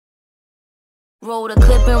Roll the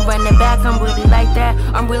clip and run it back, I'm really like that.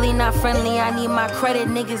 I'm really not friendly, I need my credit,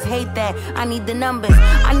 niggas hate that. I need the numbers,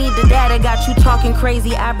 I need the data. Got you talking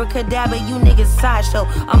crazy, abracadabra, you niggas sideshow.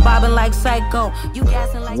 I'm bobbing like psycho, you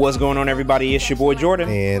gassing like... What's going on, everybody? It's your boy Jordan.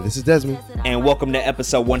 And this is Desmond. And welcome to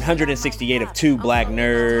episode 168 of Two Black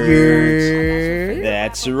Nerds. Yeah.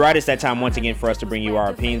 That's right, it's that time once again for us to bring you our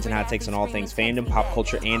opinions and hot takes on all things fandom, pop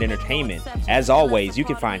culture, and entertainment. As always, you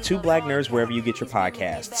can find Two Black Nerds wherever you get your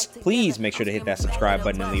podcasts. Please make sure to hit that subscribe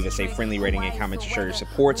button and leave us a friendly rating and comment to show your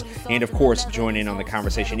support. And of course, join in on the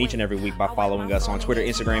conversation each and every week by following us on Twitter,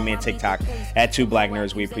 Instagram, and TikTok at Two Black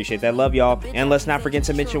Nerds. We appreciate that. Love y'all. And let's not forget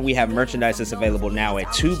to mention we have merchandise that's available now at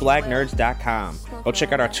twoblacknerds.com. Go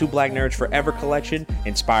check out our Two Black Nerds Forever collection,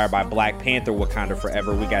 inspired by Black Panther Wakanda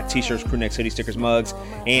Forever. We got t-shirts, crew necks, hoodie stickers, mugs,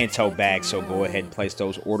 and tote bags, so go ahead and place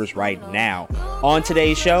those orders right now. On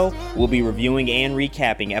today's show, we'll be reviewing and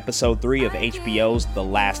recapping episode 3 of HBO's The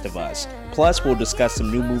Last of Us. Plus, we'll discuss some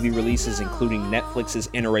new movie releases, including Netflix's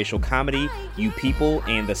interracial comedy, You People,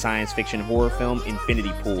 and the science fiction horror film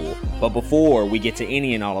Infinity Pool. But before we get to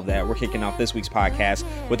any and all of that, we're kicking off this week's podcast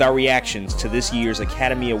with our reactions to this year's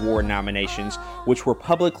Academy Award nominations, which were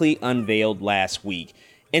publicly unveiled last week.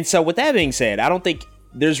 And so with that being said, I don't think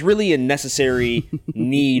there's really a necessary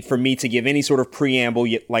need for me to give any sort of preamble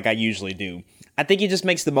like I usually do. I think it just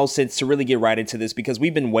makes the most sense to really get right into this because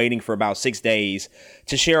we've been waiting for about 6 days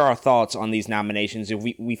to share our thoughts on these nominations.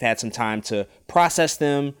 We've had some time to process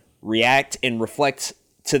them, react, and reflect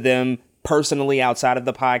to them personally outside of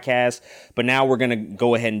the podcast, but now we're going to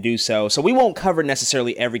go ahead and do so. So we won't cover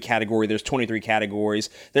necessarily every category. There's 23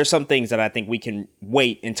 categories. There's some things that I think we can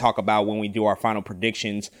wait and talk about when we do our final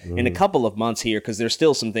predictions in a couple of months here, because there's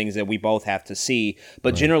still some things that we both have to see.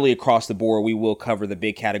 But generally across the board, we will cover the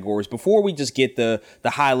big categories. Before we just get the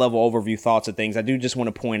high level overview thoughts of things, I do just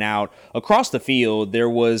want to point out across the field, there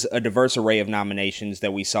was a diverse array of nominations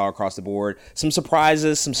that we saw across the board. Some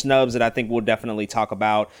surprises, some snubs that I think we'll definitely talk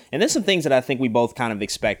about. And then some things that I think we both kind of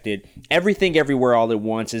expected. Everything Everywhere All at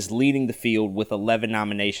Once is leading the field with 11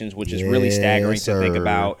 nominations, which is really staggering to think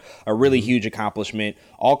about. A really huge accomplishment.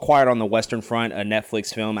 All Quiet on the Western Front, a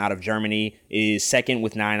Netflix film out of Germany, is second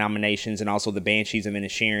with 9 nominations, and also The Banshees of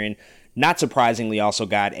Inisherin, not surprisingly, also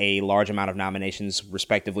got a large amount of nominations,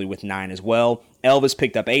 respectively, with 9 as well. Elvis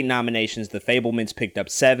picked up 8 nominations, The Fabelmans picked up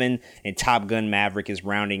 7, and Top Gun Maverick is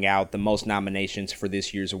rounding out the most nominations for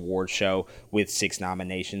this year's award show with 6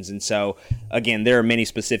 nominations. And so, again, there are many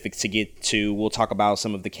specifics to get to. We'll talk about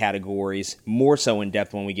some of the categories more so in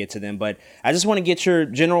depth when we get to them, but I just want to get your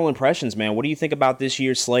general impressions, man. What do you think about this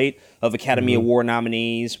year's slate of Academy Award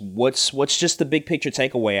nominees? What's just the big picture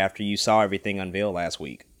takeaway after you saw everything unveiled last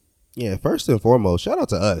week? Yeah, first and foremost, shout out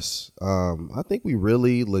to us. I think we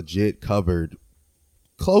really legit covered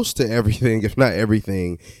close to everything, if not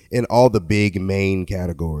everything, in all the big main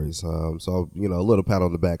categories. So, a little pat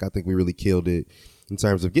on the back. I think we really killed it in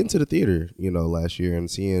terms of getting to the theater, last year and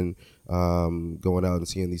seeing, going out and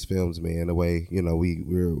seeing these films, man, the way,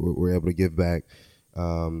 we're able to give back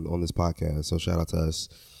on this podcast. So shout out to us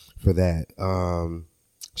for that.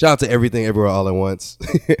 Shout out to Everything Everywhere All at Once.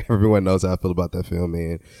 Everyone knows how I feel about that film,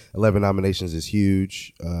 man. 11 nominations is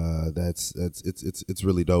huge. It's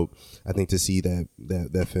really dope. I think to see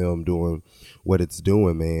that film doing what it's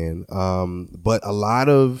doing, man. But a lot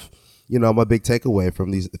of, my big takeaway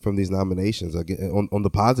from these nominations, again, on the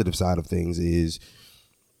positive side of things, is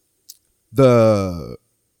the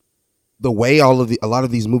way a lot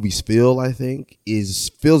of these movies feel, I think,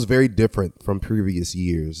 feels very different from previous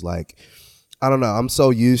years. Like, I don't know. I'm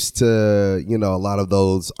so used to, a lot of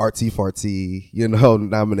those artsy-fartsy,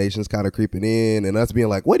 nominations kind of creeping in and us being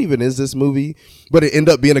like, what even is this movie? But it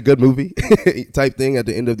ended up being a good movie type thing at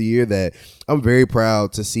the end of the year, that I'm very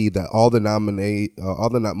proud to see that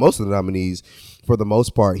most of the nominees for the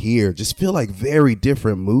most part here just feel like very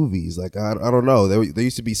different movies. Like, I don't know. There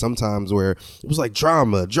used to be some times where it was like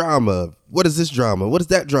drama. What is this drama? What is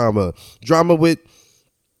that drama? Drama with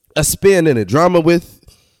a spin in it. Drama with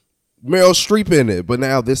Meryl Streep in it. But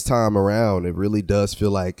now this time around, it really does feel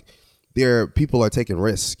like people are taking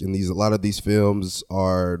risks, and a lot of these films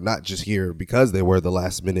are not just here because they were the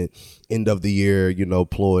last minute end of the year,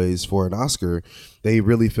 ploys for an Oscar. They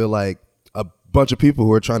really feel like a bunch of people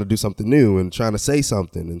who are trying to do something new and trying to say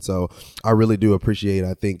something. And so I really do appreciate,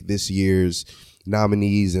 I think, this year's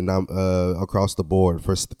nominees and across the board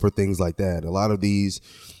for things like that. A lot of these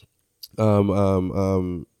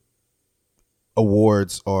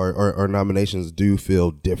awards or nominations do feel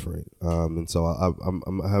different, and so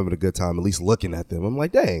I'm having a good time at least looking at them. I'm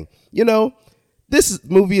like, dang, this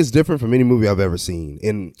movie is different from any movie I've ever seen,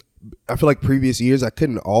 and I feel like previous years I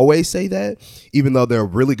couldn't always say that, even though they're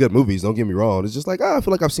really good movies. Don't get me wrong. It's just like, I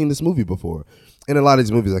feel like I've seen this movie before. And a lot of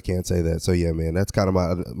these movies I can't say that. So yeah, man, that's kind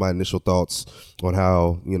of my initial thoughts on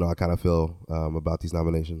how, I kind of feel about these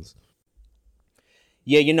nominations.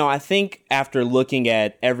 Yeah, I think after looking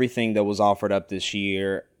at everything that was offered up this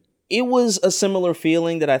year, it was a similar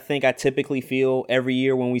feeling that I think I typically feel every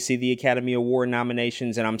year when we see the Academy Award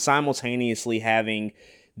nominations. And I'm simultaneously having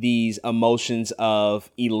these emotions of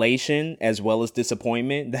elation as well as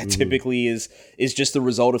disappointment that typically is just the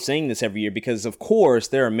result of seeing this every year, because of course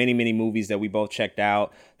there are many movies that we both checked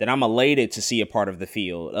out that I'm elated to see a part of the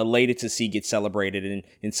field, elated to see get celebrated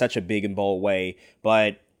in such a big and bold way.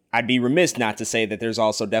 But I'd be remiss not to say that there's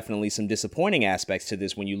also definitely some disappointing aspects to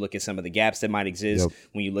this when you look at some of the gaps that might exist,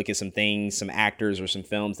 when you look at some things, some actors or some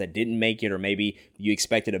films that didn't make it, or maybe you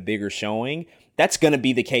expected a bigger showing. That's going to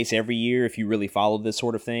be the case every year if you really follow this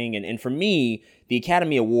sort of thing. And for me, the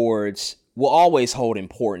Academy Awards will always hold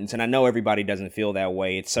importance. And I know everybody doesn't feel that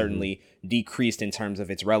way. It's certainly decreased in terms of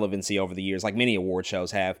its relevancy over the years, like many award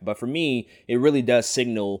shows have. But for me, it really does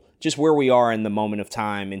signal just where we are in the moment of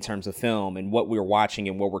time in terms of film and what we're watching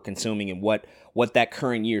and what we're consuming and what that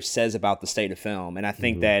current year says about the state of film. And I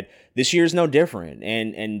think that this year is no different.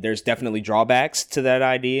 And there's definitely drawbacks to that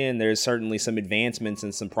idea. And there's certainly some advancements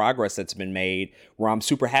and some progress that's been made where I'm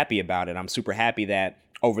super happy about it. I'm super happy that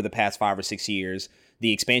over the past 5 or 6 years,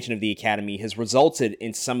 the expansion of the Academy has resulted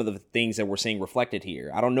in some of the things that we're seeing reflected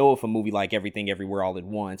here. I don't know if a movie like Everything Everywhere All at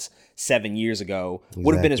Once 7 years ago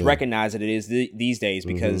would have been as recognized as it is these days,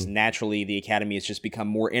 because naturally the Academy has just become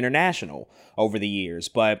more international over the years.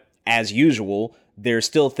 But as usual, there's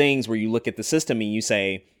still things where you look at the system and you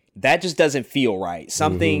say, that just doesn't feel right.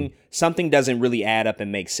 Something doesn't really add up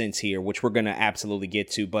and make sense here, which we're going to absolutely get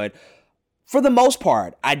to. But for the most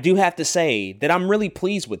part, I do have to say that I'm really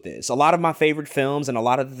pleased with this. A lot of my favorite films and a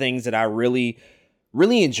lot of the things that I really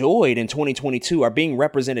enjoyed in 2022 are being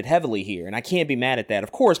represented heavily here, and I can't be mad at that.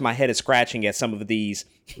 Of course, my head is scratching at some of these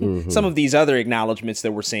other acknowledgments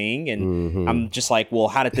that we're seeing, and I'm just like, well,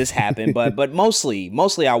 how did this happen? But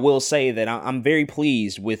mostly, I will say that I'm very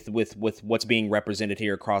pleased with what's being represented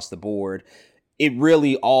here across the board. It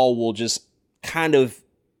really all will just kind of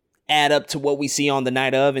add up to what we see on the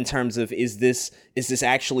night of in terms of, is this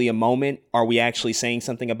actually a moment? Are we actually saying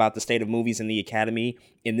something about the state of movies in the Academy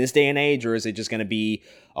in this day and age? Or is it just going to be,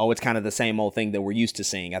 it's kind of the same old thing that we're used to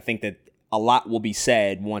seeing? I think that a lot will be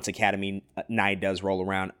said once Academy night does roll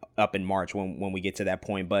around up in March when we get to that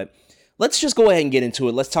point. But let's just go ahead and get into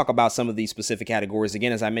it. Let's talk about some of these specific categories.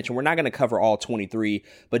 Again, as I mentioned, we're not going to cover all 23,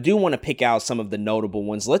 but do want to pick out some of the notable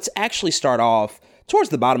ones. Let's actually start off towards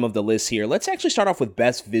the bottom of the list here. Let's actually start off with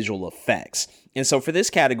Best Visual Effects. And so for this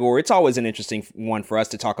category, it's always an interesting one for us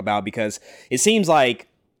to talk about, because it seems like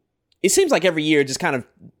every year it just kind of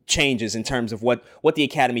changes in terms of what the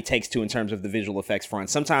Academy takes to in terms of the visual effects front.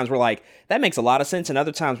 Sometimes we're like, that makes a lot of sense. And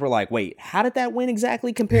other times we're like, wait, how did that win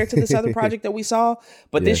exactly compared to this other project that we saw?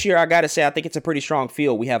 But this year, I got to say, I think it's a pretty strong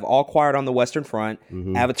field. We have All Quiet on the Western Front,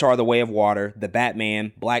 Avatar: The Way of Water, The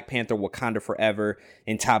Batman, Black Panther: Wakanda Forever,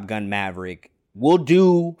 and Top Gun: Maverick. We'll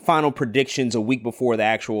do final predictions a week before the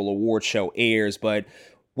actual award show airs, but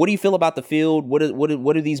what do you feel about the field? What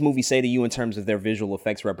do these movies say to you in terms of their visual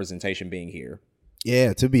effects representation being here?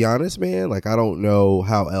 Yeah, to be honest, man, like, I don't know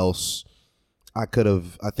how else I could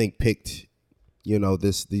have, I think, picked,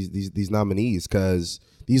 these nominees, because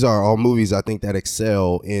these are all movies I think that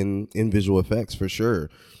excel in visual effects for sure.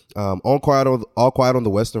 All Quiet on the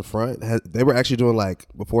Western Front, they were actually doing, like,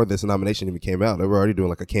 before this nomination even came out, they were already doing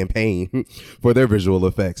like a campaign for their visual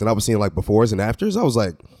effects, and I was seeing like befores and afters. I was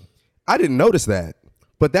like, I didn't notice that,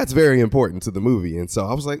 but that's very important to the movie. And so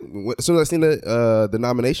I was like, as soon as I seen the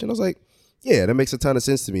nomination, I was like, yeah, that makes a ton of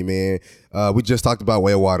sense to me, man. We just talked about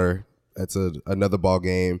Way of Water. That's another ball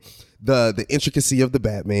game. The intricacy of the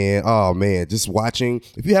Batman. Oh man, just watching.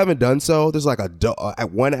 If you haven't done so, there's like a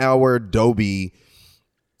 1 hour Dolby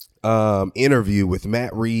interview with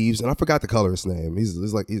Matt Reeves, and I forgot the colorist's name.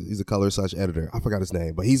 He's a colorist / editor. I forgot his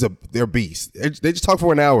name, but they're beast. They just talk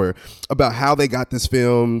for an hour about how they got this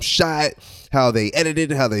film shot, how they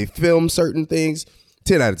edited, how they filmed certain things.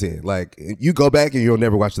 10 out of 10. Like, you go back and you'll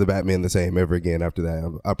never watch the Batman the same ever again after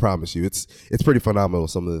that. I promise you. It's pretty phenomenal,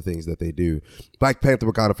 some of the things that they do. Black Panther: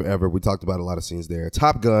 Wakanda Forever, we talked about a lot of scenes there.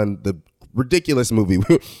 Top Gun, the ridiculous movie.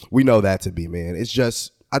 We know that to be, man. It's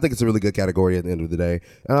just, I think it's a really good category at the end of the day.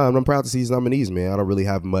 I'm proud to see these nominees, man. I don't really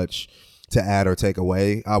have much to add or take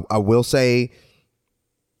away. I will say,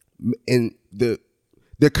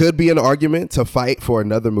 there could be an argument to fight for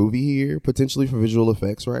another movie here, potentially for visual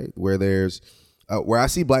effects, right? Where there's where I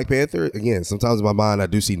see Black Panther, again, sometimes in my mind I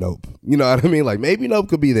do see Nope. You know what I mean? Like maybe Nope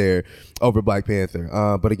could be there over Black Panther.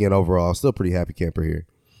 But again, overall, still pretty happy camper here.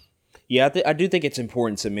 Yeah, I do think it's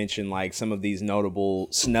important to mention like some of these notable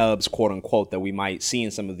snubs, quote unquote, that we might see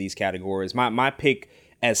in some of these categories. My pick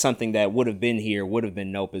as something that would have been here would have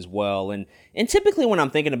been Nope as well. And typically when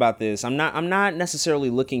I'm thinking about this, I'm not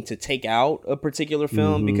necessarily looking to take out a particular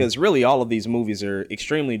film because really all of these movies are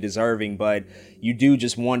extremely deserving, but you do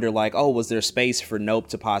just wonder like, oh, was there space for Nope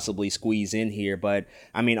to possibly squeeze in here? But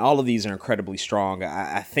I mean, all of these are incredibly strong.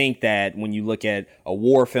 I think that when you look at a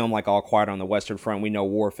war film like All Quiet on the Western Front, we know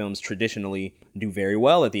war films traditionally do very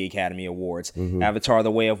well at the Academy Awards. Avatar: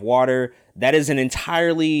 The Way of Water, that is an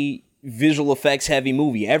entirely visual effects heavy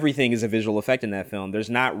movie. Everything is a visual effect in that film. There's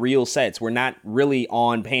not real sets. We're not really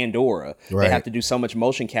on Pandora. Right. They have to do so much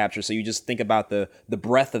motion capture. So you just think about the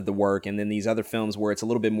breadth of the work. And then these other films where it's a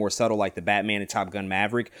little bit more subtle, like the Batman and Top Gun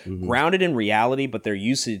Maverick, grounded in reality, but their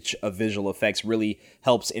usage of visual effects really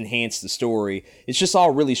helps enhance the story. It's just all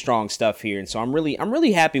really strong stuff here. And so I'm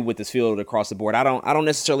really happy with this field across the board. I don't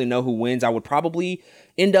necessarily know who wins. I would probably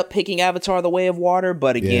end up picking Avatar: The Way of Water,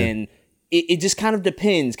 but again, it just kind of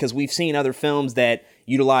depends because we've seen other films that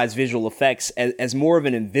utilize visual effects as more of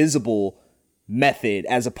an invisible method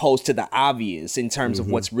as opposed to the obvious in terms of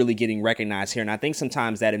what's really getting recognized here. And I think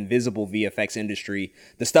sometimes that invisible VFX industry,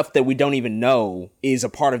 the stuff that we don't even know is a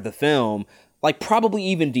part of the film, like probably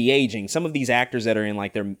even de-aging. Some of these actors that are in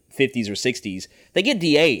like their 50s or 60s, they get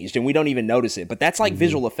de-aged and we don't even notice it. But that's like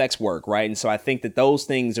visual effects work, right? And so I think that those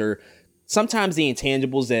things are sometimes the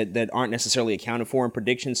intangibles that aren't necessarily accounted for in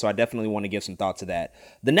predictions, so I definitely want to give some thought to that.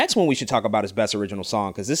 The next one we should talk about is Best Original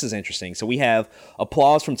Song, because this is interesting. So we have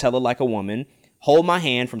Applause from Tell It Like a Woman, Hold My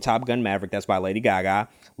Hand from Top Gun Maverick, that's by Lady Gaga,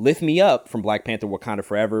 Lift Me Up from Black Panther Wakanda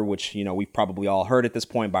Forever, which, you know, we've probably all heard at this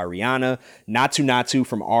point, by Rihanna, Natu Natu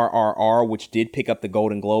from RRR, which did pick up the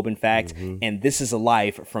Golden Globe, in fact, and This Is a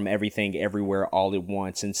Life from Everything Everywhere All at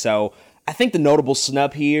Once. And so I think the notable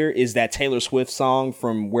snub here is that Taylor Swift song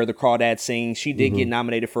from Where the Crawdads Sing. She did get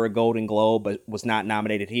nominated for a Golden Globe, but was not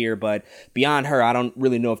nominated here. But beyond her, I don't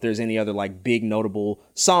really know if there's any other like big notable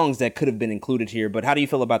songs that could have been included here. But how do you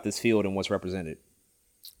feel about this field and what's represented?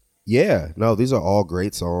 Yeah, no, these are all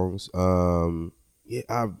great songs. To be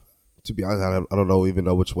honest, I don't even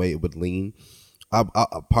know which way it would lean.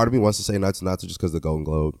 Part of me wants to say Natu Natu just because the Golden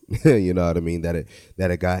Globe, you know what I mean, that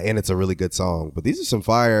it got, and it's a really good song. But these are some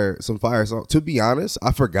fire songs. To be honest,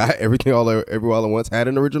 I forgot Everything Everywhere All at Once had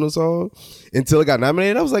an original song until it got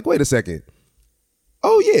nominated. I was like, wait a second.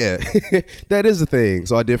 Oh yeah, that is a thing.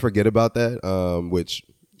 So I did forget about that, which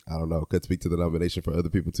I don't know, could speak to the nomination for other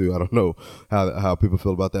people too. I don't know how people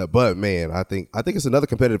feel about that, but man, I think it's another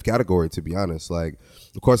competitive category, to be honest. Like,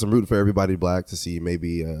 of course, I'm rooting for everybody Black to see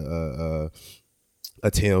maybe a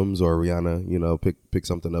Tim's or a Rihanna, you know, pick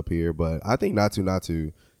something up here. But I think Natu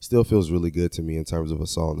Natu still feels really good to me in terms of a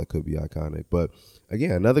song that could be iconic. But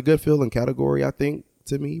again, another good feeling category, I think,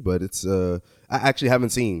 to me. But it's I actually haven't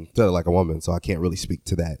seen Tell It Like a Woman, so I can't really speak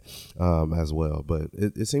to that as well. But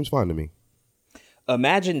it seems fine to me.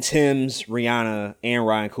 Imagine Tim's, Rihanna, and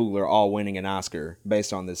Ryan Coogler all winning an Oscar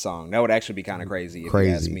based on this song. That would actually be kind of crazy if you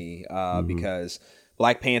ask me, because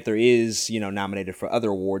Black Panther is, you know, nominated for other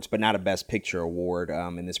awards, but not a Best Picture award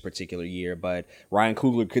in this particular year. But Ryan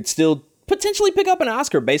Coogler could still potentially pick up an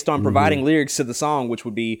Oscar based on providing lyrics to the song, which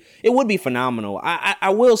would be phenomenal. I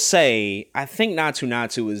will say, I think Natu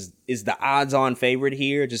Natu is the odds-on favorite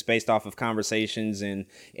here, just based off of conversations and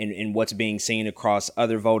what's being seen across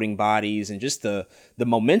other voting bodies and just the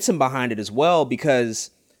momentum behind it as well, because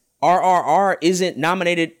RRR isn't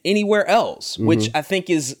nominated anywhere else, which I think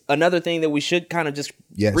is another thing that we should kind of just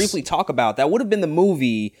briefly talk about. That would have been the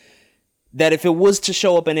movie that if it was to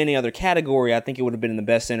show up in any other category, I think it would have been in the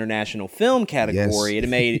Best International Film category. Yes.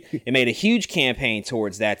 It made a huge campaign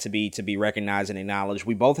towards that to be recognized and acknowledged.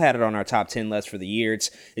 We both had it on our top 10 list for the year.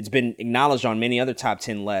 It's been acknowledged on many other top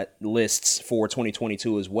 10 lists for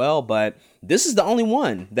 2022 as well, but this is the only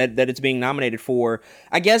one that it's being nominated for.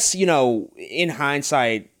 I guess, you know, in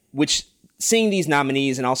hindsight, which seeing these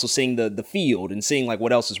nominees and also seeing the field and seeing like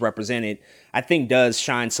what else is represented, I think does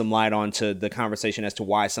shine some light onto the conversation as to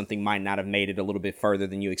why something might not have made it a little bit further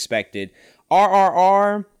than you expected.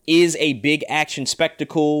 RRR is a big action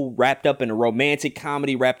spectacle wrapped up in a romantic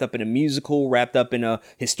comedy, wrapped up in a musical, wrapped up in a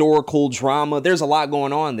historical drama. There's a lot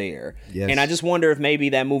going on there. Yes. And I just wonder if maybe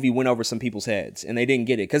that movie went over some people's heads and they didn't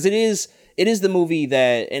get it. Because it is the movie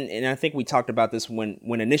that, and I think we talked about this when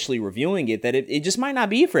initially reviewing it, that it just might not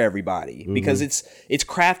be for everybody because it's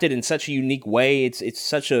crafted in such a unique way. It's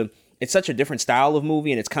such a such a different style of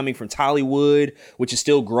movie, and it's coming from Tollywood, which is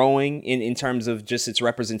still growing in terms of just its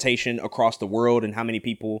representation across the world and how many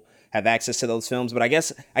people have access to those films. But I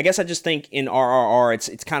guess I just think in RRR,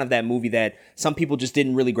 it's kind of that movie that some people just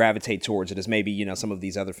didn't really gravitate towards it as maybe, you know, some of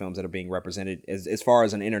these other films that are being represented as far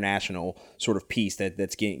as an international sort of piece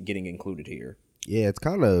that's getting included here. Yeah, it's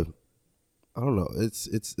kind of, I don't know. It's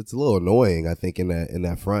a little annoying, I think, in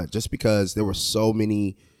that front, just because there were so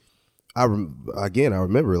many. I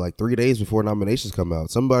remember like 3 days before nominations come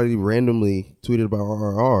out, somebody randomly tweeted about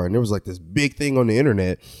RRR, and there was like this big thing on the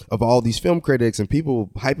internet of all these film critics and people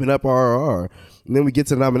hyping up RRR, and then we get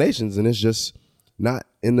to the nominations and it's just not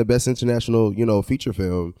in the best international, you know, feature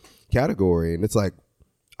film category, and it's like,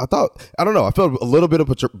 I felt a little bit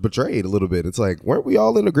of betrayed a little bit. It's like, weren't we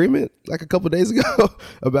all in agreement like a couple of days ago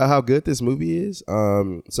about how good this movie is?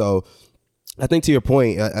 So I think to your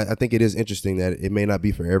point, I think it is interesting that it may not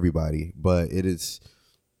be for everybody, but it's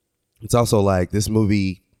also like this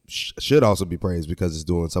movie should also be praised because it's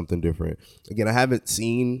doing something different. Again, I haven't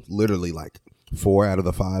seen literally like 4 out of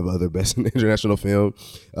the 5 other best international film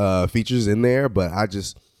features in there, but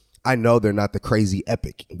I know they're not the crazy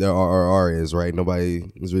epic that RRR is, right?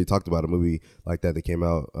 Nobody has really talked about a movie like that came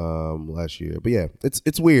out last year. But yeah,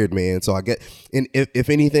 it's weird, man. So I get, and if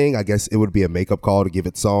anything, I guess it would be a makeup call to give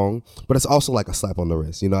it song, but it's also like a slap on the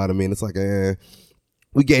wrist. You know what I mean? It's like,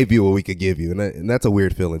 we gave you what we could give you, and that's a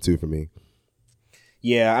weird feeling too for me.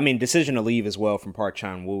 Yeah, I mean, Decision to Leave as well from Park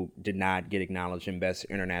Chan-wook did not get acknowledged in Best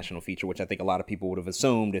International Feature, which I think a lot of people would have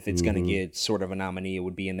assumed if it's going to get sort of a nominee, it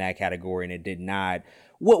would be in that category, and it did not.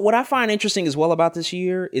 What I find interesting as well about this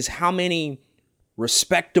year is how many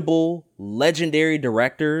respectable, legendary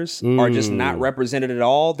directors are just not represented at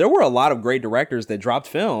all. There were a lot of great directors that dropped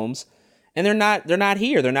films, and they're not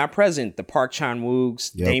here. They're not present. The Park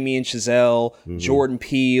Chan-wooks, Damien Chazelle, Jordan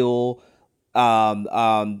Peele,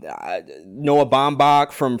 Noah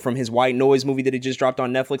Baumbach from his White Noise movie that he just dropped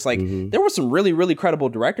on Netflix. Like there were some really, really credible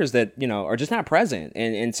directors that, you know, are just not present.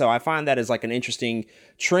 And so I find that as like an interesting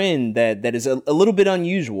trend that is a little bit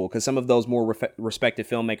unusual, because some of those more respected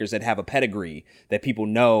filmmakers that have a pedigree that people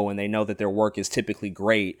know and they know that their work is typically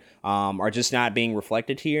great are just not being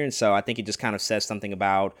reflected here. And so I think it just kind of says something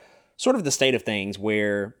about sort of the state of things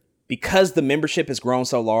where, because the membership has grown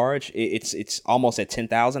so large, it's almost at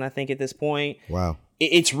 10,000, I think, at this point. Wow.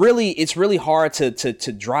 It's really hard to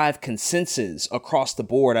drive consensus across the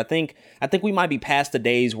board. I think we might be past the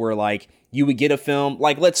days where like you would get a film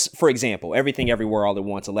like, for example, Everything Everywhere All at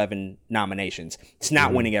Once, 11 nominations. It's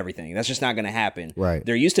not winning everything. That's just not going to happen. Right.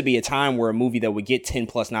 There used to be a time where a movie that would get 10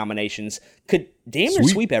 plus nominations could damn near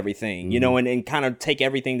sweep everything, you know, and kind of take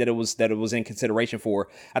everything that it was in consideration for.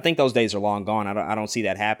 I think those days are long gone. I don't see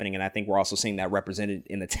that happening, and I think we're also seeing that represented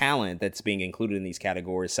in the talent that's being included in these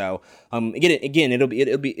categories. So again, it'll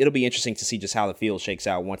be interesting to see just how the field shakes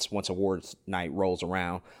out once awards night rolls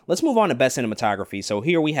around. Let's move on to Best Cinematography. So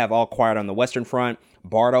here we have All Quiet on the Western Front,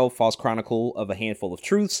 Bardo, False Chronicle of a Handful of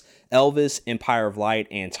Truths, Elvis, Empire of Light,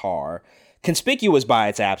 and Tar. Conspicuous by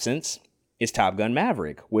its absence is Top Gun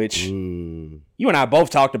Maverick, which you and I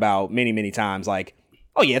both talked about many, many times. Like,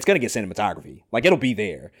 oh yeah, it's going to get cinematography. Like, it'll be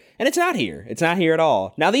there. And it's not here. It's not here at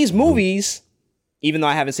all. Now, these movies, even though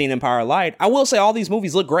I haven't seen Empire of Light, I will say all these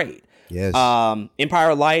movies look great. Yes. Empire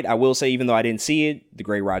of Light, I will say, even though I didn't see it, the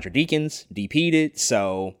great Roger Deakins DP'd it.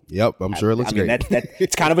 So yep, I'm sure it looks great.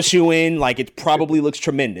 It's kind of a shoe-in. Like, it probably looks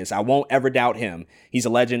tremendous. I won't ever doubt him. He's a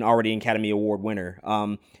legend, already an Academy Award winner.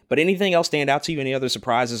 But anything else stand out to you? Any other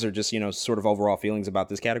surprises or just, you know, sort of overall feelings about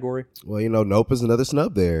this category? Well, you know, Nope is another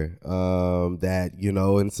snub there. That, you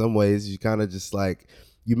know, in some ways you kind of just like,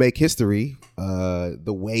 you make history. The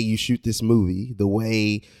way you shoot this movie, the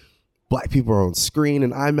way Black people are on screen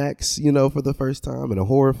in IMAX, you know, for the first time in a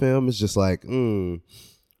horror film, is just like,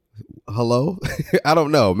 hello. I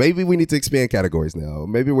don't know. Maybe we need to expand categories now.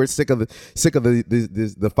 Maybe we're sick of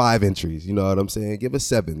the 5 entries. You know what I'm saying? Give us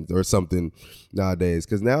 7 or something nowadays.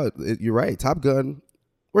 Because now you're right. Top Gun.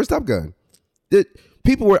 Where's Top Gun?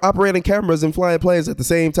 People were operating cameras and flying planes at the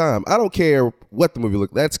same time. I don't care what the movie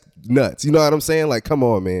looked. That's nuts. You know what I'm saying? Like, come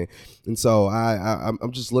on, man. And so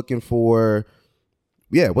I'm just looking for.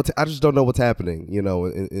 Yeah, I just don't know what's happening, you know,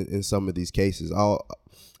 in some of these cases.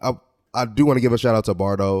 I do want to give a shout out to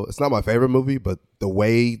Bardo. It's not my favorite movie, but the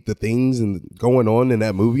way the things and going on in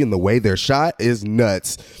that movie and the way they're shot is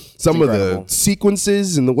nuts. Some of the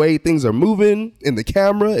sequences and the way things are moving in the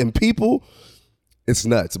camera and people, it's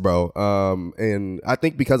nuts, bro. And I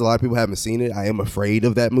think because a lot of people haven't seen it, I am afraid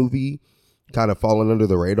of that movie kind of falling under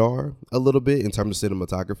the radar a little bit in terms of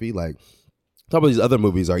cinematography. Like, some of these other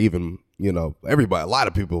movies are even, everybody, a lot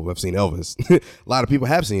of people have seen Elvis. A lot of people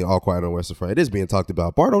have seen All Quiet on the Western Front. It is being talked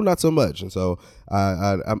about. Bardo, not so much. And so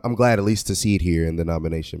I'm glad at least to see it here in the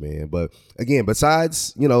nomination, man. But again,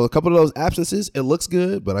 besides, a couple of those absences, it looks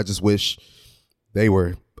good, but I just wish they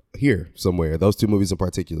were here somewhere. Those two movies in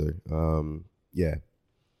particular. Yeah.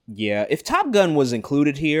 Yeah, if Top Gun was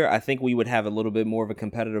included here, I think we would have a little bit more of a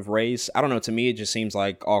competitive race. I don't know. To me, it just seems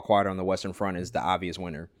like All Quiet on the Western Front is the obvious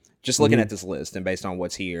winner. Just looking at this list and based on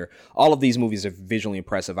what's here, all of these movies are visually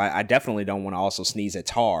impressive. I definitely don't want to also sneeze at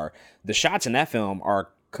Tar. The shots in that film are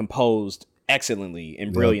composed excellently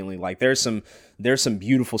and brilliantly. Like there's some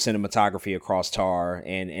beautiful cinematography across Tar,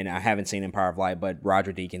 and I haven't seen Empire of Light, but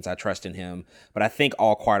Roger Deakins, I trust in him. But I think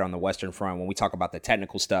All Quiet on the Western Front, when we talk about the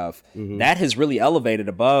technical stuff, that has really elevated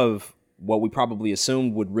above what we probably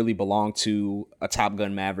assumed would really belong to a Top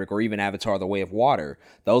Gun Maverick or even Avatar: The Way of Water.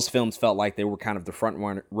 Those films felt like they were kind of the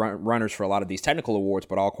front runners for a lot of these technical awards,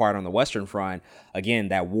 but All Quiet on the Western Front, again,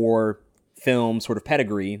 that war film sort of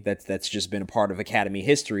pedigree that's just been a part of Academy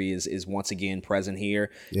history is once again present here.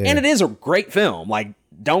 Yeah. And it is a great film. Like,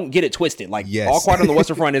 don't get it twisted. Like, All Quiet on the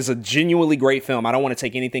Western Front is a genuinely great film. I don't want to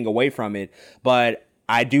take anything away from it, but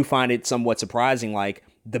I do find it somewhat surprising. Like,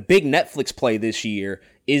 the big Netflix play this year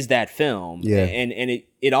is that film. Yeah. And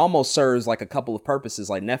it almost serves like a couple of purposes.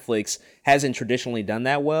 Like, Netflix hasn't traditionally done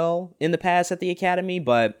that well in the past at the Academy,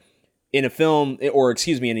 but in a film, or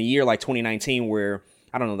excuse me, in a year like 2019 where,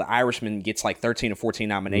 I don't know, The Irishman gets like 13 or 14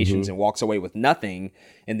 nominations and walks away with nothing.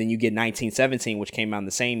 And then you get 1917, which came out in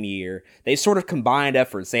the same year. They sort of combined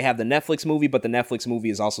efforts. They have the Netflix movie, but the Netflix movie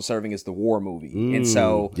is also serving as the war movie. And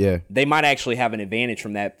so they might actually have an advantage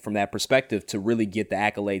from that perspective to really get the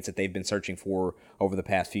accolades that they've been searching for over the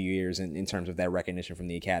past few years in terms of that recognition from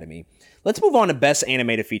the Academy. Let's move on to Best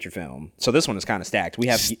Animated Feature Film. So this one is kind of stacked. We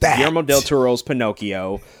have Guillermo del Toro's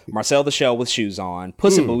Pinocchio, Marcel the Shell with Shoes On,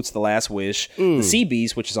 Puss in Boots: The Last Wish, The Sea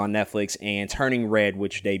Beast, which is on Netflix, and Turning Red,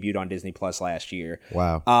 which debuted on Disney Plus last year.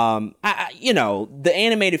 Wow. The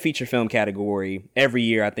animated feature film category every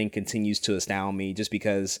year I think continues to astound me just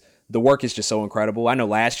because the work is just so incredible. I know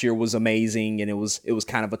last year was amazing and it was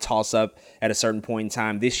kind of a toss up at a certain point in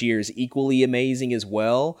time. This year is equally amazing as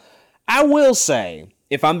well. I will say,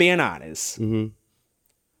 if I'm being honest,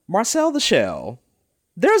 Marcel the Shell,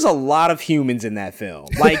 there's a lot of humans in that film.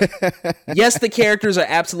 Like, yes, the characters are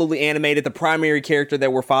absolutely animated. The primary character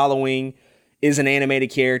that we're following is an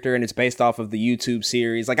animated character and it's based off of the YouTube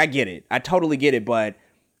series. Like, I get it. I totally get it. But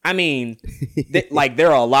I mean,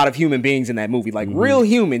 there are a lot of human beings in that movie, like real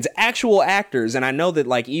humans, actual actors. And I know that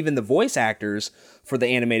like even the voice actors for the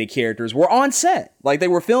animated characters were on set. Like, they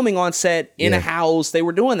were filming on set in a house. They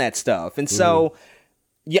were doing that stuff. And so,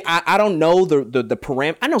 I don't know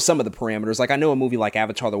I know some of the parameters. Like, I know a movie like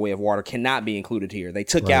Avatar: The Way of Water cannot be included here. They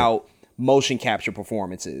took out motion capture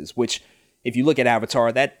performances, which, if you look at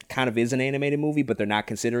Avatar, that kind of is an animated movie, but they're not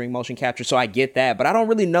considering motion capture. So I get that, but I don't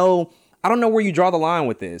really know. I don't know where you draw the line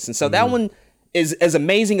with this. And so that one is as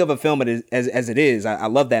amazing of a film as it is. I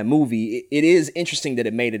love that movie. It is interesting that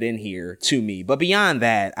it made it in here to me. But beyond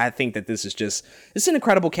that, I think that it's an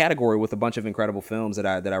incredible category with a bunch of incredible films that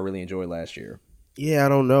I really enjoyed last year. Yeah, I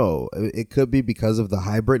don't know. It could be because of the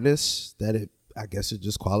hybridness that I guess it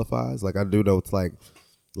just qualifies. Like, I do know it's like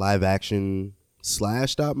live action /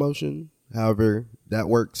 stop motion. However that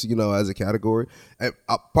works, as a category. And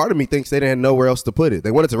part of me thinks they didn't know where else to put it.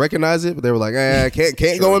 They wanted to recognize it, but they were like,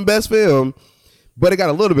 can't go in best film. But it got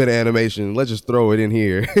a little bit of animation. Let's just throw it in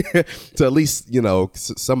here to at least,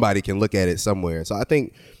 somebody can look at it somewhere. So I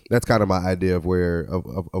think that's kind of my idea of where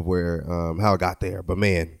how it got there. But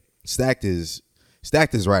man, Stacked is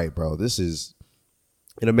right, bro. This is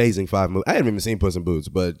an amazing 5 movie. I haven't even seen Puss in Boots,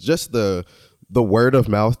 but just the word of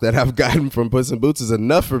mouth that I've gotten from Puss in Boots is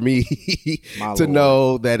enough for me to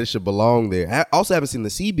know that it should belong there. I also haven't seen The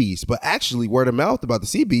Sea Beast, but actually word of mouth about The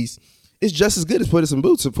Sea Beast is just as good as Puss in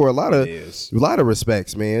Boots for a lot of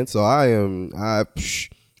respects, man. So I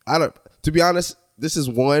don't, to be honest, this is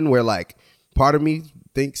one where like part of me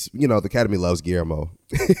thinks, the Academy loves Guillermo.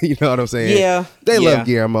 You know what I'm saying? Yeah. They love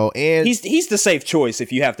Guillermo, and he's the safe choice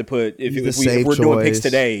if you have to put if we're doing picks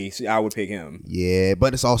today, I would pick him. Yeah,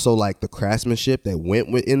 but it's also like the craftsmanship that went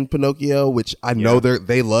in Pinocchio, which I know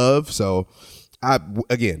they love. So I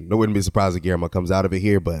wouldn't be surprised if Guillermo comes out of it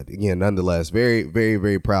here, but again, nonetheless, very, very,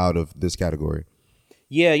 very proud of this category.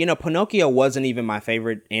 Yeah, Pinocchio wasn't even my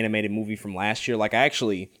favorite animated movie from last year. Like,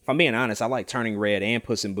 if I'm being honest, I like Turning Red and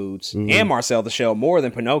Puss in Boots and Marcel the Shell more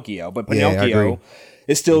than Pinocchio. But Pinocchio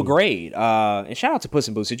is still great. And shout out to Puss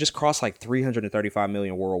in Boots. It just crossed like 335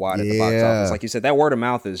 million worldwide at the box office. Like you said, that word of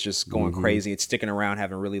mouth is just going crazy. It's sticking around,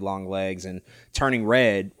 having really long legs. And Turning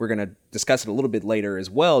Red, we're going to discuss it a little bit later as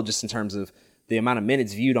well, just in terms of the amount of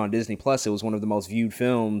minutes viewed on Disney Plus. It was one of the most viewed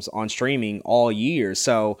films on streaming all year.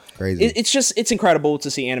 So it's incredible to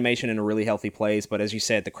see animation in a really healthy place. But as you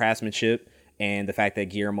said, the craftsmanship and the fact that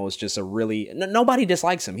Guillermo is just nobody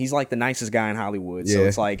dislikes him. He's like the nicest guy in Hollywood. So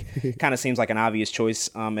it's like, kind of seems like an obvious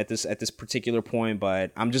choice at this particular point.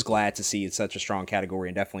 But I'm just glad to see it's such a strong category,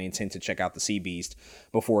 and definitely intend to check out the Sea Beast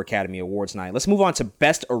before Academy Awards night. Let's move on to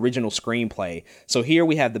Best Original Screenplay. So here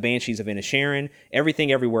we have The Banshees of Inisherin,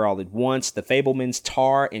 Everything Everywhere All at Once, The Fabelmans,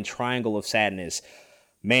 Tar, and Triangle of Sadness.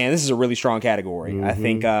 Man, this is a really strong category. I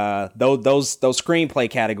think those screenplay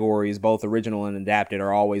categories, both original and adapted,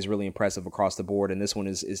 are always really impressive across the board. And this one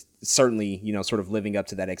is certainly, sort of living up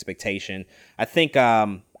to that expectation. I think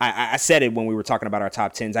I said it when we were talking about our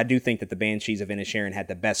top 10s. I do think that The Banshees of Inisherin had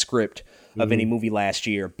the best script of any movie last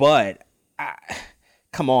year. But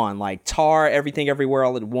come on, like Tar, Everything Everywhere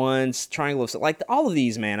All at Once, Triangle of, like all of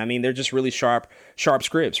these, man. I mean, they're just really sharp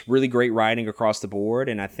scripts, really great writing across the board.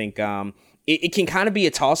 And I think it can kind of be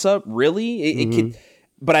a toss-up, really. It can,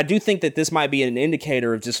 but I do think that this might be an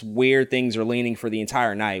indicator of just where things are leaning for the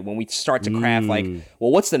entire night. When we start to craft, like,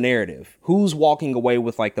 well, what's the narrative? Who's walking away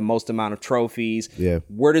with like the most amount of trophies? Yeah.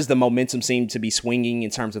 Where does the momentum seem to be swinging in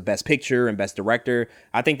terms of Best Picture and Best Director?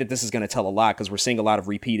 I think that this is going to tell a lot, because we're seeing a lot of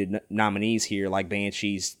repeated nominees here, like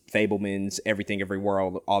Banshees, Fabelmans, Everything Everywhere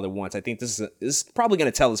All at Once. I think this is probably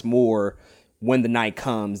going to tell us more when the night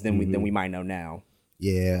comes than we might know now.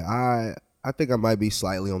 Yeah, I think I might be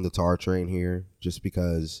slightly on the Tar train here, just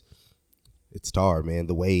because it's Tar, man.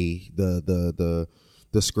 The way the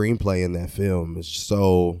screenplay in that film is just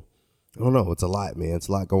so, I don't know, it's a lot, man. It's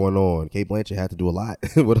a lot going on. Cate Blanchett had to do a lot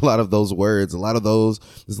with a lot of those words. There's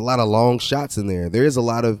a lot of long shots in there. There is a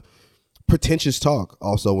lot of pretentious talk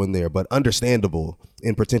also in there, but understandable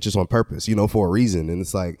and pretentious on purpose, for a reason. And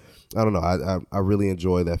it's like, I don't know, I really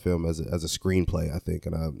enjoy that film as a screenplay, I think,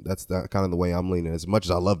 and that's kind of the way I'm leaning. As much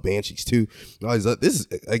as I love Banshees too, this is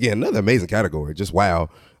again another amazing category. Just wow,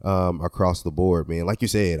 across the board, man. Like you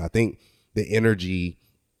said, I think the energy,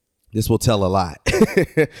 this will tell a lot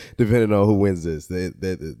depending on who wins this.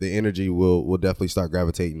 The energy will definitely start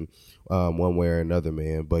gravitating one way or another,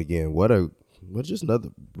 man. But again, what just another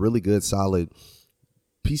really good, solid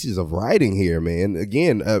pieces of writing here, man.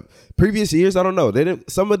 Again, previous years, I don't know.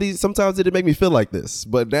 Sometimes it didn't make me feel like this,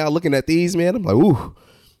 but now looking at these, man, I'm like, ooh,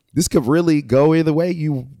 this could really go either way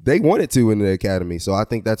they want it to in the Academy. So I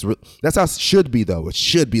think that's how it should be, though. It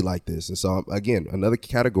should be like this. And so again, another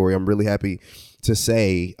category I'm really happy to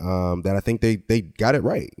say that I think they got it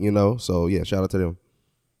right. So yeah, shout out to them.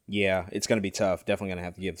 Yeah, it's going to be tough. Definitely going to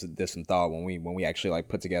have to give this some thought when we actually like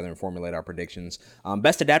put together and formulate our predictions.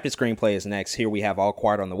 Best Adapted Screenplay is next. Here we have All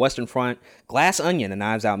Quiet on the Western Front, Glass Onion, A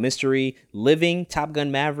Knives Out Mystery, Living, Top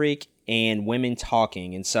Gun Maverick, and Women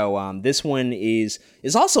Talking. And so this one is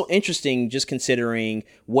also interesting, just considering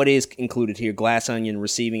what is included here. Glass Onion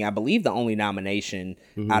receiving, I believe, the only nomination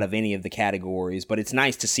out of any of the categories, but it's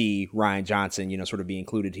nice to see Rian Johnson, sort of be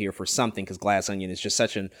included here for something, because Glass Onion is just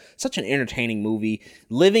such an entertaining movie.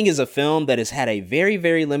 Living is a film that has had a very,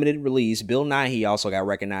 very limited release. Bill Nighy also got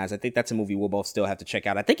recognized. I think that's a movie we'll both still have to check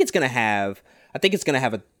out. I think it's going to have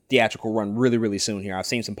a theatrical run really, really soon here. I've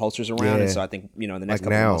seen some posters around, and so I think, in the next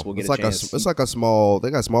couple of months we'll get a chance. It's like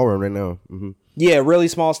they got a small run right now. Yeah, really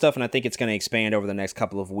small stuff, and I think it's going to expand over the next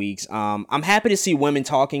couple of weeks. I'm happy to see Women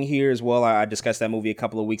Talking here as well. I discussed that movie a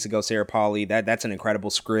couple of weeks ago, Sarah Polley. That's an incredible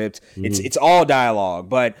script. It's all dialogue,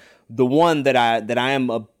 but the one that I am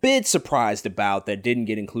a bit surprised about that didn't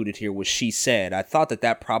get included here was She Said. I thought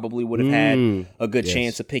that probably would have had a good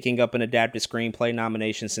chance of picking up an adapted screenplay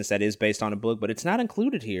nomination, since that is based on a book, but it's not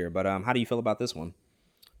included here. But how do you feel about this one?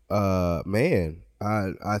 Man,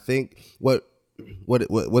 I think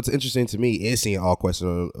what's interesting to me is seeing All Quiet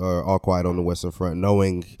on the Western Front,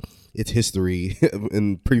 knowing its history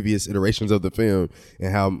in previous iterations of the film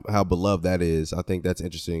and how beloved that is. I think that's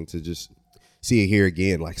interesting to just see it here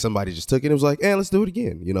again. Like, somebody just took it and was like, let's do it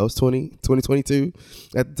again. It's 2022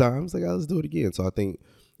 at the time. It's like, let's do it again. So I think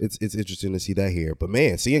it's interesting to see that here. But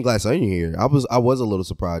man, seeing Glass Onion here, I was a little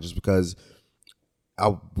surprised, just because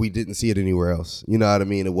we didn't see it anywhere else. You know what I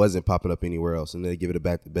mean? It wasn't popping up anywhere else, and they give it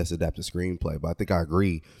back the Best Adapted Screenplay. But I think I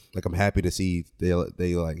agree. Like, I'm happy to see they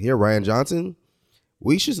like, here, Rian Johnson,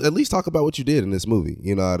 we should at least talk about what you did in this movie.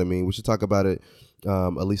 You know what I mean? We should talk about it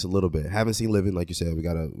at least a little bit. Haven't seen Living, like you said. We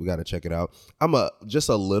gotta check it out. I'm just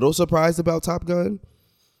a little surprised about Top Gun,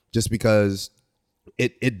 just because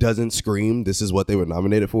it doesn't scream this is what they were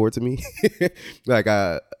nominated for to me. Like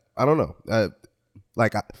I don't know.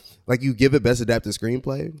 Like you give it best adapted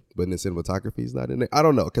screenplay, but the cinematography is not in there. I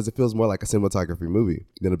don't know, because it feels more like a cinematography movie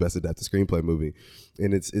than a best adapted screenplay movie,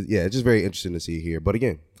 and it's just very interesting to see it here. But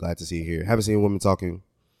again, glad to see it here. Haven't seen Women Talking,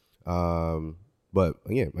 but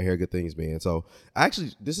again, I hear good things, man. So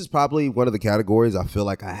actually, this is probably one of the categories I feel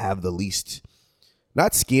like I have the least,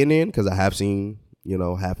 not skin in, because I have seen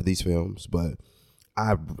half of these films, but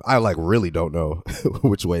I like really don't know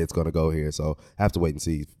which way it's gonna go here. So I have to wait and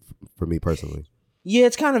see for me personally. Yeah,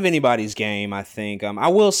 it's kind of anybody's game, I think. I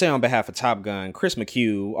will say on behalf of Top Gun, Chris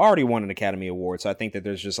McHugh already won an Academy Award, so I think that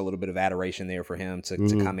there's just a little bit of adoration there for him to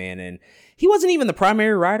come in. And he wasn't even the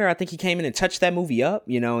primary writer. I think he came in and touched that movie up,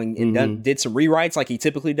 and did some rewrites like he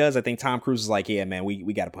typically does. I think Tom Cruise is like, yeah, man,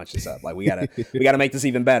 we got to punch this up. Like, we got to make this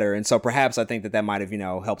even better. And so perhaps I think that might have,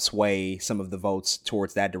 helped sway some of the votes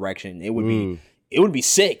towards that direction. It would be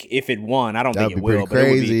sick if it won. I don't think it will, but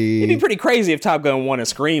it'd be pretty crazy if Top Gun won a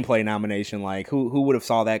screenplay nomination. Like, who would have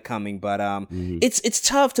saw that coming? But it's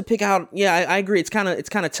tough to pick out. Yeah, I agree. It's kind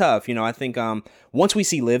of tough. I think once we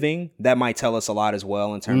see Living, that might tell us a lot as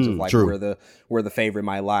well in terms of like where the favorite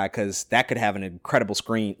might lie, because that could have an incredible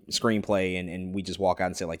screenplay, and we just walk out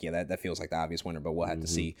and say like, yeah, that feels like the obvious winner, but we'll have to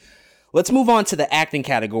see. Let's move on to the acting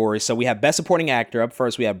category. So we have Best Supporting Actor. Up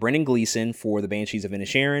first, we have Brendan Gleeson for The Banshees of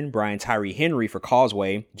Inisherin, Brian Tyree Henry for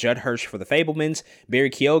Causeway, Judd Hirsch for The Fabelmans, Barry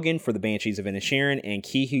Keoghan for The Banshees of Inisherin, and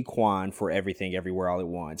Ke Huy Quan for Everything Everywhere All at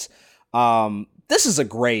Once. This is a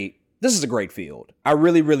great field. I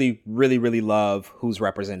really, really, really, really love who's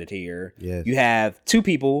represented here. Yes. You have two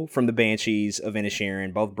people from The Banshees of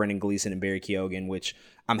Inisherin, both Brendan Gleeson and Barry Keoghan, which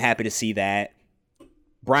I'm happy to see that.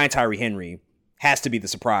 Brian Tyree Henry has to be the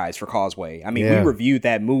surprise for Causeway. I mean, we reviewed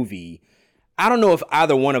that movie. I don't know if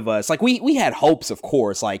either one of us, like, we had hopes, of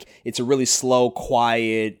course. Like, it's a really slow,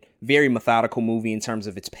 quiet, very methodical movie in terms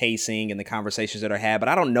of its pacing and the conversations that are had. But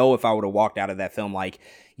I don't know if I would have walked out of that film like,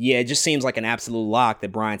 yeah, it just seems like an absolute lock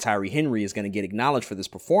that Brian Tyree Henry is going to get acknowledged for this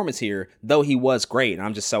performance here, though he was great. And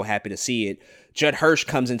I'm just so happy to see it. Judd Hirsch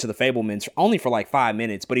comes into The Fabelmans only for like 5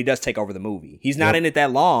 minutes, but he does take over the movie. He's not in it that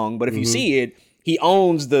long, but if you see it, he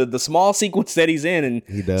owns the small sequence that he's in,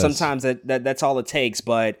 and sometimes that's all it takes.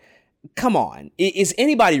 But come on, is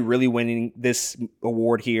anybody really winning this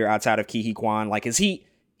award here outside of Ke Huy Quan? Like,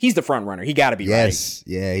 he's the front runner? He got to be, right?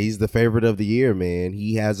 Yeah, he's the favorite of the year, man.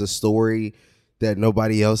 He has a story that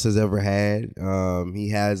nobody else has ever had. He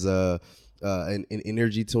has an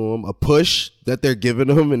energy to him, a push that they're giving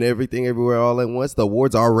him, and Everything Everywhere All at Once. The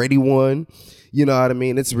award's already won. You know what I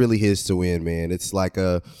mean? It's really his to win, man. It's like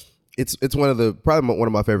It's probably one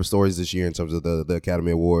of my favorite stories this year in terms of the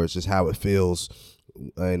Academy Awards, just how it feels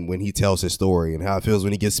and when he tells his story, and how it feels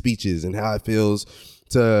when he gives speeches, and how it feels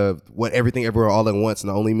to what Everything Everywhere All at Once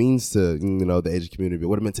not only means to the Asian community, but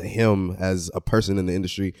what it meant to him as a person in the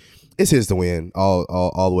industry. It's his to win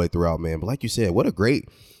all the way throughout, man. But like you said, what a great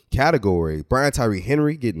category. Brian Tyree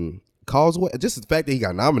Henry getting Causeway, just the fact that he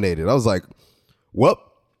got nominated, I was like, well,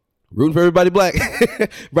 rooting for everybody black.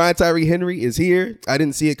 Brian Tyree Henry is here. I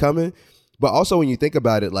didn't see it coming. But also when you think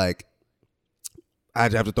about it, like, I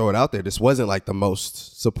have to throw it out there. This wasn't like the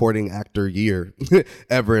most supporting actor year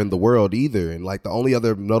ever in the world either. And like the only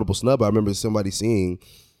other notable snub I remember somebody seeing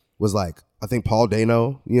was like, I think Paul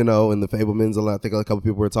Dano, in The Fabelmans. I think a couple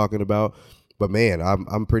people were talking about. But man,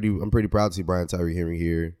 I'm pretty proud to see Brian Tyree Henry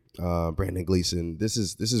here. Brendan Gleeson. This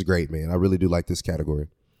is great, man. I really do like this category.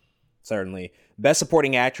 Certainly. Best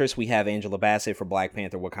Supporting Actress, we have Angela Bassett for Black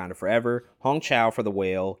Panther Wakanda Forever, Hong Chow for The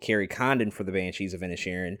Whale, Carrie Condon for The Banshees of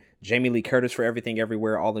Inisherin, Jamie Lee Curtis for Everything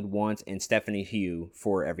Everywhere All at Once, and Stephanie Hugh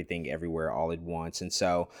for Everything Everywhere All at Once. And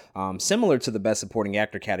so, similar to the Best Supporting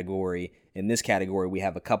Actor category, in this category, we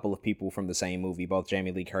have a couple of people from the same movie, both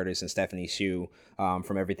Jamie Lee Curtis and Stephanie Hugh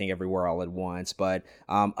from Everything Everywhere All at Once. But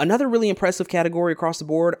another really impressive category across the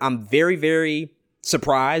board. I'm very, very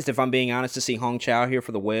surprised, if I'm being honest, to see Hong Chow here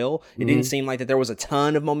for The Whale. It didn't seem like that there was a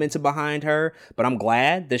ton of momentum behind her, but I'm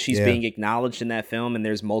glad that she's being acknowledged in that film, and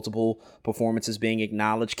there's multiple performances being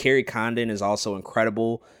acknowledged. Carrie Condon is also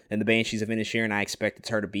incredible in The Banshees of Inisherin. I expected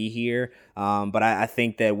her to be here, but I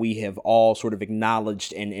think that we have all sort of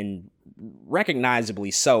acknowledged and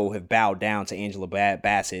recognizably so have bowed down to Angela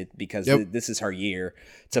Bassett, because this is her year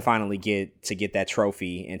to finally get that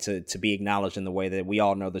trophy and to be acknowledged in the way that we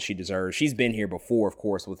all know that she deserves. She's been here before, of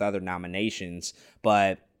course, with other nominations,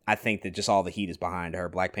 but I think that just all the heat is behind her.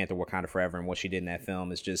 Black Panther: Wakanda Forever and what she did in that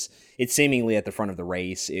film is just, it's seemingly at the front of the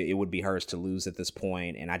race. It would be hers to lose at this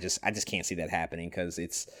point, and I just can't see that happening because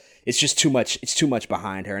it's just too much. It's too much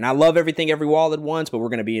behind her. And I love Everything Everywhere All at Once, but we're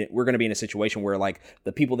gonna be in a situation where like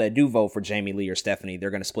the people that do vote for Jamie Lee or Stephanie, they're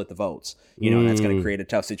gonna split the votes. And that's gonna create a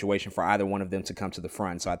tough situation for either one of them to come to the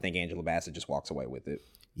front. So I think Angela Bassett just walks away with it.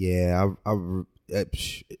 Yeah,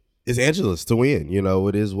 it's Angela's to win.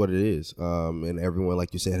 It is what it is. And everyone,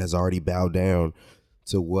 like you said, has already bowed down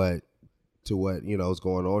to what is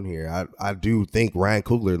going on here. I do think Ryan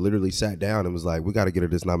Coogler literally sat down and was like, we got to get her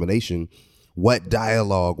this nomination. What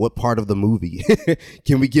dialogue, what part of the movie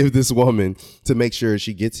can we give this woman to make sure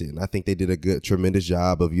she gets it? And I think they did a tremendous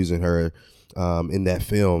job of using her in that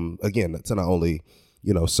film, again, to not only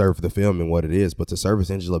serve the film and what it is, but to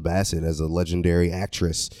service Angela Bassett as a legendary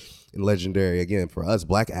actress. And legendary, again, for us,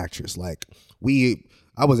 Black actress. Like,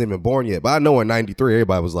 I wasn't even born yet, but I know in 93,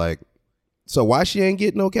 everybody was like, so why she ain't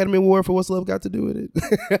getting no Academy Award for What's Love Got to Do with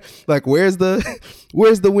It? Like, where's the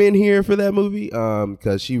win here for that movie?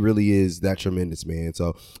 Because she really is that tremendous, man.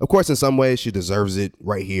 So, of course, in some ways, she deserves it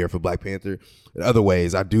right here for Black Panther. In other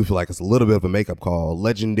ways, I do feel like it's a little bit of a makeup call.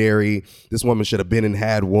 Legendary. This woman should have been and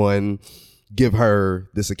had one. Give her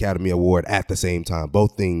this Academy Award at the same time.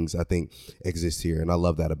 Both things, I think, exist here, and I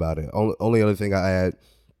love that about it. Only other thing I add,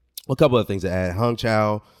 a couple of things to add. Hong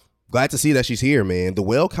Chow, glad to see that she's here, man. The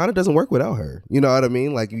Whale kind of doesn't work without her. You know what I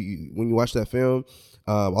mean? Like, when you watch that film.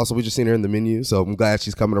 Also, we just seen her in The Menu, so I'm glad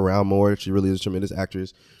she's coming around more. She really is a tremendous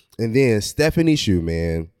actress. And then Stephanie Hsu,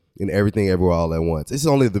 man, in Everything Everywhere All at Once. This is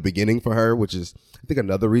only the beginning for her, which is, I think,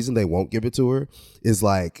 another reason they won't give it to her is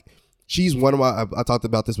like, she's one of my, I talked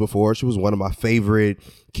about this before, she was one of my favorite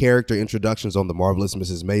character introductions on The Marvelous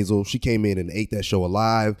Mrs. Maisel. She came in and ate that show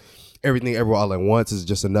alive. Everything Everywhere All at Once is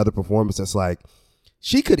just another performance that's like,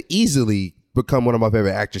 she could easily become one of my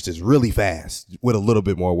favorite actresses really fast with a little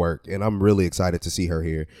bit more work, and I'm really excited to see her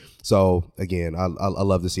here. So, again, I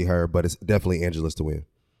love to see her, but it's definitely Angela's to win.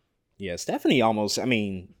 Yeah, Stephanie almost, I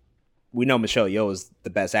mean, we know Michelle Yeoh is the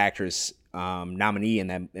best actress nominee in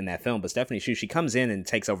that film, but Stephanie Hsu, she comes in and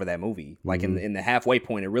takes over that movie. Like in the halfway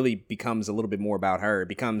point, it really becomes a little bit more about her. It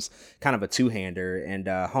becomes kind of a two-hander. And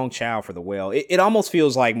Hong Chow for The Whale, it almost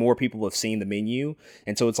feels like more people have seen The Menu,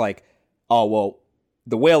 and so it's like, oh well,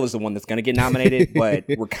 The Whale is the one that's going to get nominated, but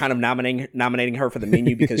we're kind of nominating her for The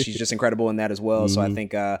Menu because she's just incredible in that as well. So I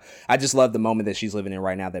think I just love the moment that she's living in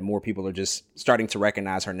right now, that more people are just starting to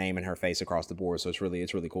recognize her name and her face across the board. So it's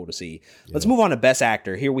really cool to see. Yeah. Let's move on to Best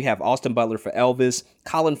Actor. Here we have Austin Butler for Elvis,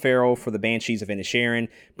 Colin Farrell for The Banshees of Inisherin,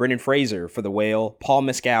 Brendan Fraser for The Whale, Paul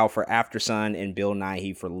Mescal for Aftersun, and Bill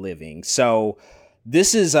Nighy for Living. So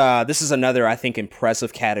this is another, I think,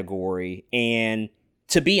 impressive category. And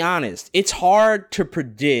to be honest, it's hard to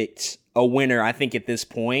predict a winner, I think, at this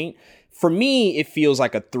point. For me, it feels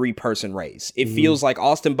like a three-person race. It feels like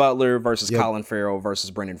Austin Butler versus Colin Farrell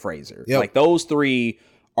versus Brendan Fraser. Like, those three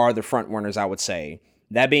are the front runners, I would say.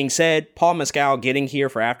 That being said, Paul Mescal getting here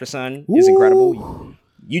for Aftersun is incredible.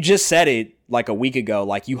 You just said it like a week ago.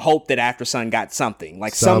 Like, you hope that Aftersun got something,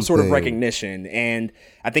 like some sort of recognition. And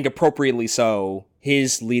I think appropriately so,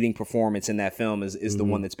 his leading performance in that film is the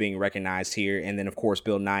one that's being recognized here. And then, of course,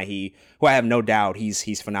 Bill Nighy, who I have no doubt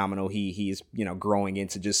he's phenomenal. He is, growing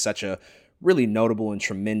into just such a really notable and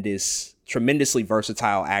tremendously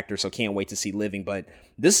versatile actor. So can't wait to see Living. But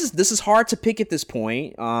this is hard to pick at this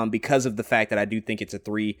point because of the fact that I do think it's a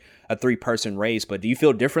three-person race. But do you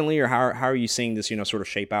feel differently, or how are you seeing this, sort of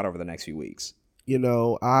shape out over the next few weeks?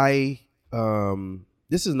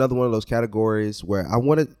 This is another one of those categories where I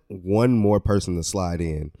wanted one more person to slide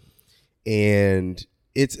in, and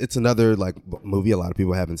it's another like movie a lot of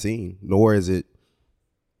people haven't seen. Nor is it,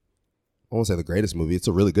 I won't say the greatest movie. It's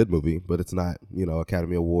a really good movie, but it's not,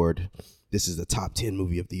 Academy Award. This is the top 10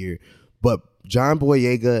 movie of the year. But John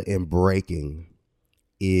Boyega in Breaking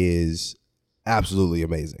is absolutely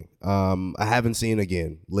amazing. I haven't seen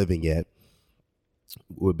Living yet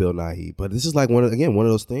with Bill Nighy, but this is like one of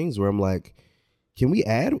those things where I'm like, can we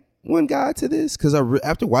add one guy to this? Because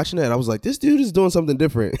after watching that, I was like, this dude is doing something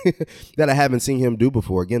different that I haven't seen him do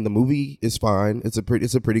before. Again, the movie is fine. It's a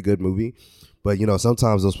pretty good movie. But,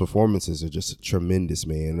 sometimes those performances are just tremendous,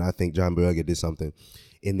 man. And I think John Boyega did something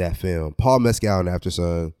in that film. Paul Mescal and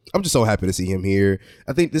Aftersun, I'm just so happy to see him here.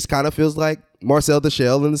 I think this kind of feels like Marcel the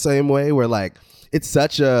Shell in the same way, where like it's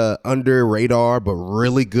such a under radar but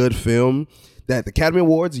really good film that the Academy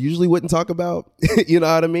Awards usually wouldn't talk about. You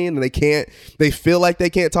know what I mean? And they feel like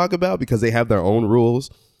they can't talk about because they have their own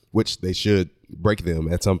rules, which they should break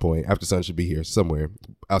them at some point. Aftersun should be here somewhere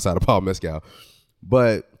outside of Paul Mescal.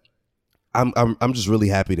 But I'm just really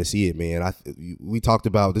happy to see it, man. We talked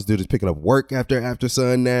about this dude is picking up work after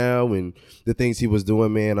Sun now, and the things he was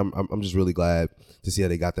doing, man. I'm just really glad to see how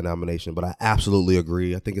they got the nomination. But I absolutely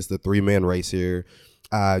agree. I think it's the 3-man race here.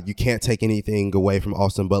 You can't take anything away from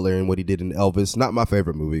Austin Butler and what he did in Elvis. Not my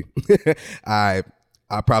favorite movie. I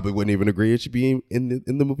probably wouldn't even agree it should be in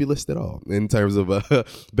the movie list at all in terms of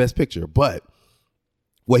Best Picture, but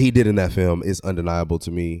what he did in that film is undeniable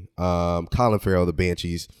to me. Colin Farrell, The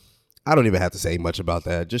Banshees. I don't even have to say much about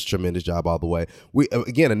that. Just tremendous job all the way.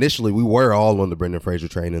 Initially, we were all on the Brendan Fraser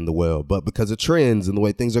train in The Well, but because of trends and the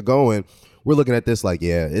way things are going, we're looking at this like,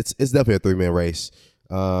 yeah, it's definitely a 3-man race.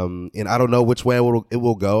 And I don't know which way it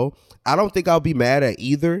will go. I don't think I'll be mad at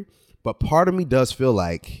either, but part of me does feel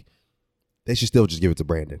like they should still just give it to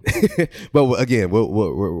Brandon. But again,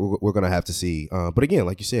 we're going to have to see. But again,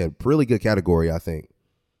 like you said, really good category, I think.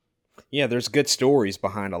 Yeah, there's good stories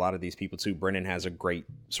behind a lot of these people too. Brendan has a great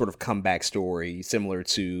sort of comeback story similar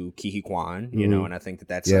to Ke Huy Quan, you know, and I think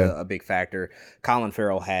that's a big factor. Colin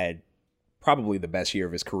Farrell had probably the best year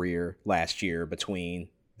of his career last year between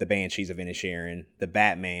The Banshees of Inisherin, The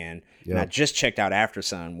Batman, and I just checked out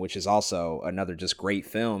Aftersun, which is also another just great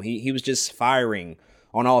film. He was just firing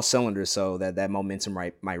on all cylinders, so that momentum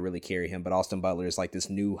might really carry him. But Austin Butler is like this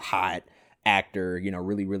new hot actor, you know,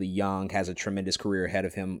 really, really young, has a tremendous career ahead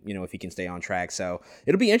of him, you know, if he can stay on track. So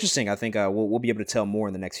it'll be interesting. I think we'll be able to tell more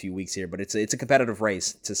in the next few weeks here, but it's a competitive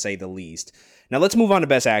race to say the least. Now let's move on to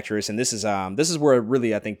Best Actress, and this is where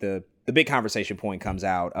really I think the big conversation point comes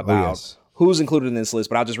out about who's included in this list,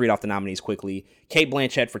 but I'll just read off the nominees quickly. Cate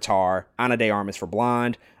Blanchett for Tar, Ana de Armas for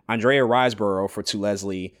Blonde, Andrea Riseborough for To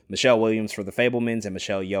Leslie, Michelle Williams for The Fabelmans, and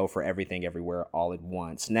Michelle Yeoh for Everything Everywhere All at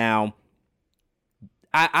Once. Now,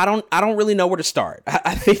 I don't really know where to start.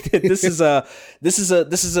 I think that this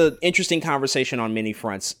is a interesting conversation on many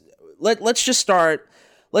fronts. Let's start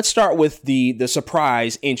with the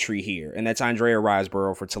surprise entry here, and that's Andrea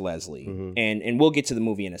Riseborough for To Leslie, and we'll get to the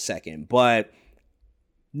movie in a second. But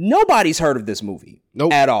nobody's heard of this movie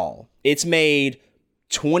at all. It's made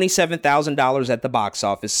 $27,000 at the box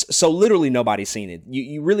office, so literally nobody's seen it.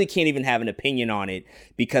 You really can't even have an opinion on it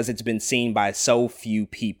because it's been seen by so few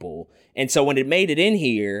people. And so when it made it in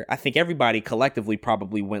here, I think everybody collectively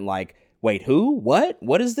probably went like, wait, who?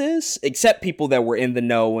 What is this? Except people that were in the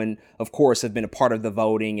know and, of course, have been a part of the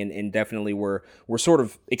voting and definitely were sort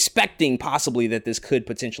of expecting possibly that this could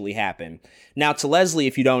potentially happen. Now, To Leslie,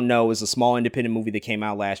 if you don't know, is a small independent movie that came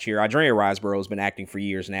out last year. Andrea Riseborough has been acting for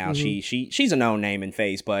years now. She's a known name and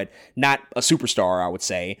face, but not a superstar, I would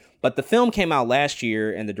say. But the film came out last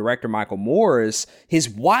year, and the director, Michael Morris, his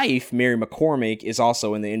wife, Mary McCormick, is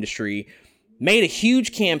also in the industry, made a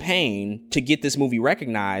huge campaign to get this movie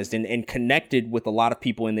recognized and connected with a lot of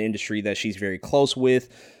people in the industry that she's very close with.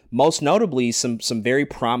 Most notably, some very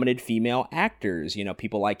prominent female actors, you know,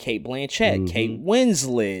 people like Cate Blanchett, Kate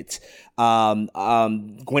Winslet,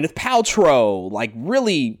 Gwyneth Paltrow, like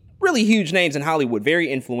really huge names in Hollywood,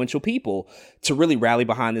 very influential people to really rally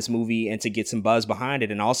behind this movie and to get some buzz behind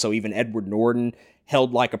it. And also even Edward Norton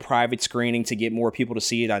held like a private screening to get more people to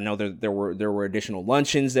see it. I know there were additional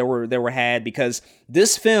luncheons that were had because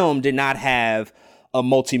this film did not have a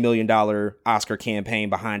multi-million-dollar Oscar campaign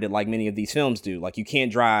behind it like many of these films do. Like you can't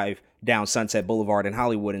drive down Sunset Boulevard in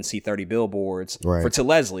Hollywood and see 30 billboards for To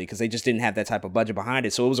Leslie because they just didn't have that type of budget behind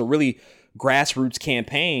it. So it was a really grassroots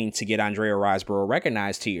campaign to get Andrea Riseborough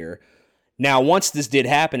recognized here. Now, once this did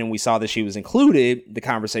happen and we saw that she was included, the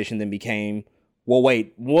conversation then became, well,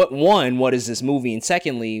 wait, what is this movie? And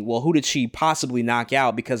secondly, well, who did she possibly knock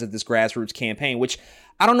out because of this grassroots campaign? Which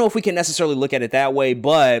I don't know if we can necessarily look at it that way,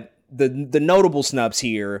 but the notable snubs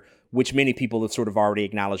here, which many people have sort of already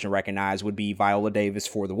acknowledged and recognized, would be Viola Davis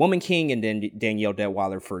for The Woman King and then Danielle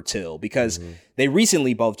Deadwyler for Till, because they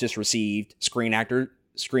recently both just received Screen Actors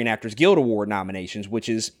Guild Award nominations, which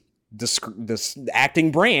is the acting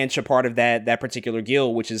branch, a part of that particular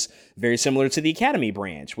guild, which is very similar to the Academy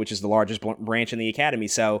branch, which is the largest branch in the Academy.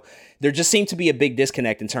 So there just seemed to be a big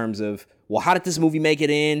disconnect in terms of, well, how did this movie make it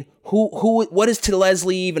in? What is To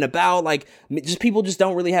Leslie even about? Like, just people just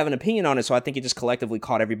don't really have an opinion on it. So I think it just collectively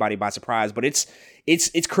caught everybody by surprise. But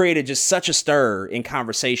it's created just such a stir in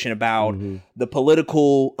conversation about the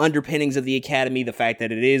political underpinnings of the Academy, the fact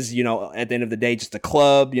that it is, you know, at the end of the day, just a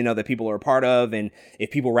club, you know, that people are a part of. And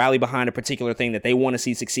if people rally behind a particular thing that they want to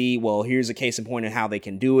see succeed, well, here's a case in point of how they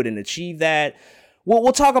can do it and achieve that. Well,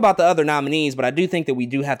 we'll talk about the other nominees, but I do think that we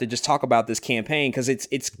do have to just talk about this campaign because it's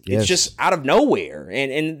just out of nowhere.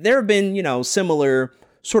 And there have been, you know, similar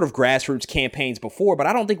sort of grassroots campaigns before, but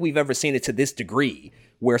I don't think we've ever seen it to this degree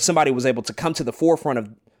where somebody was able to come to the forefront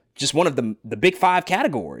of just one of the big 5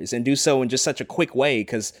 categories and do so in just such a quick way,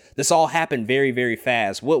 because this all happened very, very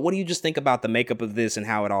fast. What do you just think about the makeup of this and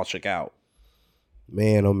how it all shook out?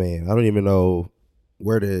 Man, oh man, I don't even know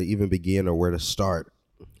where to even begin or where to start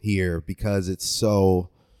here, because it's so,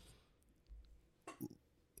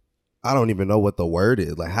 I don't even know what the word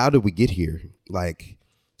is. Like, how did we get here? Like,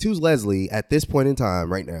 Too's Leslie at this point in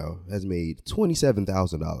time right now has made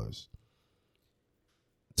 $27,000.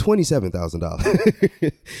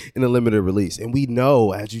 $27,000 in a limited release. And we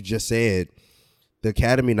know, as you just said, the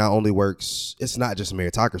Academy not only works, it's not just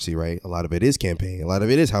meritocracy, right? A lot of it is campaign. A lot of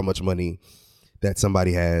it is how much money that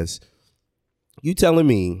somebody has. You telling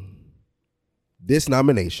me this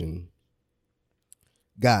nomination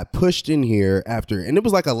got pushed in here after, and it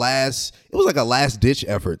was like a last ditch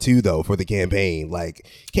effort too, though, for the campaign. Like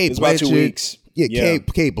Kate Blanchett, about 2 weeks. Yeah.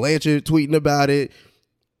 Kate Blanchett tweeting about it.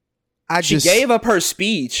 She gave up her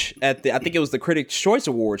speech at I think it was the Critics' Choice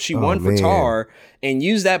Awards. She won for Tar and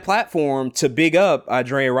used that platform to big up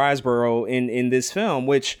Andrea Riseborough in this film.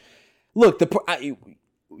 Which, look,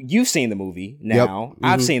 you've seen the movie now. Yep. Mm-hmm.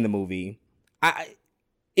 I've seen the movie.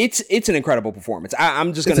 It's an incredible performance.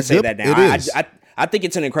 I'm just going to say that now. I think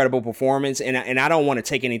it's an incredible performance, and I don't want to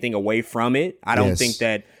take anything away from it. I don't think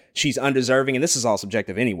that she's undeserving, and this is all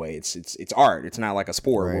subjective anyway. It's art. It's not like a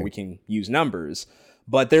sport where we can use numbers.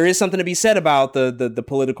 But there is something to be said about the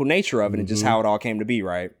political nature of it and just how it all came to be,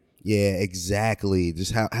 right? Yeah, exactly.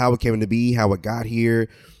 Just how it came to be, how it got here.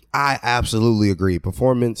 I absolutely agree.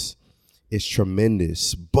 Performance is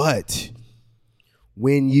tremendous. But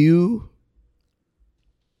when you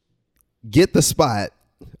get the spot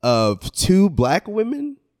of 2 black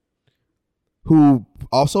women who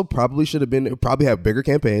also probably have bigger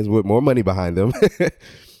campaigns with more money behind them,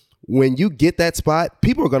 when you get that spot,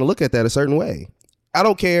 people are going to look at that a certain way. I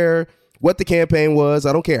don't care what the campaign was.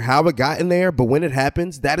 I don't care how it got in there. But when it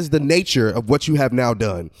happens, that is the nature of what you have now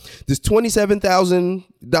done. This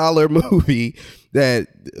 $27,000 movie that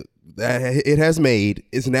it has made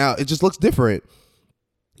is now, it just looks different.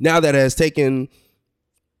 Now that it has taken,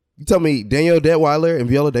 you tell me Danielle Detweiler and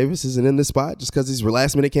Viola Davis isn't in this spot just because these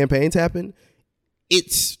last minute campaigns happen.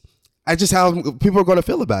 It's just how people are going to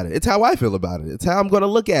feel about it. It's how I feel about it. It's how I'm going to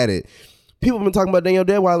look at it. People have been talking about Danielle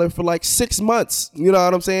Detweiler for like 6 months. You know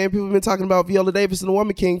what I'm saying? People have been talking about Viola Davis and the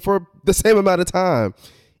Woman King for the same amount of time.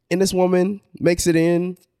 And this woman makes it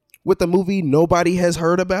in with a movie nobody has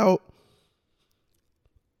heard about.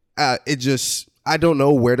 I don't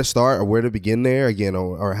know where to start or where to begin there again,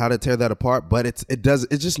 or how to tear that apart. But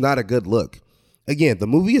it's just not a good look. Again, the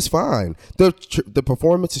movie is fine. The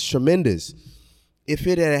performance is tremendous. If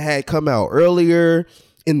it had come out earlier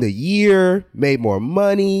in the year, made more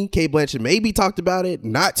money, Kate Blanchett maybe talked about it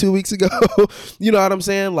not 2 weeks ago. You know what I'm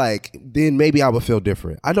saying? Like, then maybe I would feel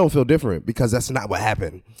different. I don't feel different because that's not what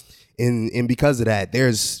happened. And because of that,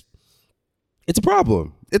 it's a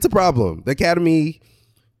problem. It's a problem. The Academy,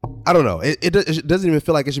 I don't know. It doesn't even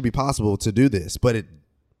feel like it should be possible to do this, but it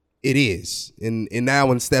is. And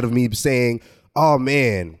now instead of me saying, oh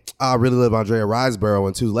man, I really love Andrea Riseborough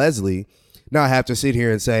and Too's Leslie, now I have to sit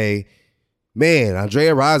here and say, man,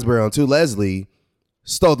 Andrea Riseborough and Too's Leslie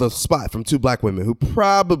stole the spot from 2 black women who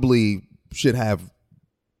probably should have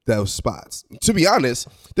those spots. To be honest,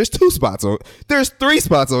 there's 3 spots on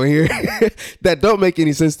here that don't make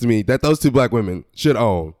any sense to me that those 2 black women should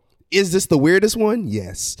own. Is this the weirdest one?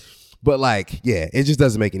 Yes. But it just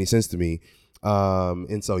doesn't make any sense to me.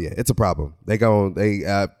 And so it's a problem.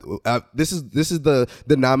 This is the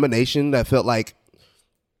nomination that felt like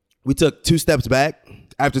we took 2 steps back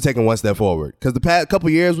after taking 1 step forward. Because the past couple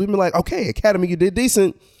years, we've been like, okay, Academy, you did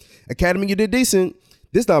decent.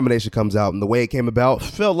 This nomination comes out, and the way it came about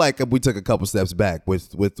felt like we took a couple steps back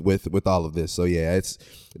with all of this. So I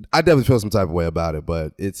definitely feel some type of way about it,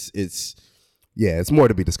 but it's more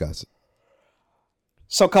to be discussed.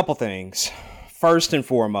 So a couple things. First and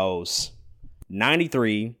foremost,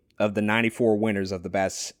 93 of the 94 winners of the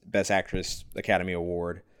Best Actress Academy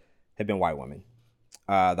Award have been white women.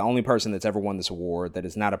 The only person that's ever won this award that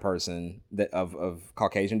is not a person of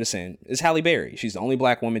Caucasian descent is Halle Berry. She's the only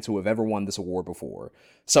black woman to have ever won this award before.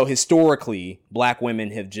 So historically, black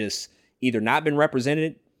women have just either not been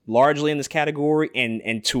represented largely in this category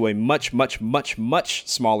and to a much, much, much, much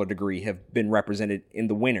smaller degree have been represented in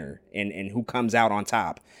the winner and who comes out on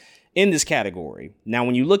top in this category. Now,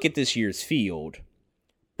 when you look at this year's field,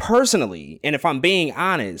 personally, and if I'm being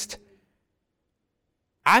honest,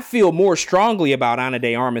 I feel more strongly about Ana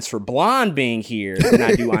de Armas for Blonde being here than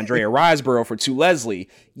I do Andrea Riseborough for Too's Leslie.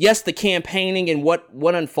 Yes, the campaigning and what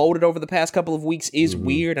unfolded over the past couple of weeks is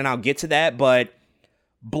weird, and I'll get to that, but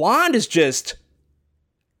Blonde is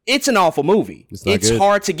It's an awful movie. It's good.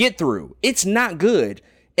 hard to get through. It's not good.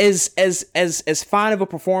 As fine of a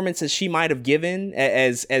performance as she might have given,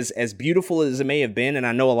 as beautiful as it may have been, and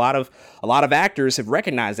I know a lot of actors have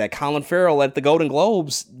recognized that. Colin Farrell at the Golden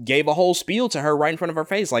Globes gave a whole spiel to her right in front of her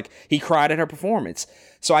face, like he cried at her performance.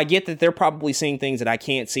 So I get that they're probably seeing things that I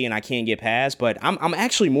can't see and I can't get past, but I'm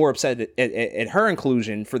actually more upset at her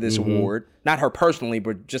inclusion for this award, not her personally,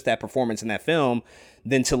 but just that performance in that film,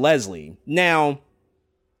 than to Leslie. Now,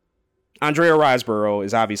 Andrea Riseborough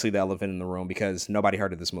is obviously the elephant in the room because nobody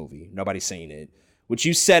heard of this movie. Nobody's seen it. Which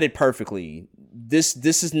you said it perfectly. This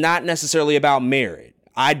is not necessarily about merit.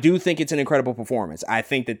 I do think it's an incredible performance. I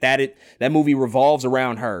think that movie revolves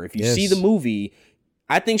around her. If you see the movie,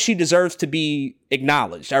 I think she deserves to be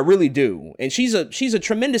acknowledged. I really do. And she's a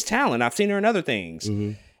tremendous talent. I've seen her in other things.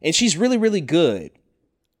 And she's really, really good.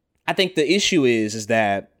 I think the issue is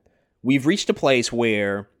that we've reached a place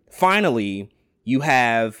where finally you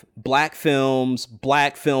have black films,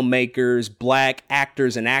 black filmmakers, black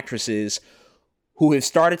actors and actresses who have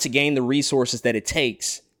started to gain the resources that it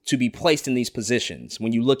takes to be placed in these positions.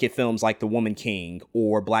 When you look at films like The Woman King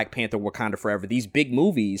or Black Panther Wakanda Forever, these big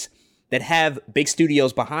movies that have big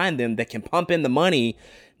studios behind them that can pump in the money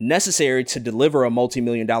necessary to deliver a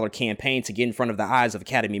multi-million-dollar campaign to get in front of the eyes of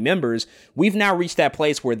Academy members, we've now reached that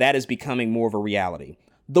place where that is becoming more of a reality.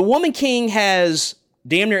 The Woman King has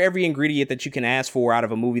damn near every ingredient that you can ask for out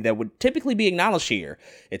of a movie that would typically be acknowledged here.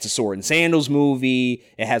 It's a sword and sandals movie.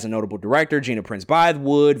 It has a notable director, Gina Prince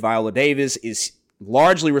Bythewood. Viola Davis is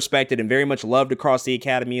largely respected and very much loved across the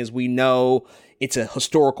Academy, as we know. It's a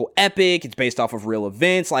historical epic. It's based off of real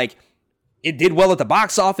events. Like, it did well at the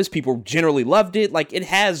box office. People generally loved it. Like, it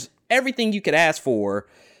has everything you could ask for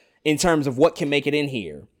in terms of what can make it in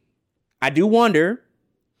here. I do wonder,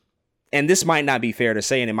 and this might not be fair to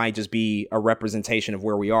say, and it might just be a representation of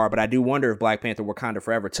where we are, but I do wonder if Black Panther Wakanda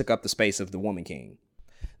Forever took up the space of The Woman King.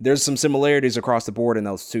 There's some similarities across the board in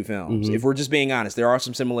those two films. If we're just being honest, there are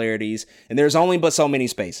some similarities, and there's only but so many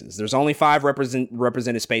spaces. There's only 5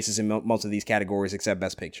 represented spaces in most of these categories except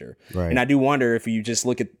Best Picture. Right. And I do wonder if you just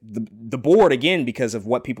look at the board again, because of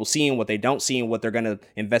what people see and what they don't see and what they're going to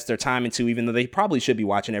invest their time into, even though they probably should be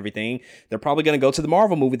watching everything, they're probably going to go to the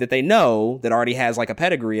Marvel movie that they know that already has like a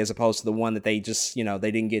pedigree as opposed to the one that they just,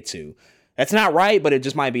 they didn't get to. That's not right, but it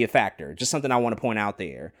just might be a factor. Just something I want to point out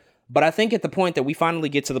there. But I think at the point that we finally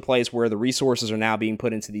get to the place where the resources are now being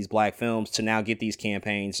put into these black films to now get these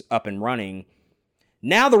campaigns up and running,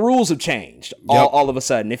 now the rules have changed all of a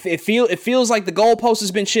sudden. It feels like the goalpost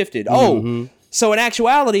has been shifted. So in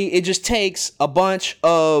actuality, it just takes a bunch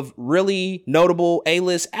of really notable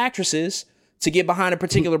A-list actresses to get behind a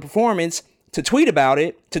particular performance, to tweet about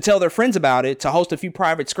it, to tell their friends about it, to host a few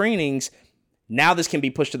private screenings. Now this can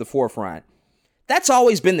be pushed to the forefront. That's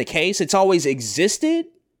always been the case. It's always existed.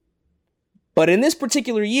 But in this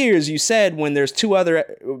particular year, as you said, when there's 2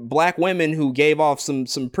 other black women who gave off some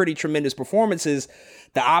pretty tremendous performances,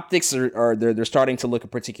 the optics they're starting to look a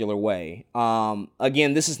particular way.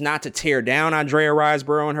 Again, this is not to tear down Andrea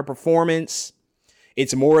Riseborough and her performance.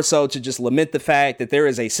 It's more so to just lament the fact that there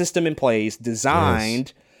is a system in place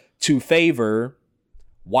designed to favor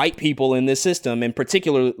white people in this system, and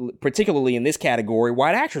particularly in this category,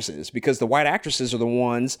 white actresses, because the white actresses are the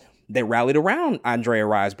ones that rallied around Andrea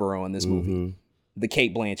Riseborough in this movie. The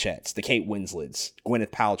Cate Blanchetts, the Kate Winslets,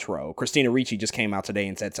 Gwyneth Paltrow, Christina Ricci just came out today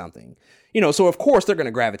and said something. So of course they're going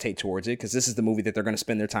to gravitate towards it because this is the movie that they're going to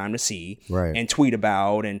spend their time to see and tweet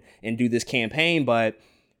about and do this campaign. But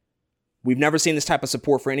we've never seen this type of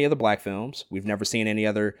support for any other black films. We've never seen any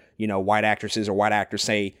other, white actresses or white actors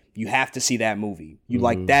say, you have to see that movie. You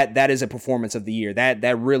like that. That is a performance of the year.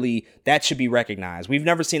 That should be recognized. We've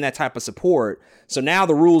never seen that type of support. So now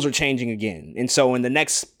the rules are changing again. And so in the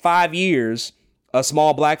next 5 years, a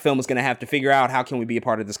small black film is going to have to figure out, how can we be a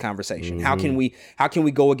part of this conversation? How can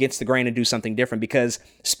we go against the grain and do something different? Because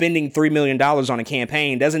spending $3 million on a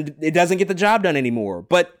campaign doesn't get the job done anymore,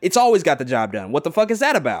 but it's always got the job done. What the fuck is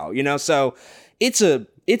that about? So it's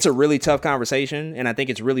a really tough conversation, and I think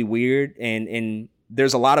it's really weird, and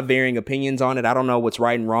there's a lot of varying opinions on it. I don't know what's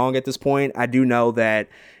right and wrong at this point. I do know that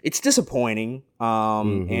it's disappointing,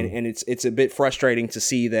 and it's a bit frustrating to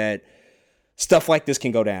see that stuff like this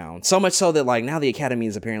can go down. So much so that now the Academy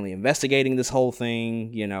is apparently investigating this whole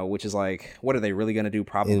thing, which is what are they really going to do?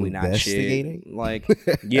 Probably not shit.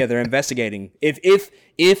 Yeah, they're investigating.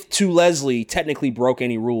 If To Leslie technically broke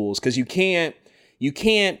any rules, because you can't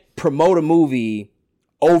promote a movie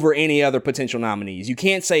over any other potential nominees. You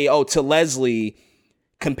can't say, To Leslie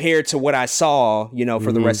compared to what I saw,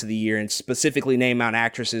 for the rest of the year, and specifically name out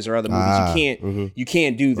actresses or other movies. You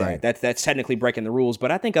can't do that. Right. That's technically breaking the rules.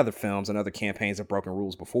 But I think other films and other campaigns have broken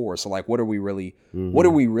rules before. So like, what are we really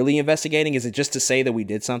investigating? Is it just to say that we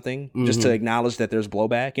did something, just to acknowledge that there's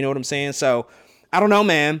blowback? You know what I'm saying? So I don't know,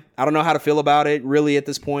 man. I don't know how to feel about it. Really, at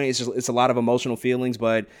this point, it's a lot of emotional feelings.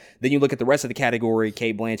 But then you look at the rest of the category: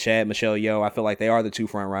 Cate Blanchett, Michelle Yeoh. I feel like they are the two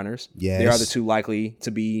front runners. Yes. They are the two likely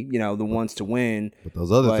to be, the ones to win. But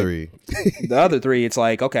those other three, the other three, it's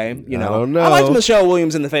like, okay, I don't know. I liked Michelle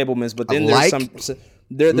Williams in The Fabelmans, but then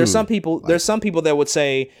there's some people that would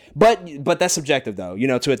say, but that's subjective though,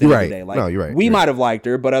 to at the end of the day, like, no, you're right. We might have liked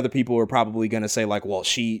her, but other people are probably going to say like, well,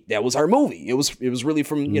 that was her movie. It was really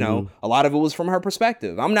from, a lot of it was from her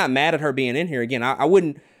perspective. I'm not mad at her being in here. Again,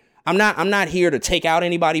 I'm not here to take out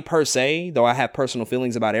anybody per se, though I have personal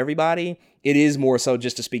feelings about everybody. It is more so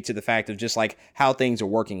just to speak to the fact of just like how things are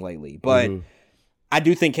working lately. But I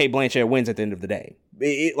do think Cate Blanchett wins at the end of the day.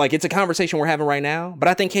 It's a conversation we're having right now, but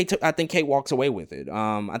I think Cate walks away with it.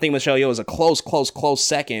 I think Michelle Yeoh is a close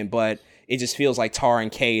second, but it just feels like Tar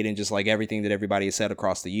and Cate and just like everything that everybody has said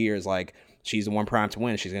across the years, like she's the one primed to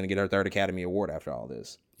win. She's going to get her third Academy Award after all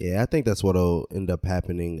this. Yeah, I think that's what'll end up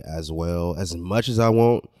happening as well. As much as I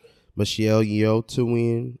want Michelle Yeoh to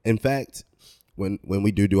win, in fact, when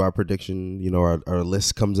we do our prediction, our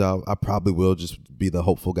list comes out, I probably will just be the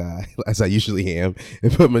hopeful guy, as I usually am,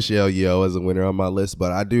 and put Michelle Yeoh as a winner on my list.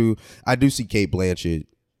 But I do see Cate Blanchett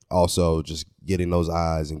also just getting those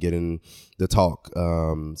eyes and getting the talk.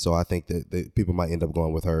 So I think that people might end up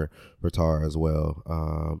going with her for Tar as well.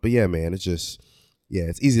 But yeah, man, it's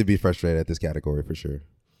easy to be frustrated at this category for sure.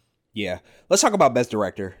 Yeah. Let's talk about Best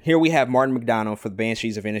Director. Here we have Martin McDonagh for The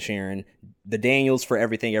Banshees of Inisherin, the Daniels for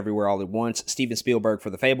Everything Everywhere All at Once, Steven Spielberg for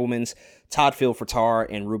The Fabelmans, Todd Field for Tar,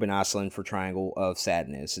 and Ruben Östlund for Triangle of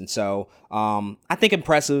Sadness. And so I think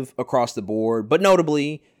impressive across the board, but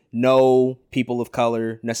notably no people of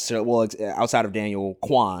color necessarily, well, outside of Daniel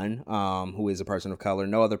Kwan, who is a person of color,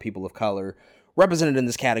 no other people of color represented in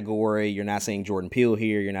this category. You're not seeing Jordan Peele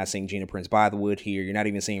here. You're not seeing Gina Prince Bythewood here. You're not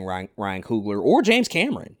even seeing Ryan Coogler or James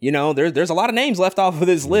Cameron. There's a lot of names left off of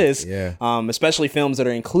this list, especially films that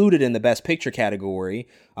are included in the Best Picture category.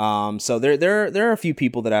 So there are a few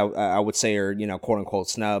people that I would say are, quote unquote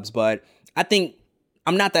snubs, but I think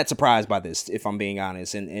I'm not that surprised by this, if I'm being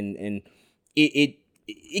honest. And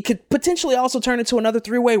it could potentially also turn into another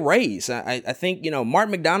three-way race. I think,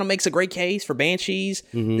 Martin McDonagh makes a great case for Banshees.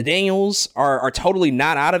 The Daniels are totally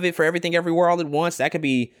not out of it for Everything Everywhere All at Once. That could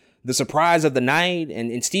be the surprise of the night.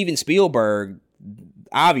 And Steven Spielberg,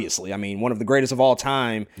 obviously, I mean, one of the greatest of all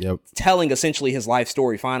time, telling essentially his life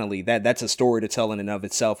story finally. That's a story to tell in and of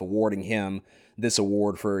itself, awarding him this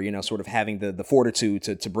award for, sort of having the fortitude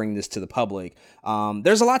to bring this to the public.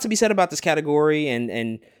 There's a lot to be said about this category,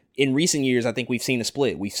 and in recent years, I think we've seen a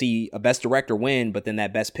split. We see a Best Director win, but then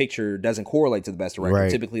that Best Picture doesn't correlate to the Best Director.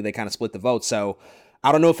 Right. Typically, they kind of split the votes. So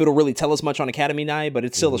I don't know if it'll really tell us much on Academy night, but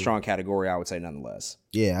it's still a strong category, I would say, nonetheless.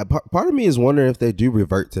 Yeah, part of me is wondering if they do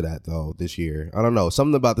revert to that, though, this year. I don't know.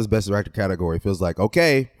 Something about this Best Director category feels like,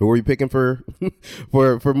 okay, who are you picking for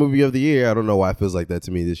for Movie of the Year? I don't know why it feels like that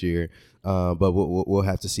to me this year, but we'll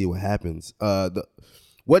have to see what happens.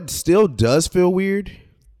 What still does feel weird,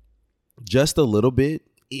 just a little bit,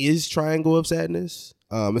 is Triangle of Sadness.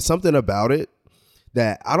 It's something about it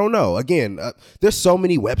that I don't know. Again, there's so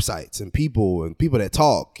many websites and people that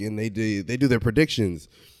talk and they do their predictions,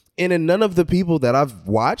 and then none of the people that I've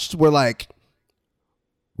watched were like,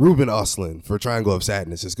 Ruben Östlund for Triangle of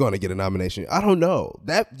Sadness is going to get a nomination. I don't know.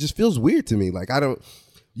 That just feels weird to me. Like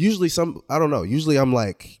usually I'm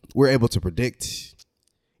like, we're able to predict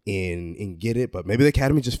and get it, but maybe the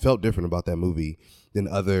Academy just felt different about that movie than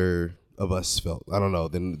other of us felt. I don't know,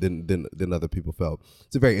 than other people felt.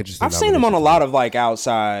 It's a very interesting. I've seen him on a lot of like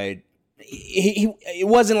outside. It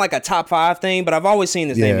wasn't like a top 5 thing, but I've always seen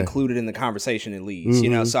his name included in the conversation at least.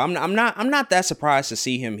 So I'm not that surprised to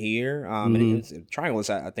see him here. Triangle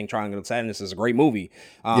of Sadness is a great movie.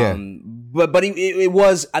 But it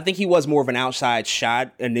was, I think he was more of an outside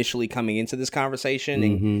shot initially coming into this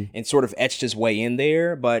conversation and sort of etched his way in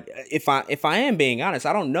there. But if I am being honest,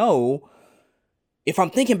 I don't know. If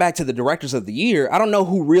I'm thinking back to the directors of the year, I don't know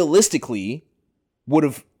who realistically would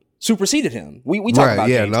have superseded him. We talk about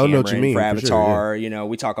James Cameron for Avatar. Sure,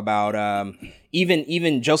 we talk about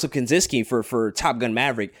even Joseph Kosinski for Top Gun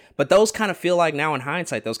Maverick. But those kind of feel like, now in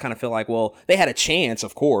hindsight, those kind of feel like, well, they had a chance,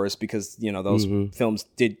 of course, because those films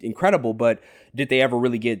did incredible. But did they ever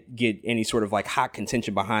really get any sort of like hot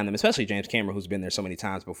contention behind them? Especially James Cameron, who's been there so many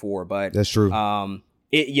times before. But that's true.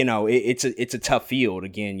 it's a tough field.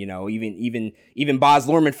 Again, even Baz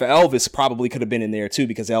Luhrmann for Elvis probably could have been in there too,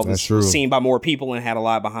 because Elvis was seen by more people and had a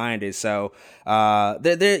lot behind it. So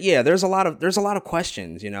there's a lot of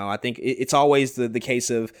questions. I think it's always the case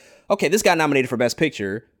of, okay, this got nominated for Best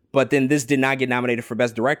Picture, but then this did not get nominated for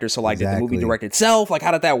Best Director. So like, did the movie direct itself? Like,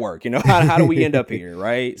 how did that work? How do we end up here,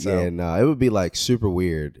 right? So it would be like super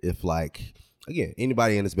weird if like, again,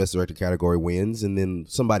 anybody in this Best Director category wins, and then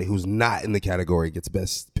somebody who's not in the category gets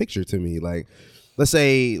Best Picture. To me, like, let's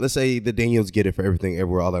say the Daniels get it for Everything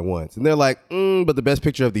Everywhere All at Once, and they're like, but the Best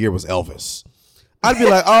Picture of the year was Elvis. I'd be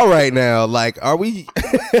like, all right, now, like, are we,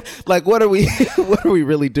 like, what are we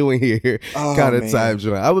really doing here? Kind of times,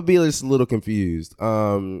 I would be just a little confused.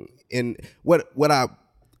 And what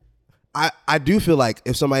I do feel like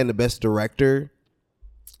if somebody in the Best Director,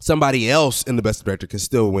 somebody else in the Best Director could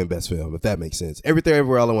still win Best Film, if that makes sense. Everything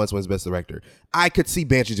Everywhere All at Once wins Best Director. I could see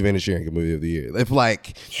Banshees of Inisherin get Movie of the Year. If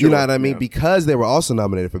like, you know what I mean? Yeah. Because they were also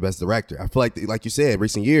nominated for Best Director. I feel like you said,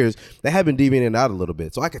 recent years, they have been deviating out a little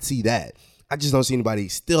bit. So I could see that. I just don't see anybody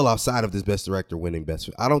still outside of this Best Director winning Best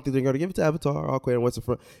Film. I don't think they're going to give it to Avatar, All Quiet on the Western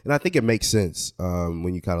Front. And I think it makes sense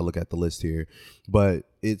when you kind of look at the list here. But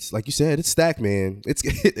it's like you said, it's stacked, man.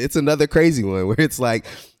 It's another crazy one where it's like,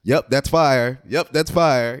 yep, that's fire. Yep, that's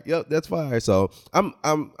fire. Yep, that's fire. So I'm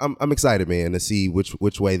excited, man, to see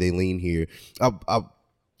which way they lean here.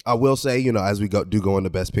 I will say, as we go into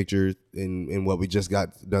Best Picture and what we just got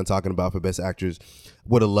done talking about for Best Actors,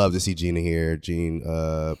 would have loved to see Gina here,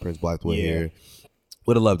 Prince Blackwood here.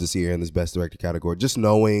 Would have loved to see her in this Best Director category. Just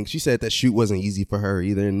knowing, she said that shoot wasn't easy for her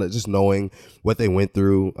either, and just knowing what they went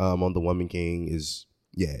through on The Woman King is,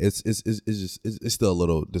 it's still a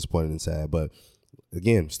little disappointing and sad, but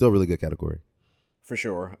again, still a really good category. For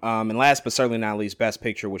sure. And last but certainly not least, Best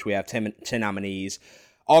Picture, which we have 10 nominees.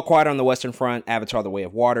 All Quiet on the Western Front, Avatar: The Way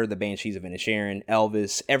of Water, The Banshees of Inisherin,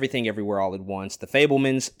 Elvis, Everything Everywhere All at Once, The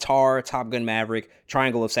Fabelmans, Tar, Top Gun Maverick,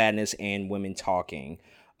 Triangle of Sadness, and Women Talking.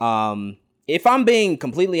 If I'm being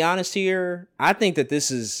completely honest here, I think that this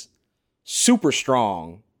is super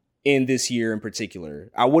strong in this year in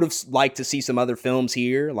particular. I would have liked to see some other films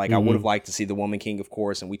here. Like, I would have liked to see The Woman King, of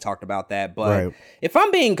course, and we talked about that. But if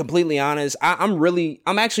I'm being completely honest,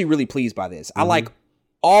 I'm actually really pleased by this. I like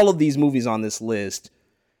all of these movies on this list,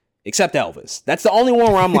 except Elvis. That's the only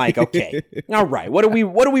one where I'm like, okay, all right, what are we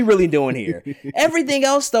really doing here? Everything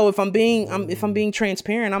else, though, if I'm being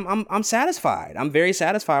transparent, I'm satisfied. I'm very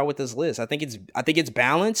satisfied with this list. I think it's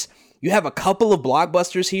balanced. You have a couple of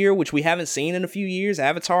blockbusters here, which we haven't seen in a few years.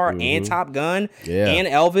 Avatar and Top Gun and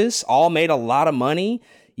Elvis all made a lot of money.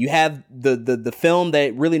 You have the film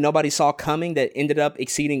that really nobody saw coming that ended up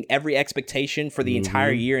exceeding every expectation for the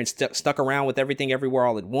entire year and stuck around with Everything Everywhere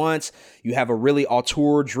All at Once. You have a really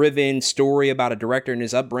auteur-driven story about a director and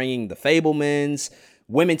his upbringing, The Fabelmans.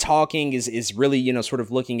 Women Talking is really, sort of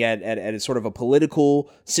looking at a sort of a political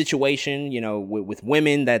situation, with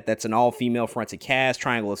women, that's an all-female fronted cast.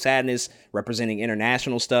 Triangle of Sadness representing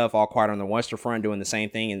international stuff. All Quiet on the Western Front doing the same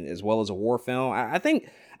thing, and as well as a war film. I think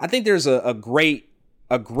there's a great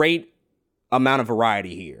amount of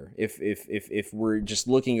variety here if we're just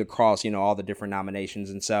looking across all the different nominations.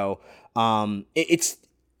 And so it's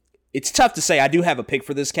tough to say. I do have a pick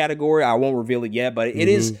for this category. I won't reveal it yet, but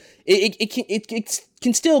it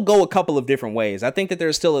can still go a couple of different ways. I think that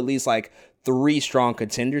there's still at least like 3 strong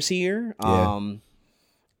contenders here. And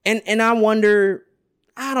I wonder,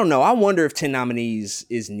 I don't know, I wonder if 10 nominees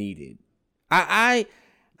is needed. I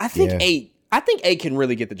think 8. I think 8 can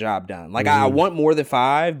really get the job done. Like, I want more than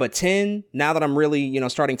 5, but 10, now that I'm really,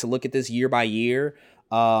 starting to look at this year by year,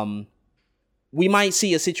 we might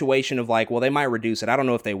see a situation of like, well, they might reduce it. I don't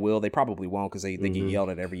know if they will. They probably won't, because they get yelled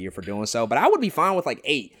at every year for doing so. But I would be fine with like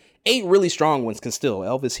 8 really strong ones, because still,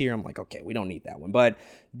 Elvis here, I'm like, okay, we don't need that one. But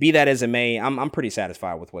be that as it may, I'm pretty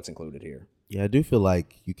satisfied with what's included here. Yeah, I do feel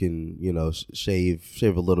like you can, shave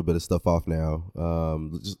a little bit of stuff off now.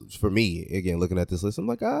 Just for me, again, looking at this list, I'm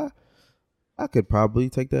like, I could probably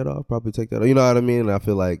take that off. You know what I mean? And I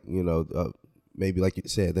feel like, maybe like you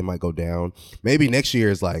said, they might go down. Maybe next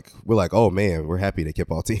year is like, we're like, oh man, we're happy they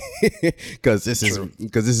kept all 10 because this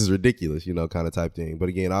is ridiculous, kind of type thing. But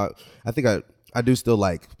again, I think I do still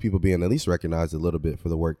like people being at least recognized a little bit for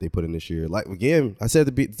the work they put in this year. Like, again, I said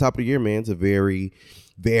at the top of the year, man, it's a very,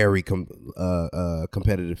 very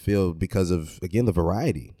competitive field because of, again, the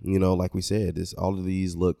variety. Like we said, all of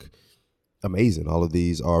these look amazing. All of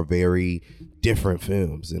these are very different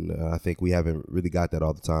films, and I think we haven't really got that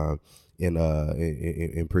all the time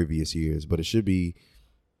in previous years. But it should be,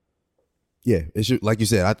 it should, like you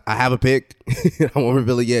said, I have a pick. I won't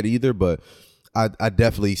reveal it yet either, but I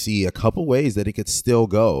definitely see a couple ways that it could still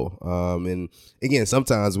go. And again,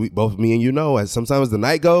 sometimes both me and as sometimes the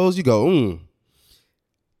night goes, you go,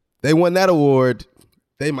 they won that award,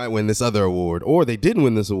 they might win this other award, or they didn't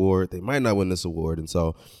win this award, they might not win this award. And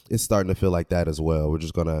so it's starting to feel like that as well. We're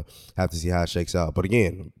just gonna have to see how it shakes out. But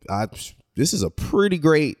again, this is a pretty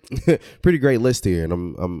great list here, and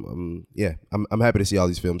I'm happy to see all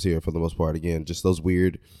these films here for the most part. Again, just those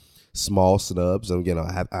weird small snubs. And again,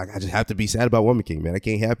 I just have to be sad about Woman King, man. I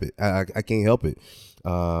can't help it. I can't help it.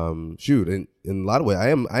 In a lot of ways, I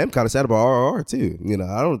am kind of sad about RRR too.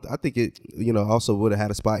 I think it also would have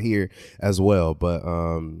had a spot here as well, but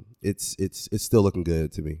it's still looking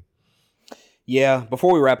good to me. Yeah,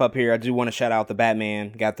 before we wrap up here, I do want to shout out The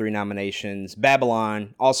Batman, got 3 nominations.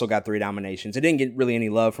 Babylon also got 3 nominations. It didn't get really any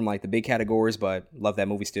love from like the big categories, but love that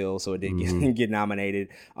movie still, so it did get nominated.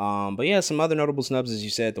 But yeah, some other notable snubs, as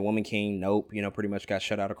you said, The Woman King, Nope, pretty much got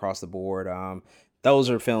shut out across the board.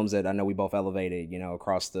 Those are films that I know we both elevated,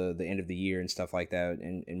 across the end of the year and stuff like that,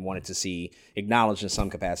 and wanted to see acknowledged in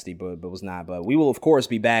some capacity, but was not. But we will, of course,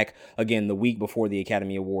 be back again the week before the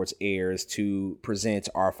Academy Awards airs to present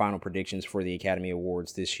our final predictions for the Academy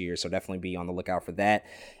Awards this year. So definitely be on the lookout for that.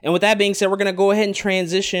 And with that being said, we're going to go ahead and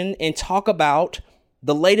transition and talk about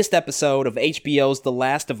the latest episode of HBO's The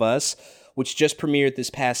Last of Us, which just premiered this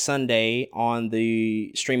past Sunday on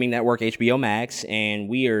the streaming network HBO Max. And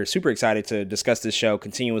we are super excited to discuss this show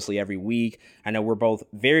continuously every week. I know we're both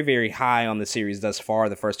very, very high on the series thus far.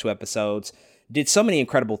 The first 2 episodes did so many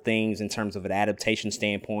incredible things in terms of an adaptation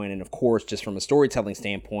standpoint, and of course, just from a storytelling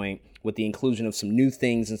standpoint, with the inclusion of some new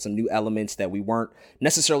things and some new elements that we weren't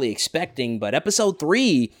necessarily expecting. But episode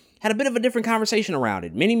 3 had a bit of a different conversation around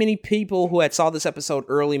it. Many people who had saw this episode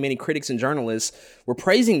early, many critics and journalists were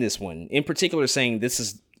praising this one, in particular saying this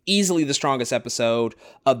is easily the strongest episode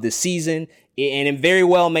of the season, and it very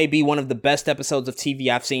well may be one of the best episodes of TV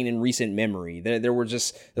I've seen in recent memory. There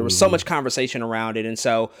was so much conversation around it. And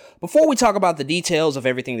so before we talk about the details of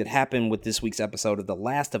everything that happened with this week's episode of The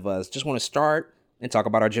Last of Us, just want to start and talk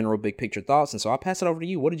about our general big picture thoughts. And so I'll pass it over to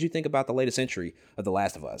you. What did you think about the latest entry of The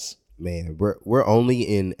Last of Us? Man, we're only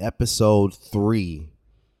in episode 3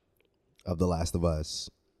 of The Last of Us,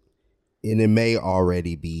 and it may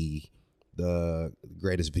already be the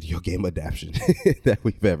greatest video game adaptation that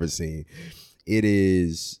we've ever seen. It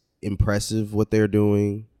is impressive what they're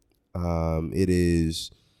doing. It is,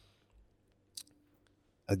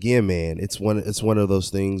 again, man, it's one of those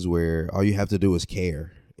things where all you have to do is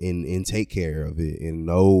care and take care of it and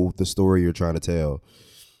know the story you're trying to tell.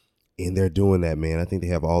 And they're doing that, man. I think they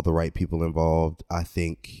have all the right people involved. I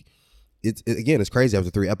think it's crazy after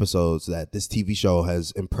 3 episodes that this TV show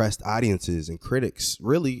has impressed audiences and critics.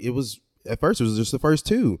 Really, at first it was just the first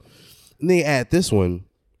 2. And they add this one,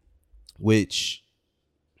 which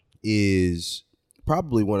is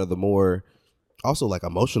probably one of the more also like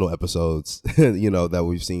emotional episodes, that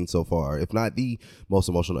we've seen so far. If not the most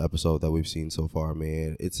emotional episode that we've seen so far,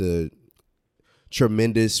 man. It's a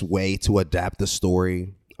tremendous way to adapt the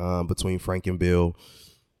story between Frank and Bill,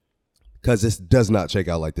 because this does not check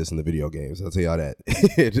out like this in the video games. I'll tell y'all that.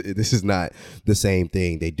 This is not the same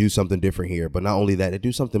thing. They do something different here, but not only that, they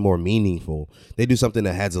do something more meaningful. They do something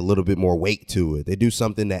that adds a little bit more weight to it. They do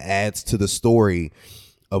something that adds to the story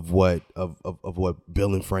of what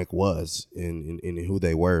Bill and Frank was and who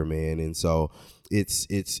they were, man. And so it's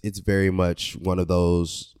very much one of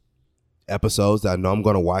those episodes that I know I'm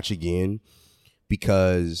going to watch again,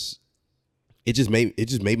 because it just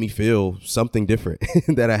made me feel something different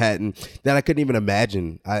that I couldn't even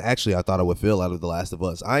imagine. I thought I would feel out of The Last of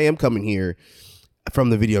Us. I am coming here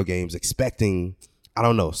from the video games expecting, I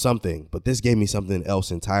don't know, something, but this gave me something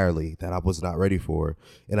else entirely that I was not ready for,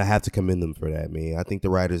 and I have to commend them for that, man. I think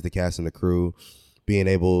the writers, the cast, and the crew being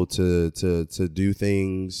able to do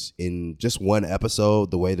things in just one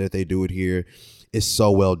episode the way that they do it here is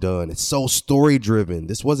so well done. It's so story driven.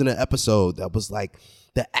 This wasn't an episode that was like,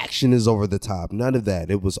 the action is over the top. None of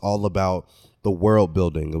that. It was all about the world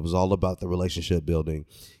building. It was all about the relationship building.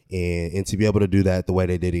 And to be able to do that the way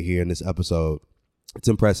they did it here in this episode, it's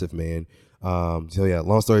impressive, man. So yeah,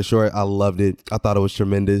 long story short, I loved it. I thought it was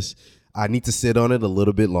tremendous. I need to sit on it a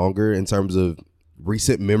little bit longer in terms of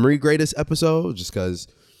recent memory greatest episode, just because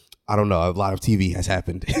I don't know, a lot of TV has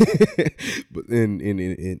happened but and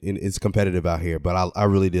it's competitive out here, but I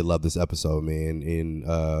really did love this episode, man. And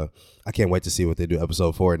I can't wait to see what they do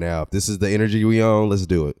episode 4 now. If this is the energy we own, let's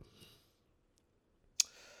do it.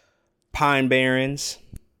 Pine Barrens,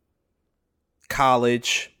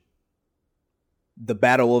 college, the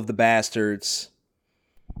Battle of the Bastards,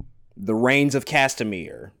 the Reigns of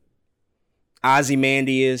Castamere,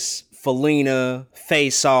 Ozymandias, Felina,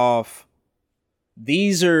 Face Off,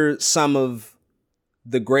 these are some of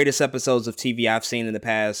the greatest episodes of TV I've seen in the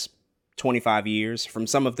past 25 years from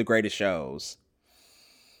some of the greatest shows.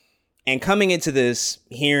 And coming into this,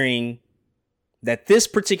 hearing that this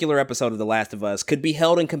particular episode of The Last of Us could be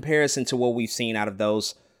held in comparison to what we've seen out of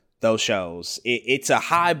those shows. It's a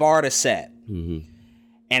high bar to set. Mm-hmm.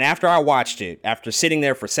 And after I watched it, after sitting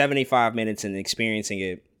there for 75 minutes and experiencing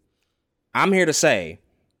it, I'm here to say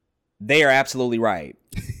they are absolutely right.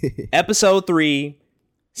 Episode 3,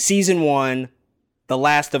 Season 1, The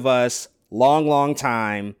Last of Us, long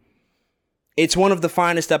time. It's one of the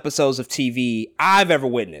finest episodes of TV I've ever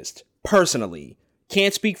witnessed, personally.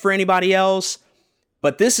 Can't speak for anybody else,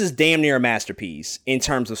 but this is damn near a masterpiece in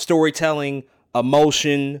terms of storytelling,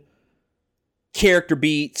 emotion, character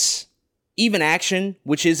beats, even action,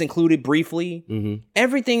 which is included briefly. Mm-hmm.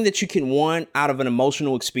 Everything that you can want out of an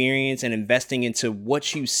emotional experience and investing into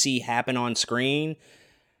what you see happen on screen.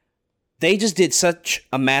 They just did such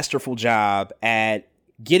a masterful job at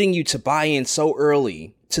getting you to buy in so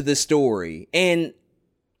early to this story. And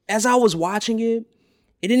as I was watching it,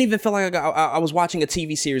 it didn't even feel like I was watching a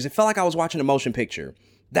TV series. It felt like I was watching a motion picture.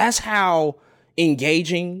 That's how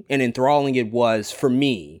engaging and enthralling it was for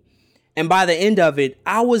me. And by the end of it,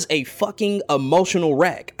 I was a fucking emotional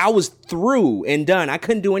wreck. I was through and done. I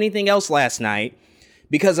couldn't do anything else last night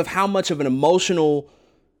because of how much of an emotional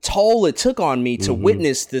toll it took on me to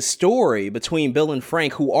witness this story between Bill and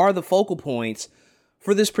Frank, who are the focal points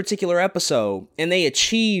for this particular episode. And they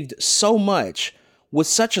achieved so much with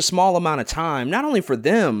such a small amount of time, not only for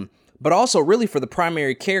them, but also really for the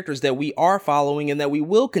primary characters that we are following and that we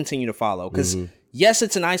will continue to follow. Because yes,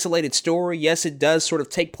 it's an isolated story. Yes, it does sort of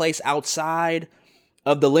take place outside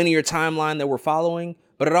of the linear timeline that we're following,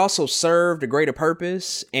 but it also served a greater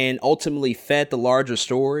purpose and ultimately fed the larger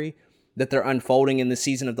story that they're unfolding in the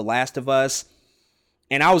season of The Last of Us.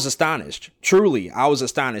 And I was astonished. Truly, I was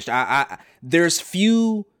astonished. There's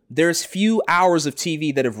few hours of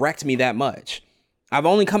TV that have wrecked me that much. I've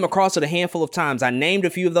only come across it a handful of times. I named a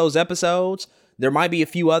few of those episodes. There might be a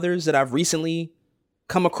few others that I've recently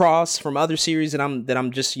come across from other series that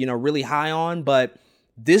I'm just, really high on. But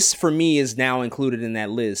this for me is now included in that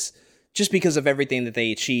list just because of everything that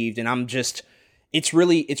they achieved. And it's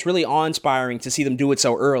really awe-inspiring to see them do it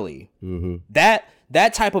so early. Mm-hmm.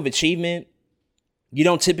 That type of achievement you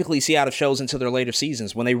don't typically see out of shows until their later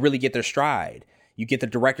seasons when they really get their stride. You get the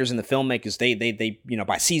directors and the filmmakers, they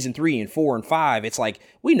by season 3 and 4 and 5, it's like,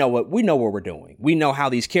 we know what we're doing. We know how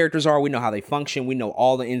these characters are. We know how they function. We know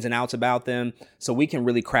all the ins and outs about them. So we can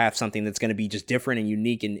really craft something that's going to be just different and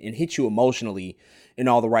unique and hit you emotionally in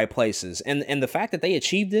all the right places. And the fact that they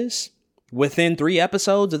achieved this within 3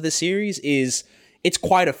 episodes of this series it's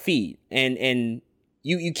quite a feat. And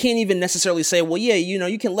you can't even necessarily say, well, yeah,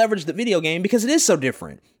 you can leverage the video game because it is so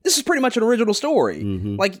different. This is pretty much an original story.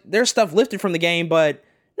 Mm-hmm. Like, there's stuff lifted from the game, but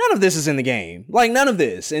none of this is in the game. Like, none of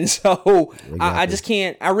this. And so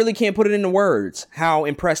exactly. I really can't put it into words how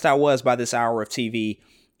impressed I was by this hour of TV.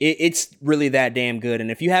 It's really that damn good. And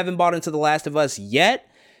if you haven't bought into The Last of Us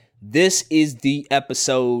yet, this is the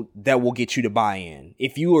episode that will get you to buy in.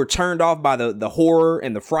 If you are turned off by the horror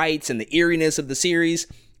and the frights and the eeriness of the series,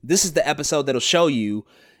 this is the episode that'll show you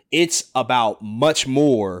it's about much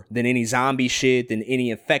more than any zombie shit, than any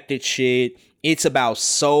infected shit. It's about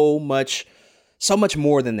so much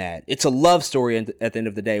more than that. It's a love story at the end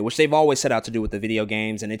of the day, which they've always set out to do with the video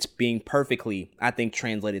games, and it's being perfectly, I think,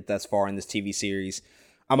 translated thus far in this TV series.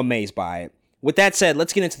 I'm amazed by it. With that said,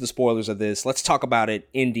 let's get into the spoilers of this. Let's talk about it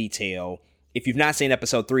in detail. If you've not seen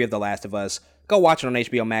episode 3 of The Last of Us, go watch it on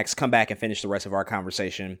HBO Max, come back and finish the rest of our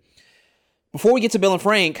conversation. Before we get to Bill and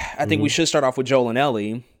Frank, I think we should start off with Joel and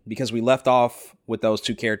Ellie, because we left off with those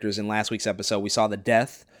two characters in last week's episode. We saw the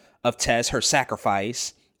death of Tess, her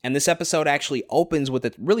sacrifice, and this episode actually opens with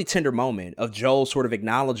a really tender moment of Joel sort of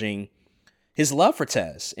acknowledging his love for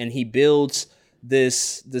Tess, and he builds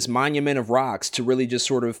this monument of rocks to really just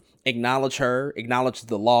sort of acknowledge her, acknowledge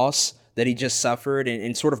the loss that he just suffered,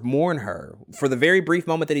 and sort of mourn her for the very brief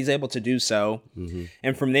moment that he's able to do so. Mm-hmm.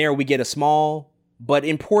 And from there, we get a small but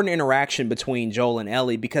important interaction between Joel and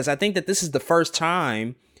Ellie, because I think that this is the first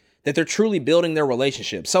time that they're truly building their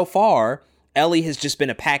relationship. So far, Ellie has just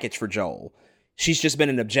been a package for Joel. She's just been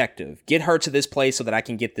an objective. Get her to this place so that I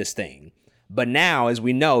can get this thing. But now, as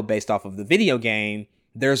we know, based off of the video game,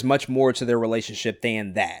 there's much more to their relationship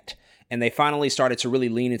than that. And they finally started to really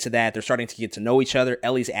lean into that. They're starting to get to know each other.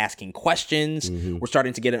 Ellie's asking questions. Mm-hmm. We're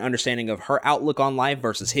starting to get an understanding of her outlook on life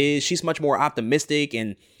versus his. She's much more optimistic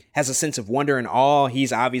and has a sense of wonder and awe.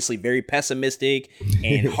 He's obviously very pessimistic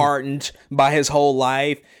and hardened by his whole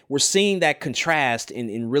life. We're seeing that contrast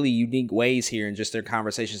in really unique ways here in just their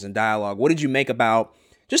conversations and dialogue. What did you make about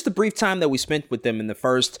just the brief time that we spent with them in the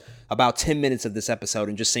first about 10 minutes of this episode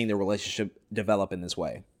and just seeing their relationship develop in this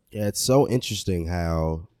way? Yeah, it's so interesting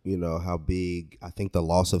how, how big I think the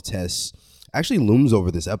loss of Tess actually looms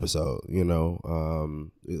over this episode, more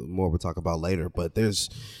we'll talk about later, but there's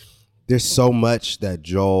so much that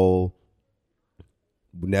Joel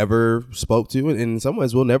never spoke to, and in some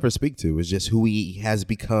ways will never speak to. It's just who he has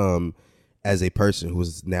become as a person who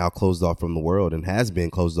is now closed off from the world and has been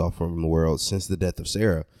closed off from the world since the death of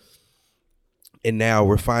Sarah. And now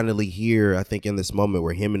we're finally here, I think, in this moment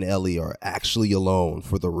where him and Ellie are actually alone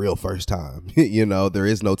for the real first time. There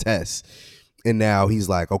is no Tess. And now he's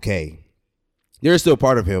like, okay, there's still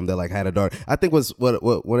part of him that like had a daughter. I think what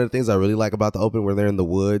one of the things I really like about the open where they're in the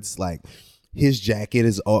woods, like his jacket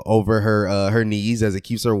is over her knees as it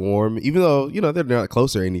keeps her warm, even though, they're not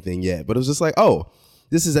close or anything yet. But it was just like, oh,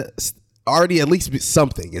 this is already at least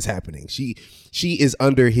something is happening. She is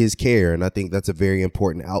under his care. And I think that's a very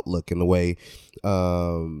important outlook in the way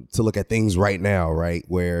to look at things right now, right?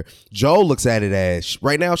 Where Joel looks at it as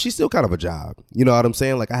right now, she's still kind of a job. You know what I'm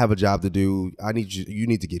saying? Like, I have a job to do. You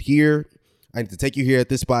need to get here. I need to take you here at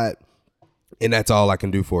this spot, and that's all I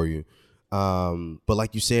can do for you. But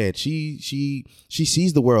like you said, she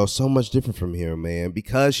sees the world so much different from him, man,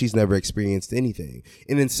 because she's never experienced anything.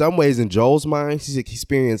 And in some ways, in Joel's mind, she's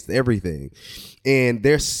experienced everything. And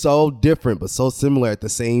they're so different, but so similar at the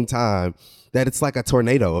same time that it's like a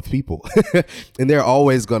tornado of people. And they're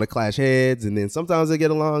always going to clash heads, and then sometimes they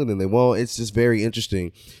get along and then they won't. It's just very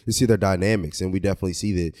interesting to see their dynamics, and we definitely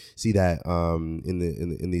see that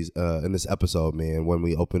in this episode, man, when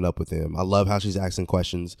we open up with him. I love how she's asking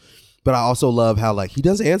questions, but I also love how like he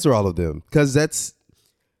doesn't answer all of them, because that's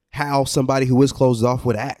how somebody who is closed off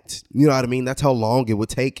would act. You know what I mean? That's how long it would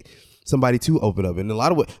take somebody to open up. And in a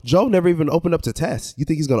lot of ways, Joe never even opened up to Tess. You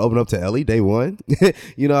think he's going to open up to Ellie day one?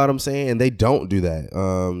 You know what I'm saying? And they don't do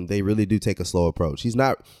that. They really do take a slow approach.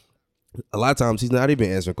 A lot of times he's not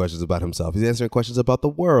even answering questions about himself. He's answering questions about the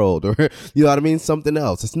world, or, you know what I mean? Something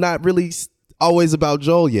else. It's not really always about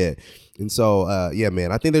Joel yet. And so, yeah,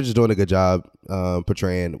 man, I think they're just doing a good job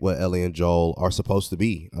portraying what Ellie and Joel are supposed to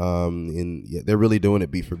be. And yeah, they're really doing it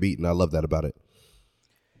beat for beat. And I love that about it.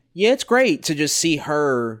 Yeah, it's great to just see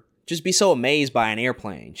her just be so amazed by an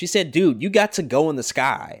airplane. She said, dude, you got to go in the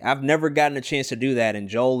sky. I've never gotten a chance to do that. And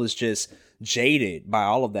Joel is just jaded by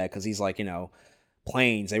all of that, because he's like,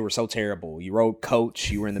 planes, they were so terrible. You rode coach,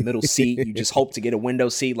 you were in the middle seat, you just hope to get a window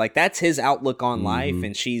seat. Like, that's his outlook on life.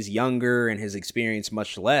 And she's younger and has experienced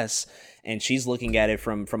much less. And she's looking at it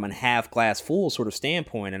from a half glass full sort of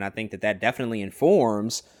standpoint. And I think that definitely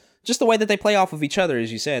informs just the way that they play off of each other.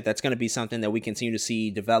 As you said, that's going to be something that we continue to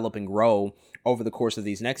see develop and grow over the course of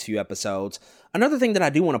these next few episodes. Another thing that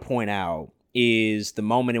I do want to point out is the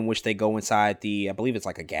moment in which they go inside I believe it's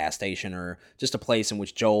like a gas station or just a place in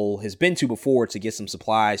which Joel has been to before to get some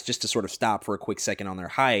supplies, just to sort of stop for a quick second on their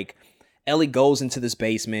hike. Ellie goes into this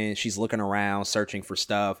basement. She's looking around, searching for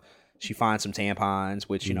stuff. She finds some tampons,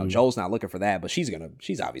 which, Joel's not looking for that, but she's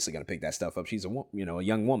obviously going to pick that stuff up. She's a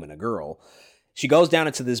young woman, a girl. She goes down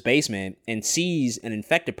into this basement and sees an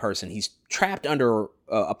infected person. He's trapped under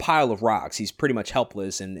a pile of rocks. He's pretty much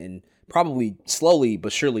helpless and probably slowly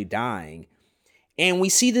but surely dying. And we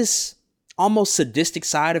see this almost sadistic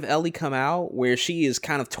side of Ellie come out, where she is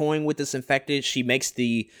kind of toying with this infected. She makes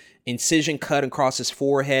the incision cut across his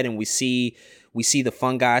forehead, and we see the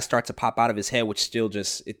fungi start to pop out of his head, which still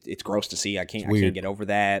just it's gross to see. I can't get over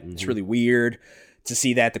that. It's really weird to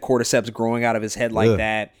see that, the cordyceps growing out of his head like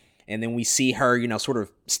that. And then we see her, sort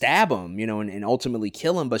of stab him, and ultimately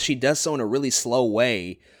kill him. But she does so in a really slow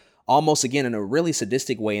way, almost again in a really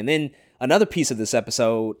sadistic way. And then another piece of this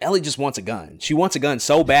episode, Ellie just wants a gun. She wants a gun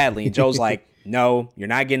so badly. And Joe's like, no, you're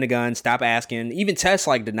not getting a gun. Stop asking. Even Tess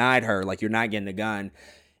denied her, you're not getting a gun.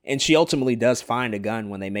 And she ultimately does find a gun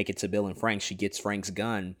when they make it to Bill and Frank. She gets Frank's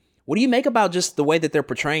gun. What do you make about just the way that they're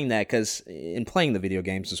portraying that? Because in playing the video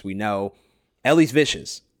games, as we know, Ellie's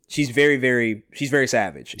vicious. She's very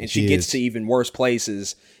savage, and she gets to even worse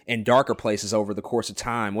places and darker places over the course of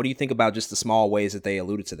time. What do you think about just the small ways that they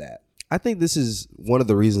alluded to that? I think this is one of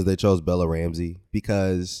the reasons they chose Bella Ramsey,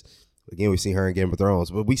 because again, we've seen her in Game of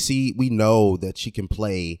Thrones, but we know that she can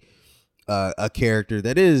play a character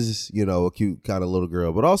that is, a cute kind of little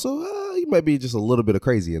girl, but also you might be just a little bit of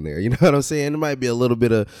crazy in there. You know what I'm saying? There might be a little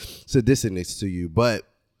bit of sadisticness to you, but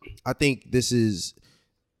I think this is,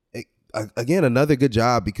 again, another good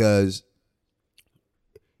job, because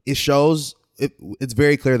it shows it's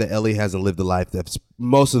very clear that Ellie hasn't lived the life that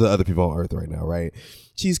most of the other people on Earth right now, right?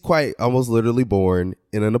 She's quite almost literally born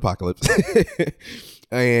in an apocalypse.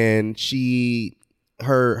 And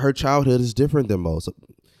her childhood is different than most.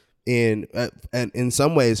 And in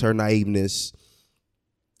some ways, her naiveness,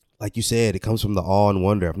 like you said, it comes from the awe and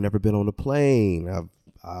wonder. I've never been on a plane.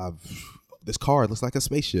 This car looks like a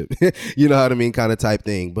spaceship. You know what I mean? Kind of type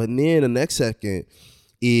thing. But then the next second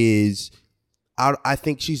is, I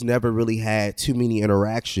think she's never really had too many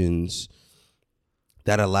interactions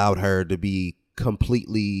that allowed her to be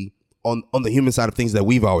completely on the human side of things that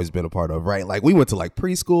we've always been a part of, right? Like we went to like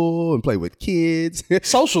preschool and played with kids.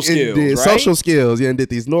 Social skills, right? Social skills, yeah, and did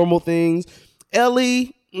these normal things.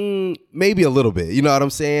 Ellie, maybe a little bit, you know what I'm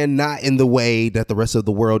saying? Not in the way that the rest of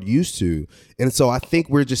the world used to. And so I think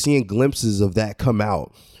we're just seeing glimpses of that come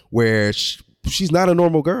out where she's not a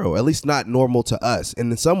normal girl, at least not normal to us. And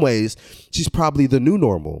in some ways, she's probably the new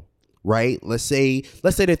normal, right? Let's say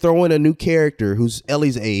they throw in a new character who's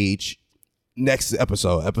Ellie's age next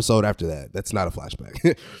episode after that. That's not a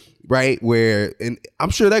flashback, right? And I'm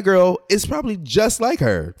sure that girl is probably just like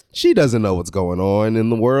her. She doesn't know what's going on in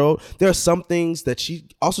the world. There are some things that she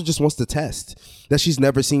also just wants to test that she's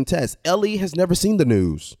never seen test. Ellie has never seen the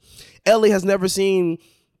news. Ellie has never seen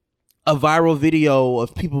a viral video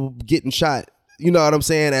of people getting shot, you know what I'm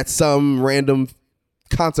saying, at some random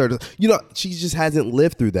concert. You know, she just hasn't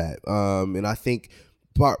lived through that. And I think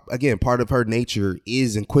part of her nature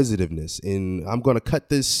is inquisitiveness, and I'm going to cut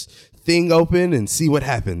this thing open and see what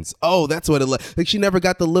happens. Oh, that's what it like she never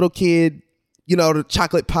got the little kid, you know, the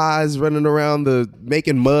chocolate pies running around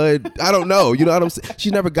making mud. I don't know. You know what I'm saying? She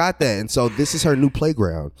never got that. And so this is her new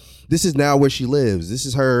playground. This is now where she lives. This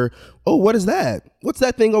is her. Oh, what is that? What's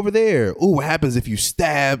that thing over there? Oh, what happens if you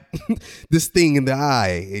stab this thing in the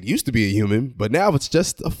eye? It used to be a human, but now it's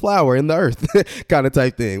just a flower in the earth kind of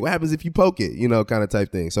type thing. What happens if you poke it? You know, kind of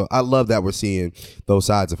type thing. So I love that we're seeing those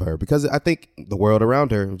sides of her because I think the world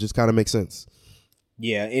around her just kind of makes sense.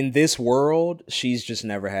 Yeah, in this world, she's just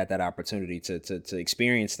never had that opportunity to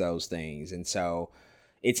experience those things. And so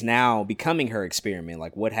it's now becoming her experiment.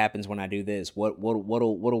 Like, what happens when I do this?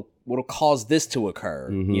 What'll cause this to occur?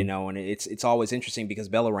 Mm-hmm. You know, and it's always interesting because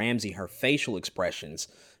Bella Ramsey, her facial expressions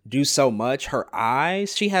do so much. Her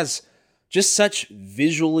eyes, she has just such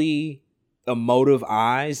visually emotive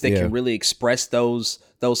eyes that can really express those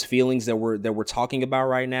feelings that we're talking about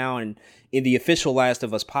right now. And in the official Last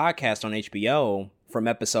of Us podcast on HBO, from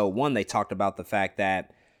episode 1, they talked about the fact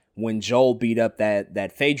that when Joel beat up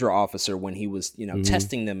that Phaedra officer when he was, you know,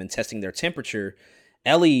 testing them and testing their temperature,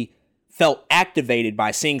 Ellie felt activated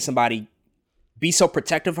by seeing somebody be so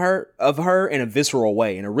protective of her in a visceral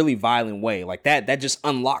way, in a really violent way. Like that just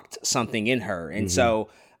unlocked something in her. And so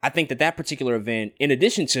I think that particular event, in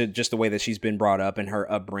addition to just the way that she's been brought up and her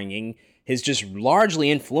upbringing, has just largely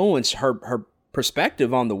influenced her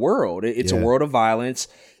perspective on the world. It's a world of violence.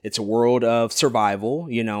 It's a world of survival,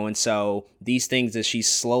 you know, and so these things that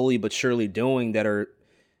she's slowly but surely doing that are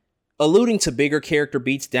alluding to bigger character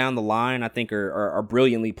beats down the line, I think are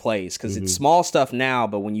brilliantly placed because it's small stuff now,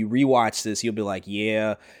 but when you rewatch this, you'll be like,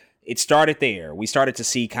 yeah, it started there. We started to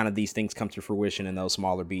see kind of these things come to fruition in those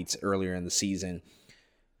smaller beats earlier in the season.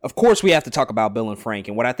 Of course, we have to talk about Bill and Frank,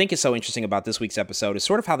 and what I think is so interesting about this week's episode is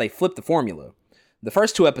sort of how they flipped the formula. The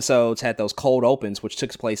first 2 episodes had those cold opens, which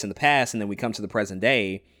took place in the past, and then we come to the present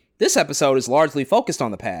day. This episode is largely focused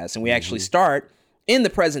on the past, and we actually start in the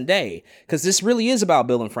present day, because this really is about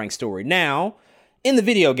Bill and Frank's story. Now, in the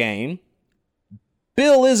video game,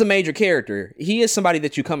 Bill is a major character. He is somebody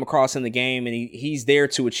that you come across in the game, and he's there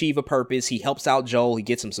to achieve a purpose. He helps out Joel. He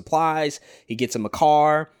gets him supplies. He gets him a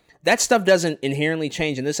car. That stuff doesn't inherently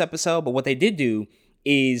change in this episode, but what they did do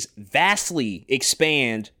is vastly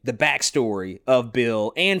expand the backstory of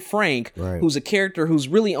Bill and Frank, who's a character who's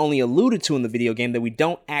really only alluded to in the video game that we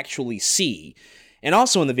don't actually see. And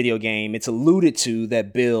also in the video game, it's alluded to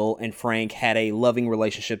that Bill and Frank had a loving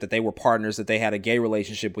relationship, that they were partners, that they had a gay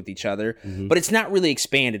relationship with each other, but it's not really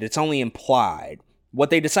expanded. It's only implied. What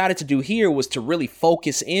they decided to do here was to really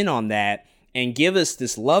focus in on that and give us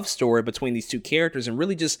this love story between these two characters and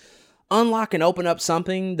really just unlock and open up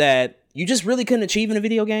something that you just really couldn't achieve in a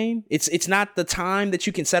video game. It's not the time that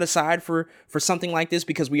you can set aside for something like this,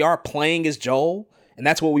 because we are playing as Joel, and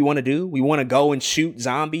that's what we want to do. We want to go and shoot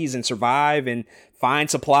zombies and survive and find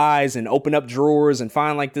supplies and open up drawers and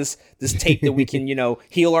find like this tape that we can, you know,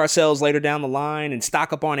 heal ourselves later down the line and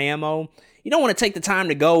stock up on ammo. You don't want to take the time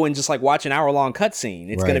to go and just like watch an hour-long cutscene.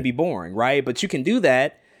 It's going to be boring, right? But you can do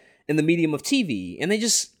that in the medium of TV, and they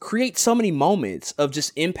just create so many moments of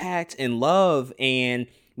just impact and love, and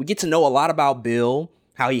we get to know a lot about Bill,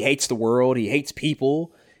 how he hates the world, he hates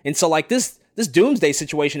people. And so like this this doomsday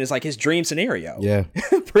situation is like his dream scenario. Yeah.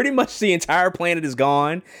 Pretty much the entire planet is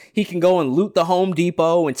gone. He can go and loot the Home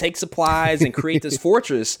Depot and take supplies and create this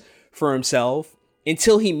fortress for himself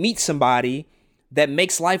until he meets somebody that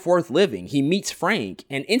makes life worth living. He meets Frank,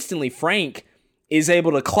 and instantly Frank is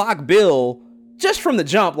able to clock Bill just from the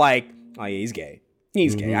jump, like, oh yeah, he's gay.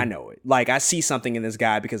 He's gay. I know it. Like, I see something in this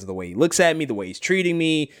guy because of the way he looks at me, the way he's treating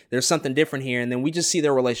me. There's something different here. And then we just see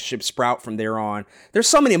their relationship sprout from there on. There's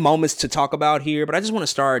so many moments to talk about here, but I just want to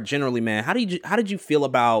start generally, man. How did you feel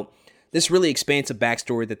about this really expansive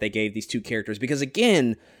backstory that they gave these two characters? Because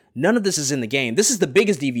again, none of this is in the game. This is the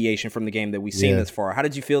biggest deviation from the game that we've seen thus far. How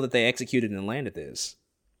did you feel that they executed and landed this?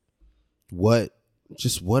 What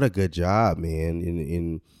a good job, man.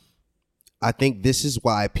 And I think this is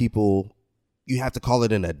why you have to call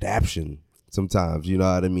it an adaptation sometimes, you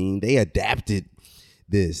know what I mean? They adapted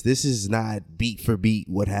this. This is not beat for beat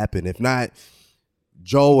what happened. If not,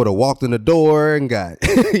 Joel would have walked in the door and got,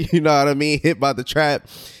 you know what I mean, hit by the trap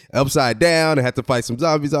upside down and had to fight some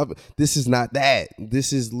zombies off. This is not that.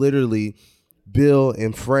 This is literally Bill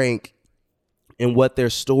and Frank and what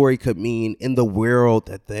their story could mean in the world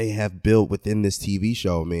that they have built within this TV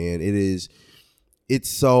show, man. It's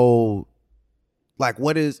so, like,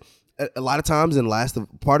 what is... A lot of times in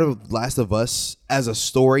part of Last of Us as a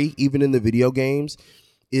story, even in the video games,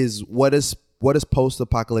 is what does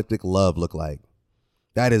post-apocalyptic love look like?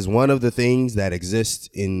 That is one of the things that exists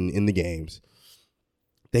in the games.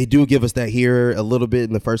 They do give us that here a little bit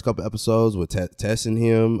in the first couple episodes with Tess and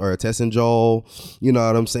him, or Tess and Joel. You know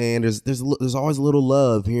what I'm saying? There's always a little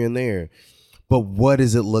love here and there. But what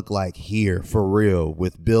does it look like here for real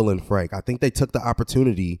with Bill and Frank? I think they took the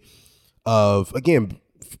opportunity of, again,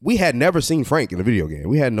 we had never seen Frank in a video game.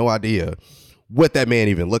 We had no idea what that man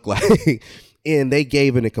even looked like. And they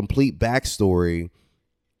gave it a complete backstory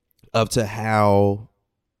to how,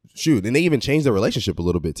 and they even changed the relationship a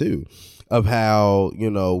little bit too, of how, you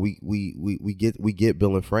know, we get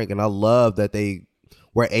Bill and Frank. And I love that they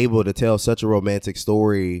were able to tell such a romantic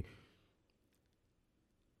story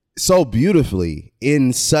so beautifully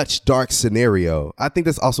in such dark scenario. I think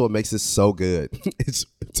that's also what makes this so good. It's,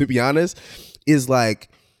 to be honest, is like,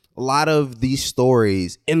 a lot of these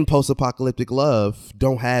stories in post-apocalyptic love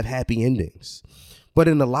don't have happy endings. But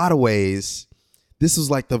in a lot of ways, this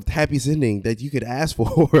was like the happiest ending that you could ask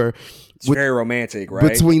for. It's very romantic,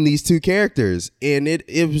 right? Between these two characters. And it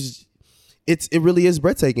really is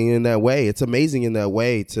breathtaking in that way. It's amazing in that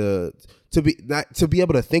way to be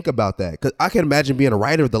able to think about that. Because I can imagine being a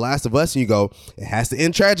writer of The Last of Us and you go, it has to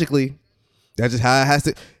end tragically. That's just how it has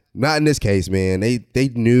to. Not in this case, man. They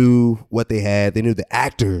knew what they had. They knew the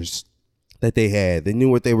actors that they had. They knew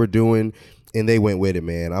what they were doing, and they went with it,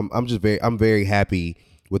 man. I'm very happy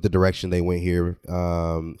with the direction they went here.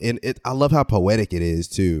 And I love how poetic it is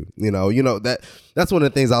too. You know that's one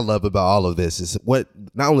of the things I love about all of this is what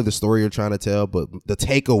not only the story you're trying to tell, but the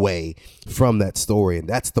takeaway from that story, and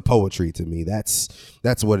that's the poetry to me. That's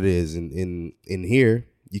what it is. In here,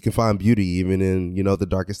 you can find beauty even in, you know, the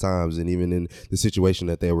darkest times and even in the situation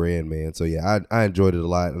that they were in, man. So, yeah, I enjoyed it a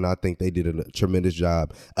lot, and I think they did a tremendous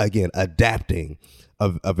job, again, adapting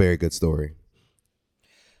a very good story.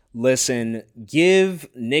 Listen, give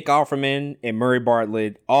Nick Offerman and Murray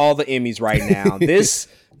Bartlett all the Emmys right now. This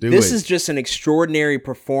is just an extraordinary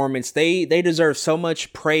performance. They deserve so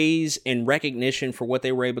much praise and recognition for what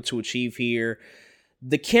they were able to achieve here.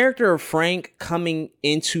 The character of Frank coming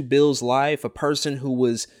into Bill's life, a person who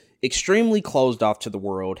was extremely closed off to the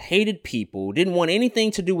world, hated people, didn't want anything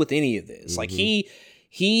to do with any of this. Mm-hmm. Like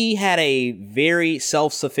he had a very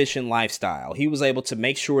self-sufficient lifestyle. He was able to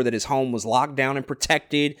make sure that his home was locked down and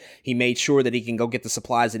protected. He made sure that he can go get the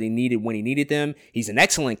supplies that he needed when he needed them. He's an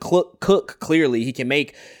excellent cook, clearly. He can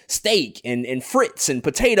make steak and frits and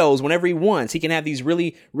potatoes whenever he wants. He can have these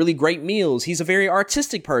really, really great meals. He's a very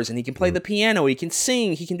artistic person. He can play the piano. He can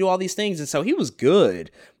sing. He can do all these things. And so he was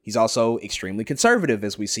good. He's also extremely conservative,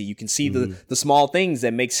 as we see. You can see the small things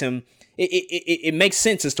that makes him... It makes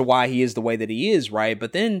sense as to why he is the way that he is, right?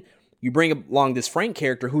 But then you bring along this Frank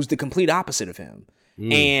character who's the complete opposite of him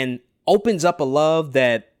and opens up a love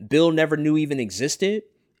that Bill never knew even existed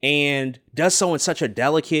and does so in such a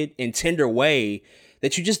delicate and tender way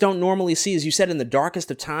that you just don't normally see, as you said, in the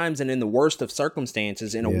darkest of times and in the worst of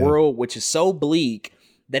circumstances in a world which is so bleak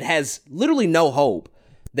that has literally no hope.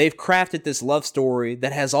 They've crafted this love story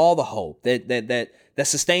that has all the hope that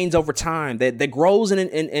sustains over time, that grows and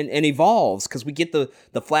evolves, because we get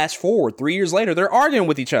the flash forward 3 years later. They're arguing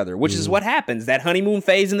with each other, which is what happens. That honeymoon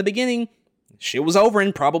phase in the beginning, shit was over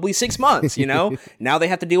in probably 6 months, you know? Now they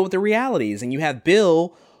have to deal with the realities. And you have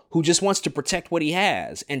Bill, who just wants to protect what he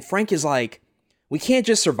has. And Frank is like, we can't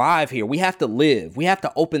just survive here. We have to live. We have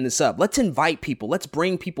to open this up. Let's invite people. Let's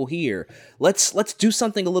bring people here. Let's do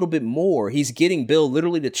something a little bit more. He's getting Bill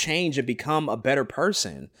literally to change and become a better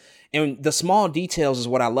person. And the small details is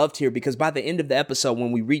what I loved here, because by the end of the episode,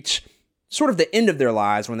 when we reach sort of the end of their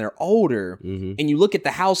lives, when they're older, and you look at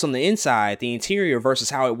the house on the inside, the interior versus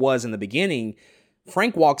how it was in the beginning,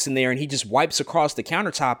 Frank walks in there and he just wipes across the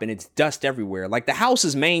countertop and it's dust everywhere. Like, the house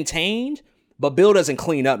is maintained, but Bill doesn't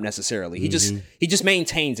clean up necessarily. He just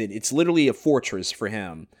maintains it. It's literally a fortress for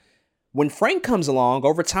him. When Frank comes along,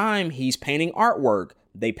 over time, he's painting artwork.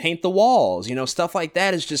 They paint the walls, stuff like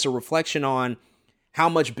that is just a reflection on how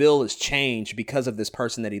much Bill has changed because of this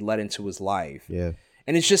person that he let into his life. Yeah.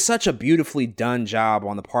 And it's just such a beautifully done job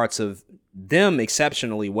on the parts of them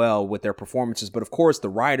exceptionally well with their performances. But of course, the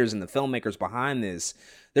writers and the filmmakers behind this,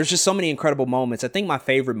 there's just so many incredible moments. I think my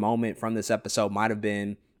favorite moment from this episode might have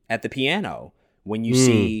been at the piano when you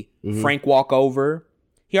see Frank walk over.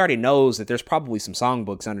 He already knows that there's probably some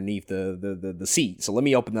songbooks underneath the seat. So let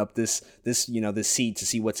me open up this seat to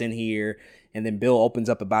see what's in here. And then Bill opens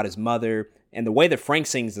up about his mother. And the way that Frank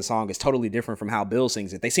sings the song is totally different from how Bill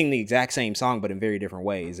sings it. They sing the exact same song, but in very different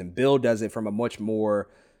ways. And Bill does it from a much more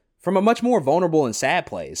vulnerable and sad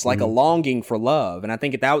place, like a longing for love. And I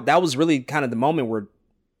think that was really kind of the moment where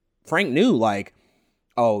Frank knew, like,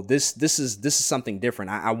 oh, this is something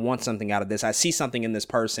different. I want something out of this. I see something in this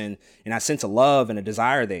person, and I sense a love and a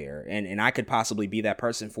desire there, and I could possibly be that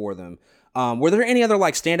person for them. Were there any other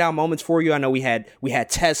like standout moments for you? I know we had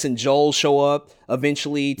Tess and Joel show up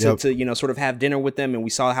eventually to sort of have dinner with them, and we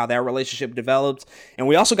saw how that relationship developed. And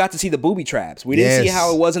we also got to see the booby traps. We didn't see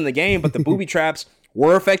how it was in the game, but the booby traps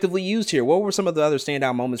were effectively used here. What were some of the other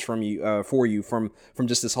standout moments from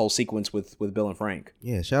just this whole sequence with Bill and Frank?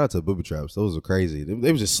 Yeah, shout out to booby traps. Those were crazy.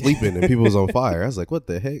 They were just sleeping and people was on fire. I was like, what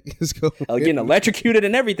the heck is going on? Getting electrocuted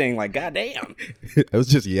and everything. Like, goddamn. It was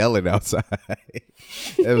just yelling outside.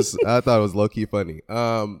 I thought it was low key funny.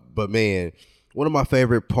 But man, one of my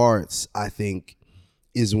favorite parts, I think,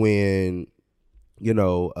 is when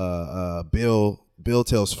Bill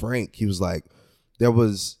tells Frank, he was like,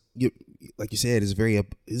 like you said,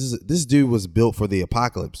 this dude was built for the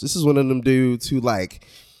apocalypse. This is one of them dudes who like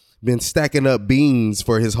been stacking up beans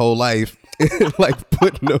for his whole life, like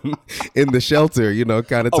putting them in the shelter,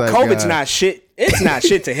 kind of type. COVID's not shit. It's not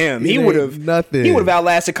shit to him. He would have nothing. He would have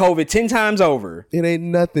outlasted COVID 10 times over. It ain't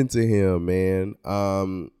nothing to him, man.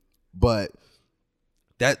 But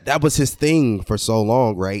that was his thing for so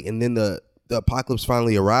long, right? And then the apocalypse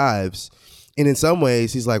finally arrives, and in some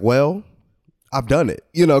ways, he's like, well, I've done it,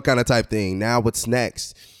 kind of type thing. Now what's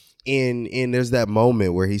next? And there's that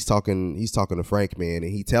moment where he's talking to Frank, man,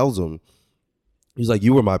 and he tells him, he's like,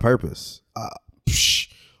 you were my purpose.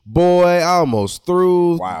 Boy, I almost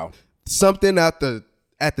threw something at the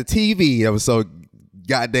TV that was so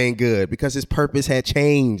goddamn good, because his purpose had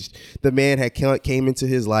changed. The man had came into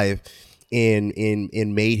his life and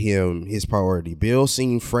made him his priority. Bill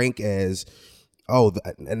seen Frank as,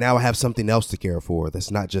 and now I have something else to care for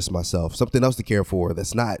that's not just myself. Something else to care for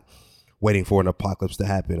that's not waiting for an apocalypse to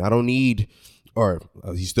happen. I don't need, or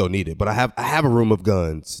you still need it, but I have a room of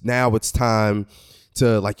guns. Now it's time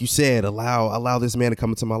to, like you said, allow this man to come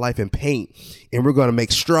into my life and paint, and we're going to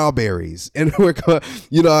make strawberries, and we're going,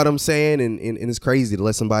 you know what I'm saying? And it's crazy to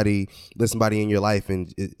let somebody in your life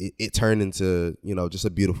and it turned into, just a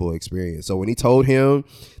beautiful experience. So when he told him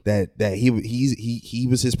that he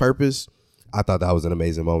was his purpose, I thought that was an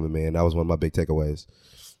amazing moment, man. That was one of my big takeaways.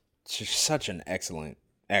 It's just such an excellent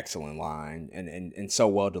line and so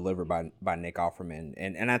well delivered by Nick Offerman.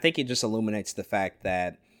 And I think it just illuminates the fact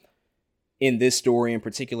that in this story in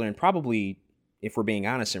particular, and probably, if we're being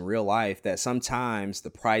honest, in real life, that sometimes the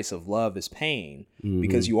price of love is pain,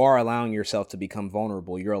 because you are allowing yourself to become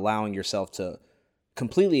vulnerable. You're allowing yourself to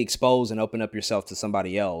completely expose and open up yourself to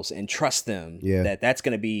somebody else and trust them that's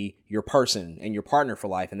going to be your person and your partner for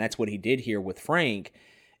life. And that's what he did here with Frank.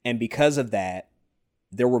 And because of that,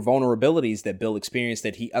 there were vulnerabilities that Bill experienced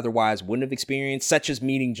that he otherwise wouldn't have experienced, such as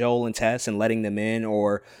meeting Joel and Tess and letting them in,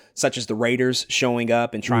 or such as the Raiders showing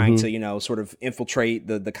up and trying to, sort of infiltrate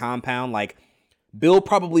the compound. Like, Bill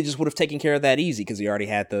probably just would have taken care of that easy, because he already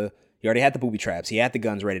had the booby traps. He had the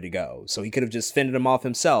guns ready to go. So he could have just fended them off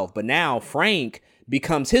himself. But now Frank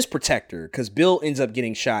becomes his protector, because Bill ends up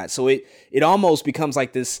getting shot. So it almost becomes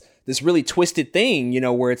like this really twisted thing,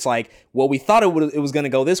 where it's like, well, we thought it was going to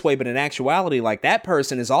go this way, but in actuality, like, that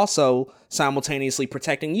person is also simultaneously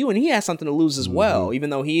protecting you, and he has something to lose as well,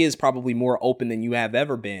 even though he is probably more open than you have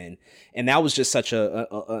ever been. And that was just such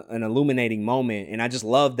an illuminating moment. And I just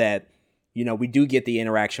love that, we do get the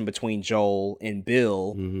interaction between Joel and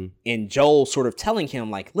Bill, and Joel sort of telling him,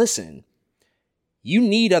 like, listen, you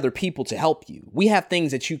need other people to help you. We have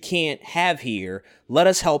things that you can't have here. Let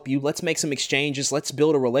us help you. Let's make some exchanges. Let's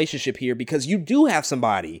build a relationship here because you do have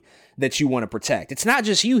somebody that you want to protect. It's not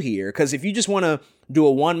just you here, because if you just want to do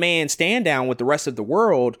a one-man stand down with the rest of the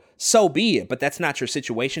world, so be it. But that's not your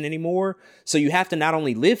situation anymore. So you have to not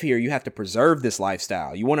only live here, you have to preserve this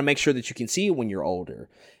lifestyle. You want to make sure that you can see it when you're older.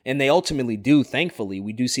 And they ultimately do, thankfully.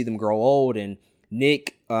 We do see them grow old, and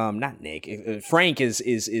Frank is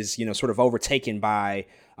sort of overtaken by,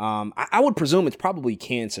 I would presume it's probably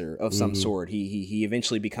cancer of some sort. He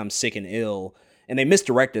eventually becomes sick and ill, and they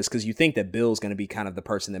misdirect us because you think that Bill's going to be kind of the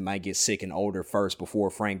person that might get sick and older first before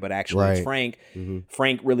Frank, but actually it's Frank.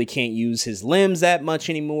 Frank really can't use his limbs that much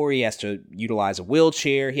anymore. He has to utilize a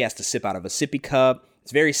wheelchair. He has to sip out of a sippy cup.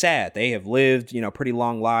 It's very sad. They have lived, pretty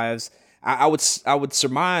long lives. I would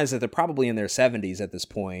surmise that they're probably in their 70s at this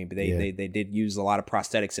point. But they did use a lot of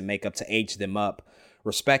prosthetics and makeup to age them up,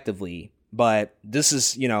 respectively. But this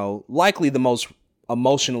is, likely the most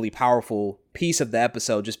emotionally powerful piece of the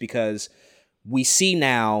episode, just because we see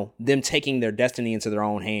now them taking their destiny into their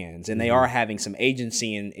own hands, and they are having some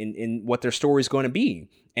agency in what their story is going to be.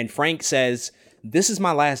 And Frank says, "This is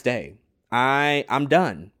my last day. I'm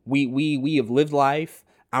done. We have lived life.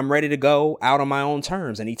 I'm ready to go out on my own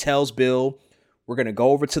terms." And he tells Bill, we're going to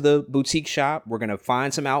go over to the boutique shop. We're going to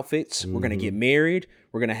find some outfits. We're going to get married.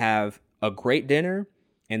 We're going to have a great dinner.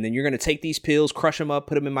 And then you're going to take these pills, crush them up,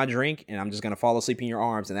 put them in my drink, and I'm just going to fall asleep in your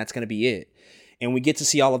arms. And that's going to be it. And we get to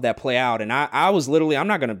see all of that play out. And I was literally, I'm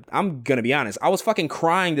going to be honest. I was fucking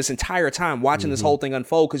crying this entire time watching this whole thing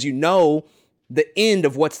unfold, because the end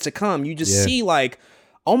of what's to come. You just see like,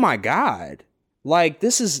 oh my God, like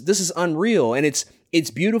this is unreal. And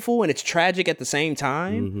it's beautiful and it's tragic at the same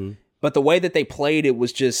time. But the way that they played it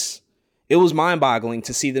was it was mind-boggling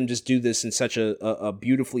to see them just do this in such a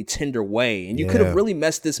beautifully tender way. And you could have really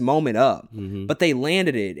messed this moment up, but they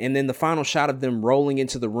landed it. And then the final shot of them rolling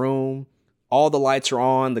into the room, all the lights are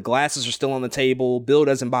on, the glasses are still on the table, Bill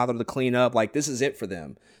doesn't bother to clean up. Like, this is it for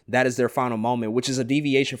them. That is their final moment, which is a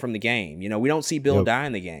deviation from the game. We don't see Bill die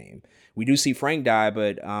in the game. We do see Frank die,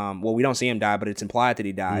 but we don't see him die, but it's implied that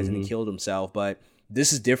he dies and he killed himself. But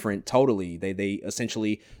this is different totally. They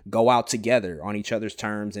essentially go out together on each other's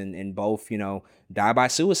terms and both, die by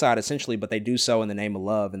suicide essentially, but they do so in the name of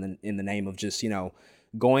love and in the name of just,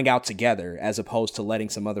 going out together, as opposed to letting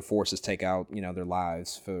some other forces take out, their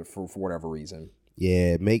lives for whatever reason.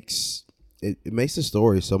 Yeah, it makes the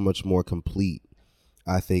story so much more complete,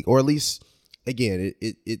 I think, or at least, again,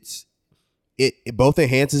 it both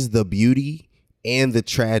enhances the beauty and the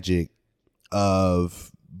tragic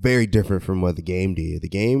of very different from what the game did. The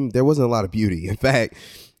game, there wasn't a lot of beauty. In fact,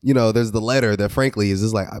 there's the letter that frankly is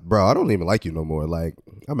just like, bro, I don't even like you no more. Like,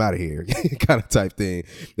 I'm out of here kind of type thing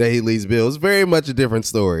that he leaves Bill. It's very much a different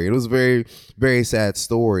story. It was a very, very sad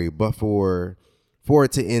story. But for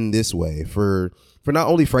it to end this way, for not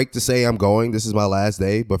only Frank to say, I'm going, this is my last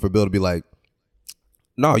day, but for Bill to be like,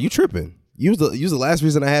 no, you tripping. You was the last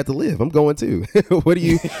reason I had to live. I'm going too. What are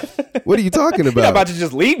you talking about? You're not about to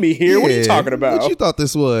just leave me here. Yeah, what are you talking about? What you thought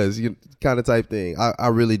this was? Kind of type thing. I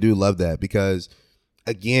really do love that, because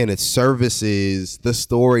again, it services the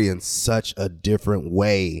story in such a different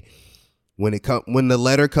way. When the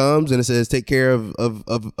letter comes and it says take care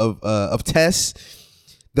of Tess,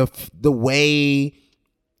 the way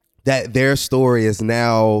that their story is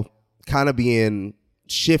now kind of being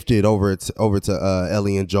shifted over to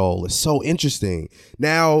Ellie and Joel is so interesting.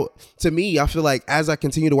 Now, to me, I feel like as I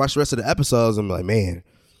continue to watch the rest of the episodes, I'm like, man,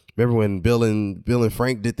 remember when Bill and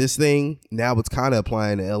Frank did this thing? Now it's kind of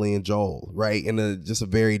applying to Ellie and Joel, right? In just a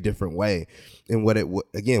very different way. And what it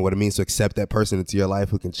means to accept that person into your life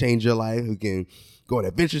who can change your life, who can go on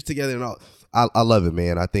adventures together and all. I love it,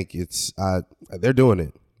 man. I think they're doing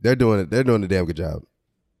it. They're doing a damn good job.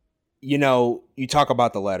 You talk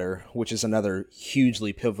about the letter, which is another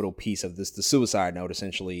hugely pivotal piece of this, the suicide note,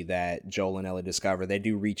 essentially, that Joel and Ellie discover. They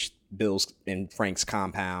do reach Bill's and Frank's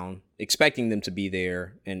compound, expecting them to be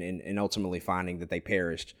there, and ultimately finding that they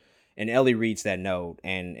perished. And Ellie reads that note,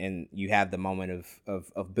 and you have the moment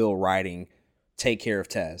of Bill writing, take care of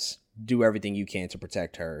Tess, do everything you can to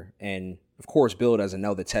protect her. And of course, Bill doesn't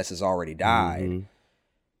know that Tess has already died.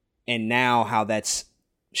 And now how that's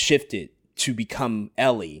shifted to become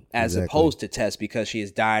Ellie as opposed to Tess, because she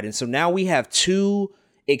has died. And so now we have two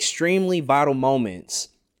extremely vital moments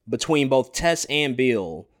between both Tess and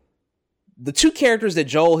Bill, the two characters that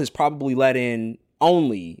Joel has probably let in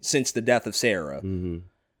only since the death of Sarah,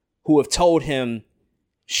 who have told him,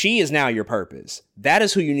 she is now your purpose. That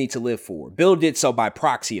is who you need to live for. Bill did so by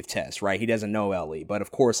proxy of Tess, right? He doesn't know Ellie, but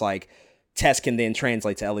of course, like, Tess can then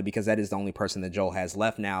translate to Ellie because that is the only person that Joel has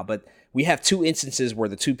left now. But we have two instances where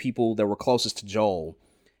the two people that were closest to Joel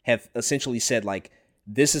have essentially said, like,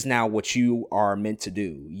 this is now what you are meant to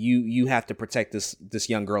do. You have to protect this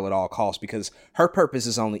young girl at all costs, because her purpose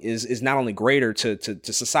is not only greater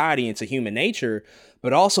to society and to human nature,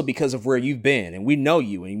 but also because of where you've been. And we know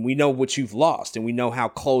you, and we know what you've lost, and we know how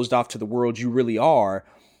closed off to the world you really are.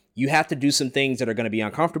 You have to do some things that are going to be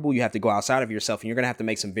uncomfortable. You have to go outside of yourself, and you're going to have to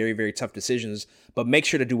make some very, very tough decisions, but make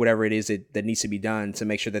sure to do whatever it is that needs to be done to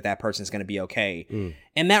make sure that person is going to be okay.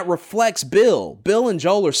 And that reflects Bill. Bill and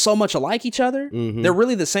Joel are so much alike each other. They're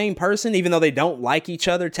really the same person, even though they don't like each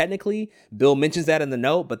other technically. Bill mentions that in the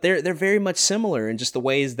note, but they're very much similar in just the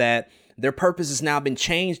ways that their purpose has now been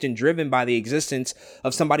changed and driven by the existence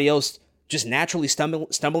of somebody else just naturally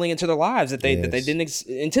stumbling into their lives that they didn't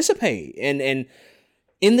anticipate. And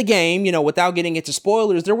in the game, you know, without getting into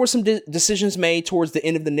spoilers, there were some decisions made towards the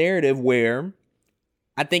end of the narrative where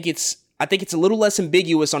I think it's a little less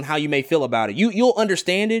ambiguous on how you may feel about it. You'll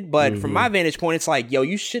understand it, but from my vantage point, it's like, yo,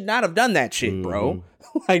 you should not have done that shit, bro.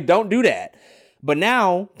 Like, don't do that. But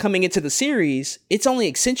now, coming into the series, it's only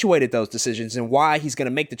accentuated those decisions and why he's going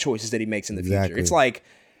to make the choices that he makes in the future. It's like,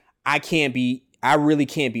 I really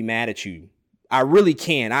can't be mad at you. I really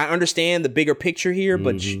can. I understand the bigger picture here,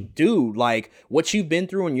 but dude, like, what you've been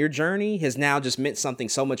through in your journey has now just meant something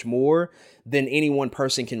so much more than any one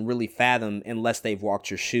person can really fathom unless they've walked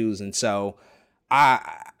your shoes. And so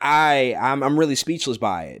I'm really speechless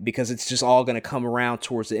by it, because it's just all going to come around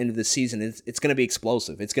towards the end of the season. It's going to be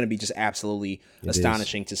explosive. It's going to be just absolutely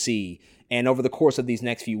astonishing to see. And over the course of these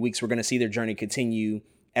next few weeks, we're going to see their journey continue.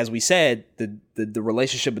 As we said, the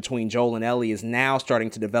relationship between Joel and Ellie is now starting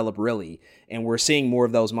to develop, really. And we're seeing more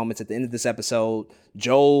of those moments at the end of this episode.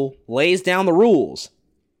 Joel lays down the rules.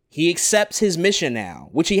 He accepts his mission now,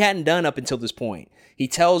 which he hadn't done up until this point. He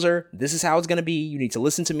tells her, this is how it's going to be. You need to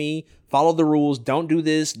listen to me, follow the rules. Don't do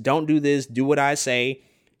this. Don't do this. Do what I say.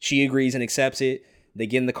 She agrees and accepts it. They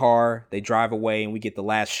get in the car. They drive away, and we get the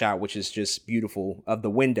last shot, which is just beautiful, of the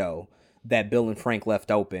window that Bill and Frank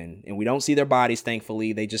left open. And we don't see their bodies,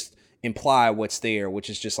 thankfully. They just imply what's there,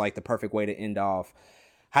 which is just like the perfect way to end off.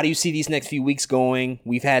 How do you see these next few weeks going?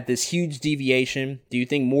 We've had this huge deviation. Do you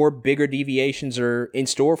think more bigger deviations are in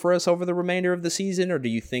store for us over the remainder of the season? Or do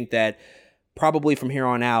you think that probably from here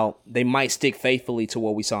on out, they might stick faithfully to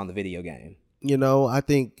what we saw in the video game? You know, I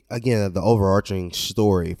think, again, the overarching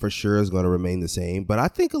story for sure is going to remain the same. But I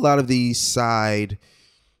think a lot of these side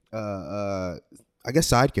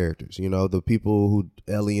characters, you know, the people who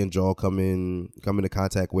Ellie and Joel come into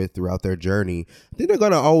contact with throughout their journey, I think they're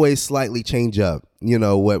going to always slightly change up, you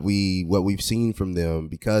know, what we've seen from them,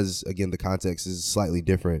 because, again, the context is slightly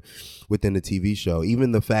different within the TV show.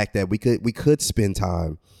 Even the fact that we could spend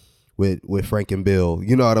time with Frank and Bill,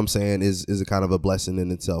 you know what I'm saying, is a kind of a blessing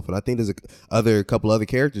in itself. And I think there's a couple other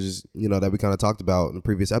characters, you know, that we kind of talked about in the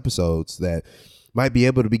previous episodes that might be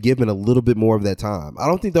able to be given a little bit more of that time. I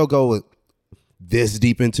don't think they'll go this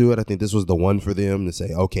deep into it. I think this was the one for them to say,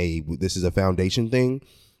 okay, this is a foundation thing.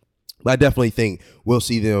 But I definitely think we'll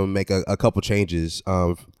see them make a couple changes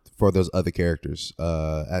for those other characters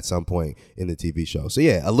at some point in the TV show. So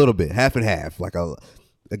yeah, a little bit, half and half, like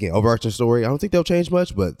again, overarching story. I don't think they'll change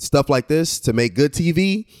much, but stuff like this to make good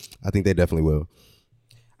TV, I think they definitely will.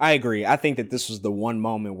 I agree. I think that this was the one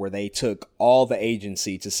moment where they took all the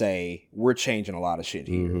agency to say, we're changing a lot of shit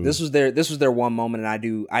here. This was their one moment, and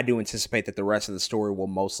I do anticipate that the rest of the story will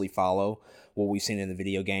mostly follow what we've seen in the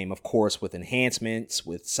video game, of course, with enhancements,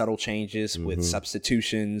 with subtle changes, with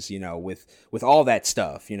substitutions, you know, with all that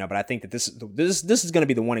stuff, you know. But I think that this is going to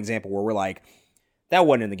be the one example where we're like, that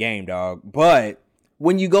wasn't in the game, dog. But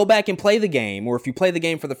when you go back and play the game, or if you play the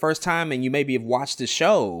game for the first time and you maybe have watched the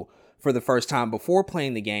show for the first time before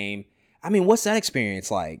playing the game, I mean, what's that experience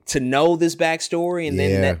like? To know this backstory and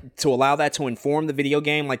then to allow that to inform the video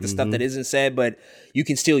game, like the stuff that isn't said, but you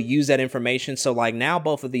can still use that information. So like now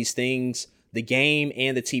both of these things, the game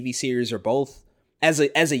and the TV series, are both as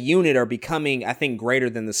a unit are becoming, I think, greater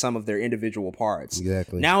than the sum of their individual parts.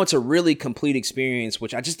 Exactly. Now it's a really complete experience,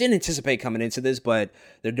 which I just didn't anticipate coming into this, but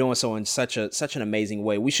they're doing so in such an amazing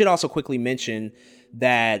way. We should also quickly mention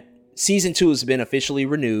that season 2 has been officially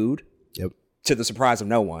renewed. Yep. To the surprise of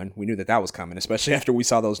no one. We knew that was coming, especially after we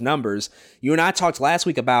saw those numbers. You and I talked last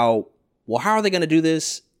week about, well, how are they going to do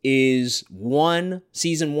this? Is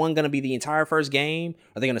season 1 going to be the entire first game?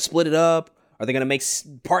 Are they going to split it up? Are they going to make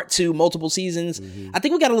part 2 multiple seasons? I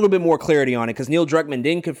think we got a little bit more clarity on it, because Neil Druckmann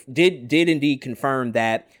did indeed confirm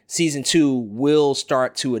that season 2 will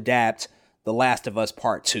start to adapt The Last of Us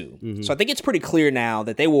Part 2. So I think it's pretty clear now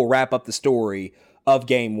that they will wrap up the story of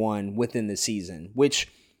Game 1 within the season,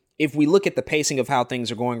 which if we look at the pacing of how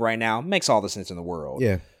things are going right now, it makes all the sense in the world.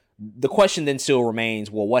 Yeah. The question then still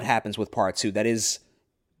remains, well, what happens with part 2? That is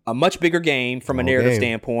a much bigger game from a narrative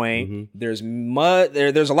standpoint.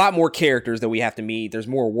 Mm-hmm. There's a lot more characters that we have to meet. There's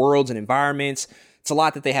more worlds and environments. It's a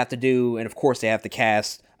lot that they have to do, and of course they have to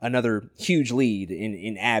cast another huge lead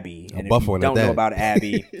in Abby. And if you don't know about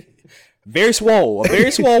Abby, a very swole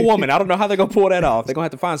woman. I don't know how they're gonna pull that off. They're gonna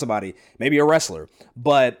have to find somebody, maybe a wrestler.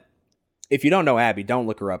 But if you don't know Abby, don't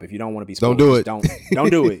look her up. If you don't want to be spoiled, don't do it. Don't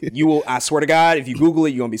do it. You will. I swear to God, if you Google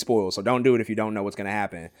it, you're gonna be spoiled. So don't do it if you don't know what's gonna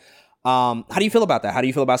happen. How do you feel about that? How do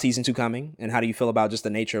you feel about season 2 coming? And how do you feel about just the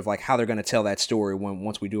nature of like how they're gonna tell that story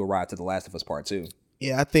once we do arrive to The Last of Us Part 2?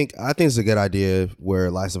 Yeah, I think it's a good idea where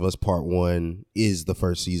Last of Us Part 1 is the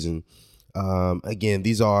first season. Again,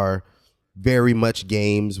 these are very much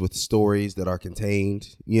games with stories that are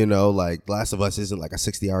contained, like Last of Us isn't like a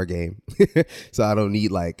 60-hour game. So I don't need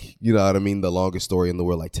the longest story in the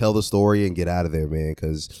world. Like tell the story and get out of there, man,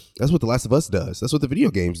 because that's what The Last of Us does. That's what the video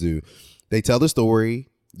games do. They tell the story,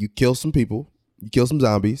 you kill some people, you kill some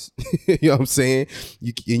zombies, you know what I'm saying?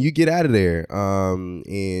 You get out of there.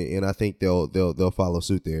 And I think they'll follow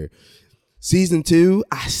suit there. Season 2,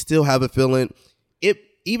 I still have a feeling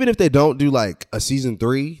even if they don't do like a season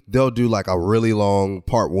 3, they'll do like a really long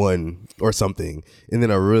part 1 or something, and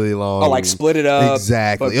then a really long. Oh, like split it up.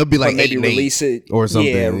 Exactly. It'll be like maybe release it or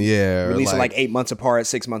something. Yeah. Release it like 8 months apart,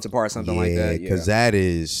 6 months apart, something like that. Yeah, because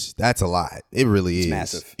that's a lot. It really is. It's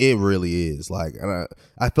massive. It really is. Like, and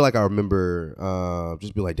I feel like I remember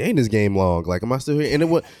just be like, dang, this game long. Like, am I still here? And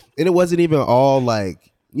it wasn't even all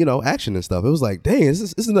like action and stuff. It was like, dang,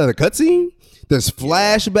 is this another cutscene? There's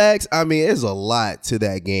flashbacks. I mean, there's a lot to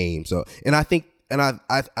that game. So, and I think, and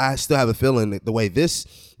I still have a feeling that the way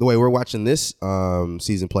we're watching this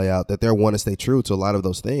season play out, that they'll want to stay true to a lot of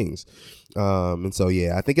those things. And so,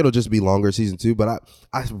 yeah, I think it'll just be longer season 2. But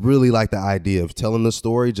I really like the idea of telling the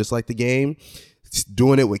story just like the game,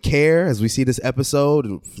 doing it with care, as we see this episode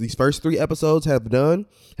and these first 3 episodes has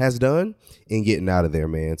done, and getting out of there,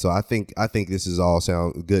 man. So I think this is all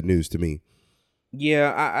sound good news to me.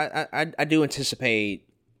 Yeah, I do anticipate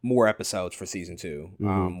more episodes for season 2.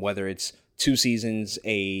 Mm-hmm. Whether it's 2 seasons,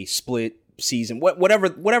 a split season, whatever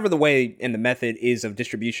the way and the method is of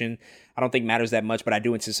distribution, I don't think matters that much. But I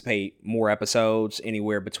do anticipate more episodes,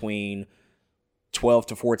 anywhere between 12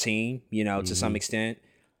 to 14. Mm-hmm. To some extent.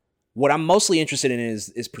 What I'm mostly interested in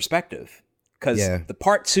is perspective. Because the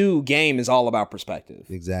part 2 game is all about perspective.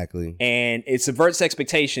 Exactly. And it subverts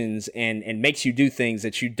expectations and makes you do things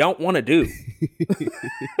that you don't want to do.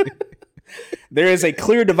 There is a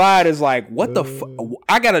clear divide. Is like, what the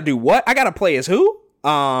I got to do what? I got to play as who?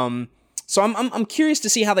 So I'm curious to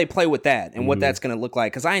see how they play with that and what that's going to look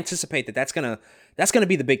like. Because I anticipate that's going to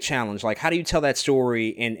be the big challenge. Like, how do you tell that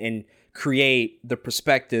story and create the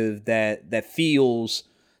perspective that feels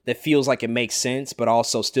like it makes sense, but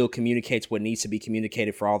also still communicates what needs to be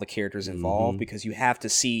communicated for all the characters involved, because you have to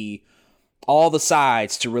see all the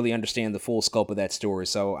sides to really understand the full scope of that story.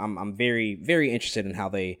 So I'm very, very interested in how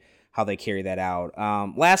they carry that out.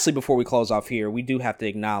 Lastly, before we close off here, we do have to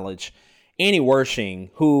acknowledge Annie Wersching,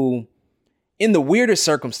 who, in the weirdest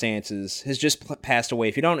circumstances, has just passed away.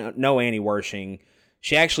 If you don't know Annie Wersching,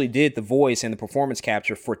 she actually did the voice and the performance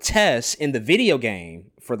capture for Tess in the video game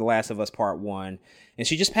for The Last of Us Part 1. And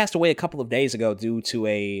she just passed away a couple of days ago due to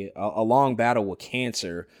a long battle with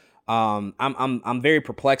cancer. I'm very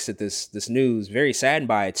perplexed at this news, very saddened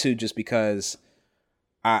by it too, just because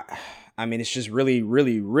I mean, it's just really,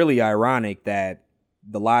 really, really ironic that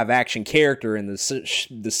the live action character in the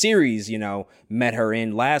series, met her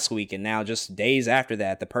in last week. And now just days after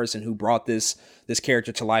that, the person who brought this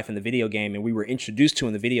character to life in the video game and we were introduced to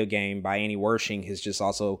in the video game by Annie Wersching has just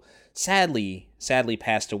also sadly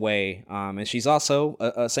passed away. And she's also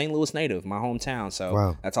a St. Louis native, my hometown.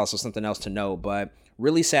 So That's also something else to know. But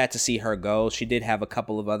really sad to see her go. She did have a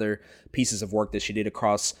couple of other pieces of work that she did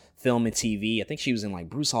across film and TV. I think she was in like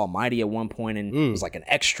Bruce Almighty at one point and was like an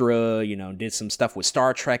extra, did some stuff with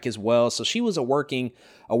Star Trek as well. So she was a working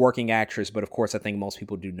actress. But of course, I think most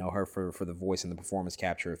people do know her for the voice and the performance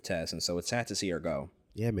capture of Tess. And so it's sad to see her go.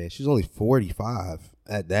 Yeah, man. She's only 45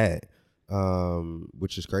 at that,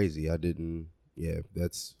 which is crazy.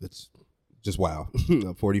 That's just wow.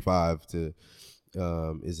 45 to...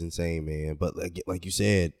 is insane, man. But like you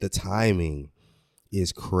said, the timing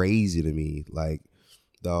is crazy to me. Like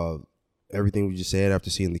everything we just said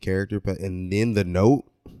after seeing the character, and then the note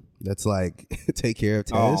that's like take care of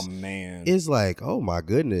Tess. Oh man, is like, oh my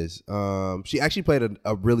goodness. She actually played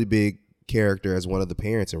a really big character as one of the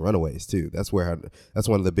parents in Runaways too. That's one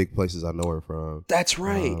of the big places I know her from. That's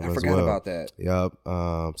right. I forgot about that. Yep.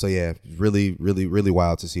 So yeah, really, really, really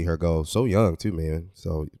wild to see her go so young too, man.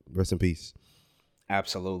 So rest in peace.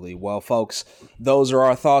 Absolutely. Well, folks, those are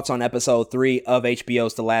our thoughts on episode 3 of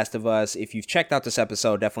HBO's The Last of Us. If you've checked out this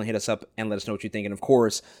episode, definitely hit us up and let us know what you think. And of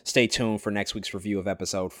course, stay tuned for next week's review of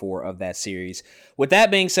episode 4 of that series. With that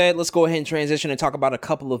being said, let's go ahead and transition and talk about a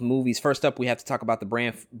couple of movies. First up, we have to talk about the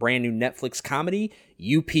brand new Netflix comedy,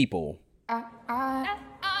 You People. Ezra!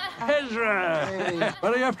 Hey.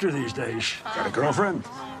 What are you up to these days? Got a girlfriend?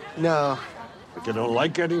 No. But you don't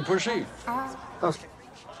like getting pushy? Okay.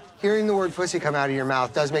 Hearing the word pussy come out of your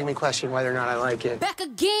mouth does make me question whether or not I like it. Back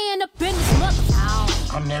again up in this mother town.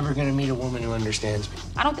 I'm never gonna meet a woman who understands me.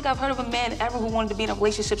 I don't think I've heard of a man ever who wanted to be in a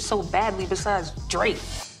relationship so badly besides Drake.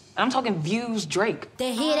 And I'm talking Views Drake.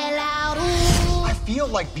 They hear that loud ooh. I feel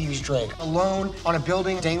like Views Drake, alone on a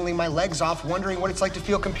building, dangling my legs off, wondering what it's like to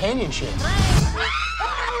feel companionship.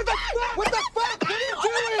 What the fuck? What are you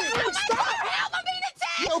doing? Stop! Help, I'm being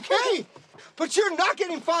attacked! Okay, but you're not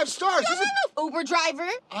getting 5 stars. You're an Uber driver.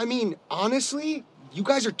 I mean, honestly, you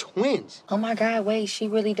guys are twins. Oh my God, wait, she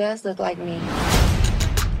really does look like me.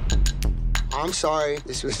 I'm sorry,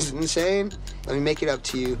 this was insane. Let me make it up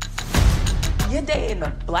to you. You're dating a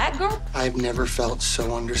black girl? I've never felt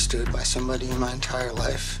so understood by somebody in my entire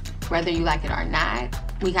life. Whether you like it or not,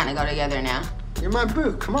 we kind of go together now. You're my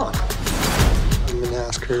boo, come on. I'm gonna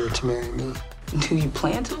ask her to marry me. Do you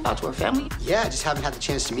plan to? Out to her family? Yeah, I just haven't had the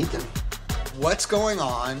chance to meet them. What's going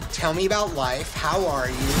on? Tell me about life. How are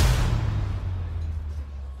you?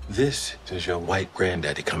 This is your white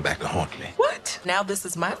granddaddy come back to haunt me. What? Now this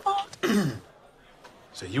is my fault?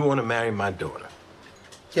 So you want to marry my daughter?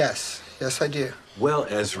 Yes, I do. Well,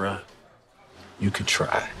 Ezra, you could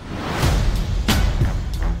try.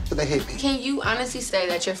 But they hate me. Can you honestly say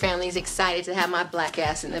that your family's excited to have my black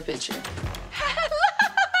ass in the picture?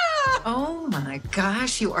 Oh my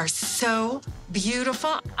gosh, you are so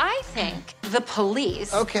beautiful. I think the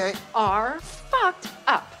police are fucked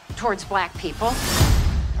up towards black people.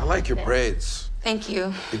 I like your braids. Thank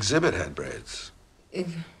you. Exhibit had braids.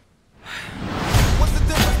 What's the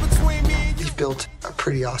difference between me and you? We've built a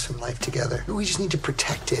pretty awesome life together. We just need to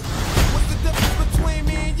protect it. What's the difference between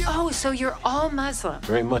me and you? Oh, so you're all Muslim.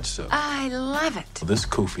 Very much so. I love it. This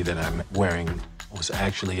kufi that I'm wearing was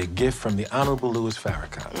actually a gift from the Honorable Louis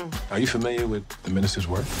Farrakhan. Are you familiar with the minister's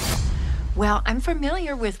work? Well, I'm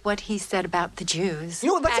familiar with what he said about the Jews. You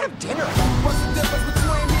know what, let's have dinner. What's the difference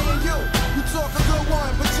between me and you? You talk a good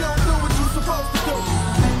one, but you don't do what you're supposed to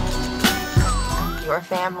do. Your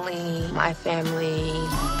family, my family.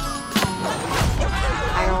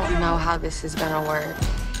 I don't know how this is gonna work.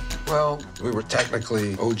 Well, we were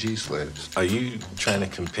technically OG slaves. Are you trying to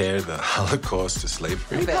compare the Holocaust to slavery?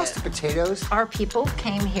 Can you pass the potatoes? Our people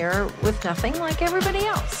came here with nothing like everybody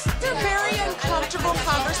else. It's a very uncomfortable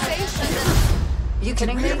conversation. You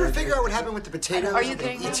kidding me? Did we ever figure out what happened with the potatoes? Are you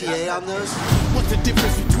kidding me? ETA on those? What's the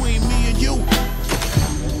difference between me and you?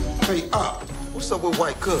 Hey, what's up with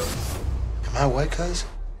White Cuz? Am I white cuz?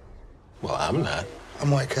 Well, I'm not.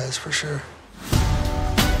 I'm white cuz for sure.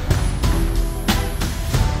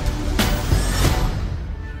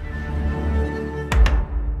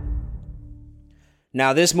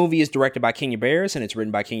 Now, this movie is directed by Kenya Barris, and it's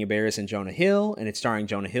written by Kenya Barris and Jonah Hill, and it's starring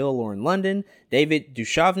Jonah Hill, Lauren London, David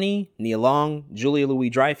Duchovny, Nia Long, Julia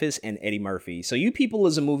Louis-Dreyfus, and Eddie Murphy. So You People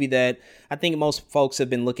is a movie that I think most folks have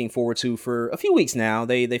been looking forward to for a few weeks now.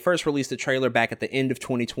 They first released the trailer back at the end of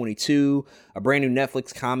 2022, a brand new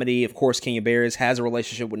Netflix comedy. Of course, Kenya Barris has a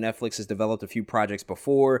relationship with Netflix, has developed a few projects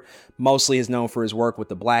before, mostly is known for his work with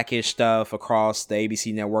the Blackish stuff across the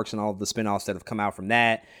ABC networks and all of the spinoffs that have come out from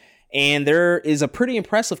that. And there is a pretty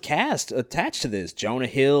impressive cast attached to this. Jonah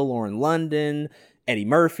Hill, Lauren London, Eddie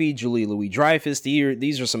Murphy, Julia Louis-Dreyfus.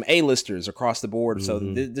 These are some A-listers across the board. So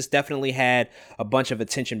this definitely had a bunch of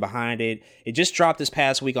attention behind it. It just dropped this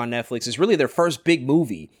past week on Netflix. It's really their first big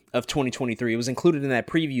movie of 2023. It was included in that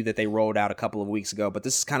preview that they rolled out a couple of weeks ago. But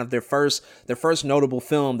this is kind of their first notable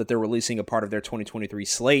film that they're releasing, a part of their 2023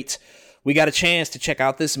 slate. We got a chance to check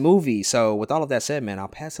out this movie. So with all of that said, man, I'll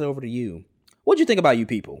pass it over to you. What'd you think about You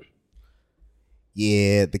People?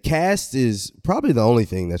 Yeah, the cast is probably the only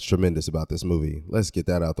thing that's tremendous about this movie. Let's get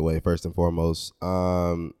that out the way first and foremost.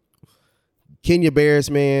 Kenya Barris,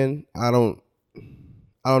 man, I don't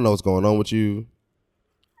know what's going on with you,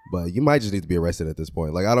 but you might just need to be arrested at this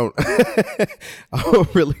point. Like I don't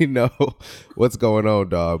really know what's going on,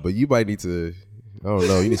 dog. But you might need to, I don't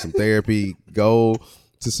know, you need some therapy. Go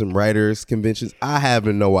to some writers' conventions. I have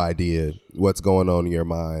no idea what's going on in your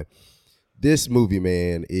mind. this movie,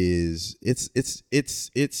 man, it's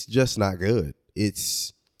just not good.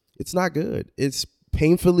 It's not good. It's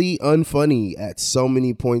painfully unfunny at so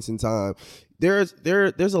many points in time. There's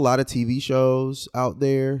a lot of TV shows out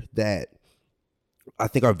there that I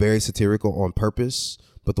think are very satirical on purpose,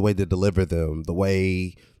 but the way they deliver them, the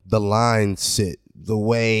way the lines sit, the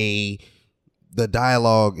way the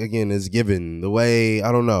dialogue again is given, the way,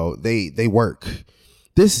 I don't know, they work.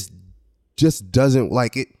 This just doesn't,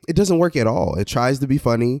 like, it doesn't work at all. It tries to be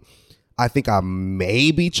funny. I think I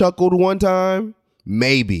maybe chuckled one time.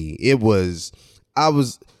 Maybe. I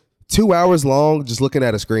was 2 hours long just looking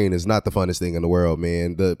at a screen is not the funnest thing in the world,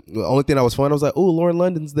 man. The only thing that was fun, I was like, oh, Lauren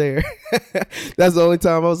London's there. That's the only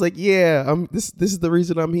time I was like, yeah, this is the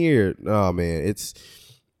reason I'm here. Oh man, it's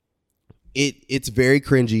very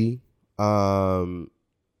cringy. I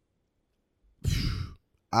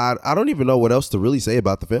don't even know what else to really say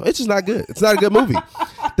about the film. It's just not good. It's not a good movie.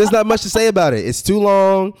 There's not much to say about it. It's too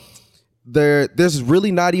long. There's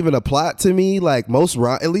really not even a plot to me. Like most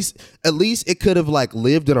at least it could have like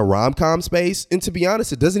lived in a rom-com space. And to be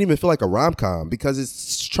honest, it doesn't even feel like a rom-com because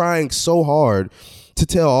it's trying so hard to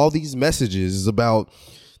tell all these messages about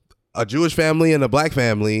a Jewish family and a black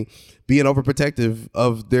family being overprotective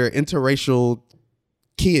of their interracial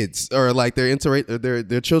kids, or like their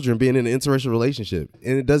children being in an interracial relationship,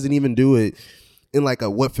 and it doesn't even do it in like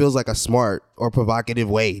what feels like a smart or provocative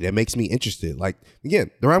way that makes me interested. Like,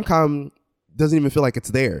 again, the rom-com doesn't even feel like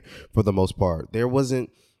it's there for the most part. There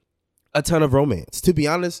wasn't a ton of romance, to be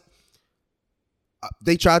honest.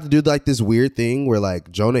 They tried to do like this weird thing where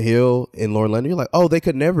like Jonah Hill and Lauren London, you're like, oh, they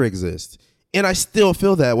could never exist, and I still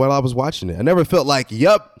feel that while I was watching it. I never felt like,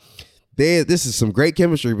 yep, this is some great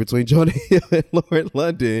chemistry between Jonah Hill and Lauren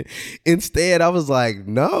London. Instead, I was like,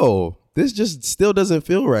 no, this just still doesn't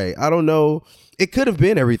feel right. I don't know. It could have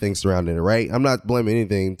been everything surrounding it, right? I'm not blaming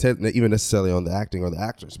anything, even necessarily on the acting or the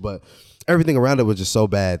actors, but everything around it was just so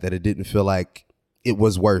bad that it didn't feel like it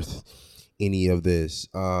was worth any of this.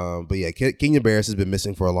 But yeah, Kenya Barris has been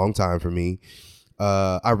missing for a long time for me.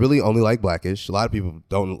 I really only like Blackish. A lot of people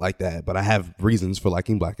don't like that, but I have reasons for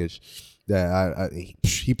liking Blackish. That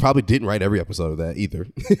he probably didn't write every episode of that either.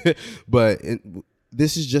 But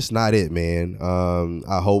this is just not it, man.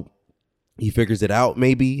 I hope he figures it out,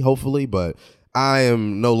 maybe, hopefully, but I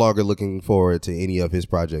am no longer looking forward to any of his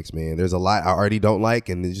projects, man. There's a lot I already don't like,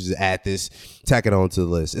 and just add this, tack it on to the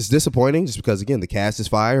list. It's disappointing just because, again, the cast is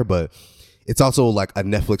fire, but it's also like a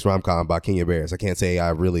Netflix rom-com by Kenya Barris. I can't say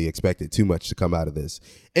I really expected too much to come out of this.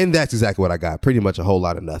 And that's exactly what I got. Pretty much a whole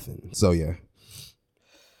lot of nothing. So, yeah.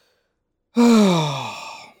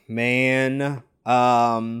 Oh man,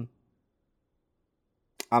 I'm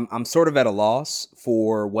sort of at a loss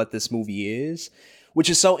for what this movie is, which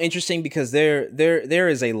is so interesting because there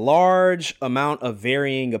is a large amount of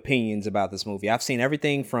varying opinions about this movie. I've seen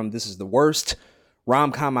everything from this is the worst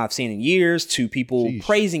rom-com I've seen in years to people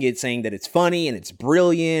praising it, saying that it's funny and it's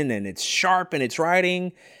brilliant and it's sharp in its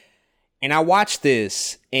writing. And I watched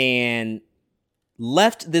this and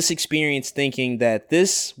left this experience thinking that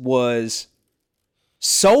this was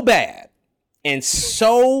so bad and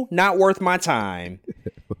so not worth my time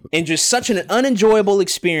and just such an unenjoyable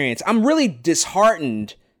experience. I'm really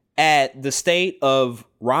disheartened at the state of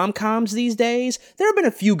rom-coms these days. There have been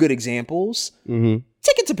a few good examples. Mm-hmm.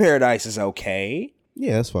 Ticket to Paradise is okay.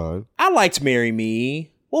 Yeah, that's fine. I liked Marry Me.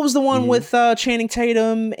 What was the one with Channing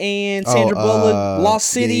Tatum and Sandra Bullock? Lost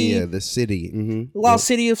City. Yeah, The City. Mm-hmm. Lost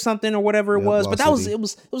City of something or whatever it was. But that was it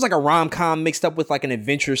was like a rom-com mixed up with like an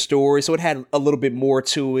adventure story, so it had a little bit more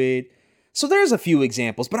to it. So there's a few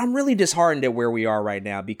examples, but I'm really disheartened at where we are right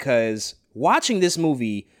now because watching this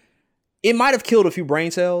movie, it might have killed a few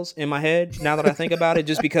brain cells in my head now that I think about it,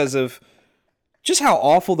 just because of just how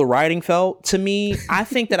awful the writing felt to me. I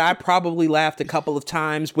think that I probably laughed a couple of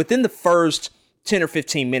times within the first 10 or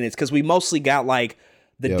 15 minutes because we mostly got like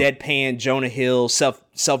the deadpan Jonah Hill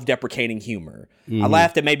self-deprecating humor. I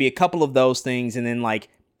laughed at maybe a couple of those things, and then like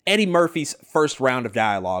Eddie Murphy's first round of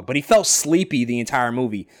dialogue, but he felt sleepy the entire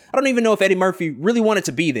movie. I don't even know if Eddie Murphy really wanted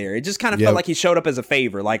to be there. It just kind of felt like he showed up as a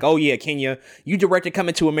favor. Like, oh yeah, Kenya, you directed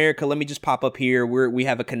Coming to America. Let me just pop up here. We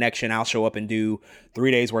have a connection. I'll show up and do 3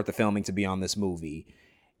 days worth of filming to be on this movie.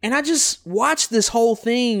 And I just watched this whole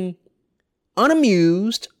thing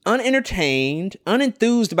unamused, unentertained,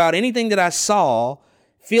 unenthused about anything that I saw,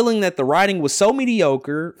 feeling that the writing was so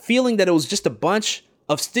mediocre, feeling that it was just a bunch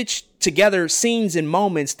of stitched together scenes and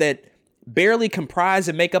moments that barely comprise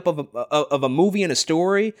and make up of a movie and a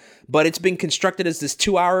story, but it's been constructed as this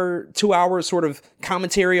 2 hour sort of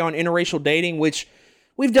commentary on interracial dating, which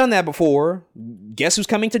we've done that before. Guess Who's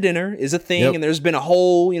Coming to Dinner is a thing, and there's been a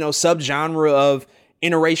whole, subgenre of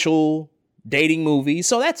interracial dating movie,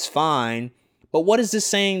 so that's fine. But what is this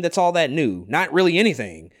saying that's all that new? Not really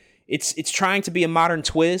anything. It's trying to be a modern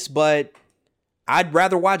twist, but I'd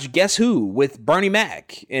rather watch Guess Who with Bernie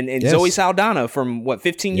Mac and yes. Zoe Saldana from,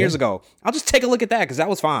 15 years ago. I'll just take a look at that because that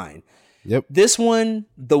was fine. Yep. This one,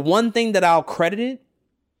 the one thing that I'll credit it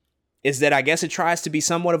is that I guess it tries to be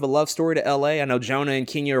somewhat of a love story to LA. I know Jonah and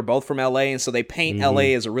Kenya are both from LA, and so they paint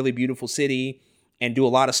LA as a really beautiful city and do a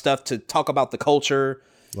lot of stuff to talk about the culture.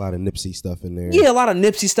 A lot of Nipsey stuff in there. Yeah, a lot of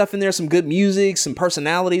Nipsey stuff in there. Some good music, some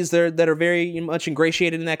personalities there that are very much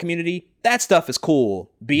ingratiated in that community. That stuff is cool.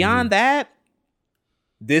 Beyond that,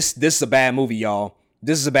 this is a bad movie, y'all.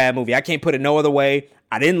 This is a bad movie. I can't put it no other way.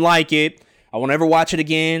 I didn't like it. I won't ever watch it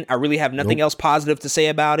again. I really have nothing else positive to say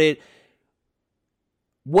about it.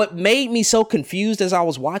 What made me so confused as I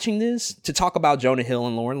was watching this, to talk about Jonah Hill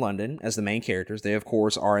and Lauren London as the main characters, they of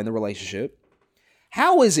course are in the relationship.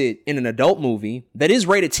 How is it in an adult movie that is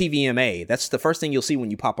rated TVMA? That's the first thing you'll see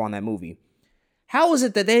when you pop on that movie. How is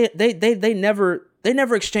it that they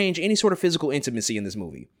never exchange any sort of physical intimacy in this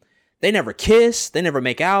movie? They never kiss. They never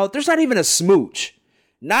make out. There's not even a smooch.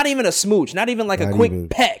 Not even a smooch. Not even like a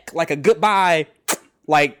quick peck, like a goodbye.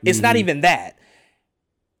 Like it's not even that.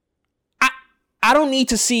 I don't need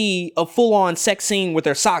to see a full-on sex scene with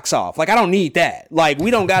their socks off. Like I don't need that. Like we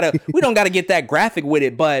don't gotta get that graphic with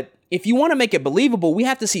it. But if you want to make it believable, we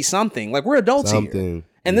have to see something. Like we're adults here.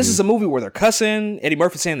 And this is a movie where they're cussing, Eddie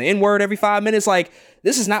Murphy saying the N-word every 5 minutes. Like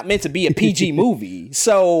this is not meant to be a PG movie.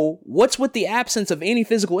 So what's with the absence of any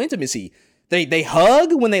physical intimacy? They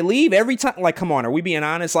hug when they leave every time. Like, come on, are we being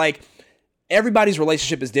honest? Like everybody's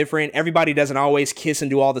relationship is different. Everybody doesn't always kiss and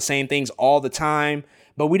do all the same things all the time.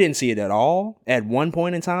 But we didn't see it at all at one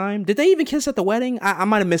point in time. Did they even kiss at the wedding? I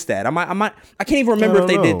might have missed that. I can't even remember if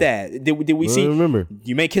they did that. Did we see? Remember.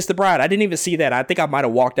 You may kiss the bride. I didn't even see that. I think I might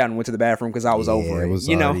have walked out and went to the bathroom because I was over it.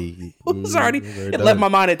 It left my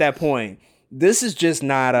mind at that point. This is just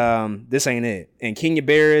not. This ain't it. And Kenya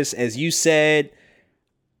Barris, as you said,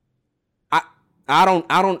 I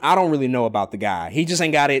don't really know about the guy. He just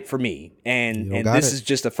ain't got it for me. And this is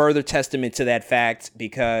just a further testament to that fact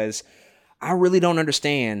because I really don't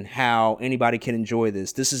understand how anybody can enjoy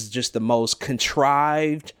this. This is just the most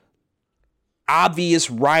contrived, obvious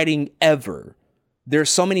writing ever. There's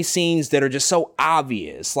so many scenes that are just so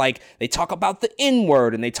obvious. Like they talk about the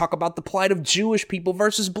N-word and they talk about the plight of Jewish people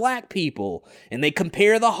versus black people. And they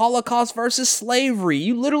compare the Holocaust versus slavery.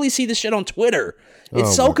 You literally see this shit on Twitter.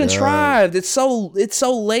 It's so contrived. It's so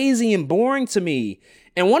lazy and boring to me.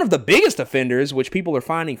 And one of the biggest offenders, which people are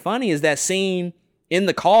finding funny, is that scene in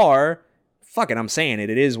the car. Fuck it, I'm saying it.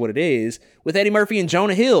 It is what it is. With Eddie Murphy and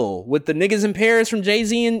Jonah Hill, with the niggas in Paris from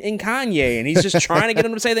Jay-Z and Kanye, and he's just trying to get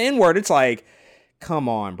him to say the N-word. It's like, come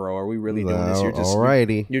on, bro. Are we really doing this?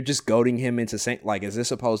 You're just goading him into saying, like, is this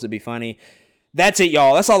supposed to be funny? That's it,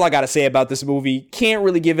 y'all. That's all I got to say about this movie. Can't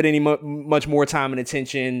really give it any much more time and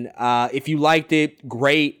attention. If you liked it,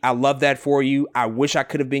 great. I love that for you. I wish I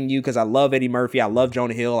could have been you because I love Eddie Murphy. I love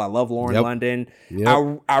Jonah Hill. I love Lauren London.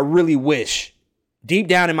 Yep. I really wish deep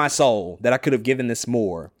down in my soul that I could have given this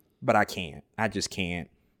more, but I can't. I just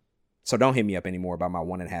can't. So don't hit me up anymore about my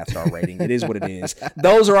 1.5 star rating. It is what it is.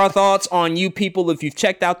 Those are our thoughts on you people. If you've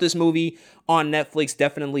checked out this movie on Netflix,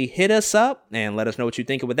 definitely hit us up and let us know what you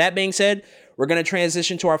think. And with that being said, we're going to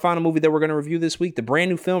transition to our final movie that we're going to review this week, the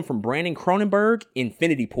brand new film from Brandon Cronenberg,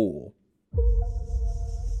 Infinity Pool.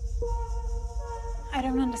 I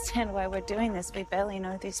don't understand why we're doing this. We barely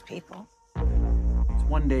know these people.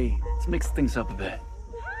 One day, let's mix things up a bit.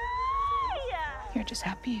 You're just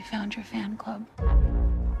happy you found your fan club.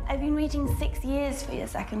 I've been waiting 6 years for your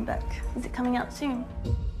second book. Is it coming out soon?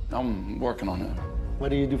 I'm working on it. What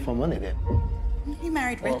do you do for money then? You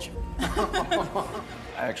married rich. I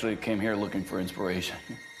actually came here looking for inspiration.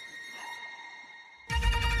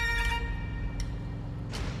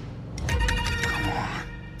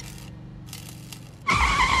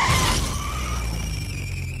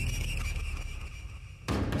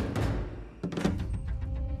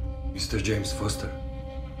 Mr. James Foster,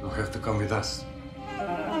 you'll have to come with us.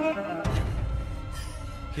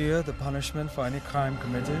 Here, the punishment for any crime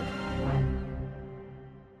committed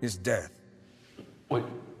is death. What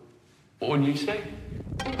did you say?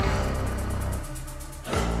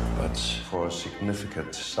 But for a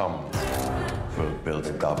significant sum, we'll build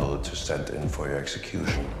a double to stand in for your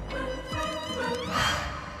execution.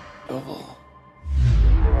 Double?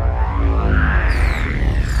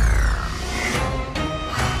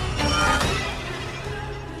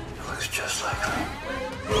 Just like me.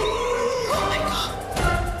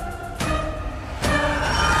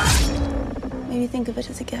 Maybe think of it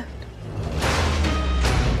as a gift.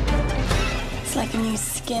 It's like a new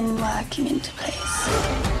skin. begin working into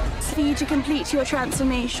place. For you to complete your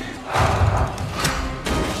transformation.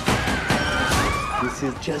 This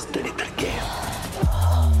is just a little game.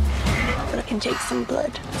 But I can take some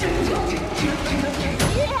blood.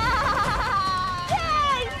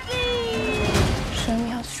 Show me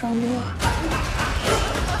how strong you are.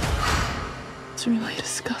 It's really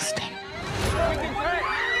disgusting.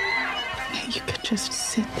 Yet you could just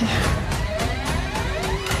sit there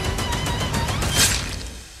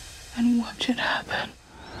and watch it happen.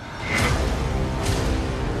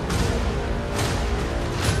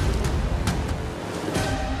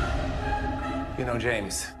 You know,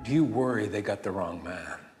 James, do you worry they got the wrong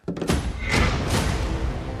man?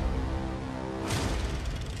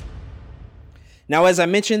 Now, as I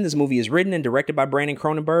mentioned, this movie is written and directed by Brandon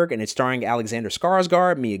Cronenberg, and it's starring Alexander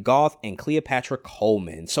Skarsgård, Mia Goth, and Cleopatra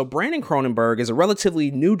Coleman. So Brandon Cronenberg is a relatively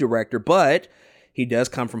new director, but he does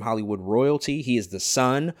come from Hollywood royalty. He is the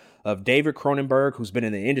son of David Cronenberg, who's been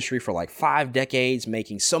in the industry for like 5 decades,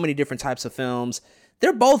 making so many different types of films.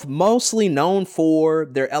 They're both mostly known for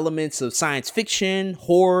their elements of science fiction,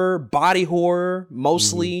 horror, body horror,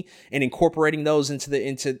 mostly, and incorporating those into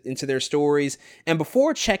their stories. And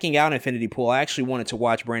before checking out Infinity Pool, I actually wanted to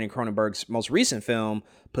watch Brandon Cronenberg's most recent film,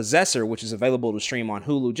 Possessor, which is available to stream on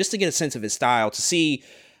Hulu, just to get a sense of his style, to see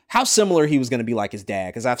how similar he was going to be like his dad,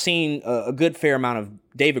 because I've seen a good fair amount of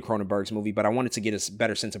David Cronenberg's movie, but I wanted to get a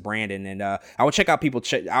better sense of Brandon, and I would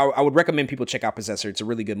I would recommend people check out Possessor. It's a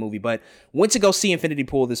really good movie, but went to go see Infinity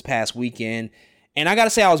Pool this past weekend, and I got to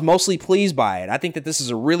say I was mostly pleased by it. I think that this is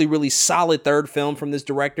a really, really solid third film from this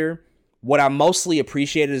director. What I mostly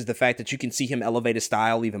appreciated is the fact that you can see him elevate his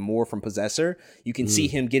style even more from Possessor. You can see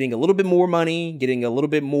him getting a little bit more money, getting a little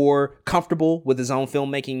bit more comfortable with his own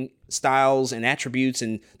filmmaking styles and attributes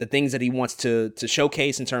and the things that he wants to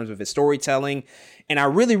showcase in terms of his storytelling. And I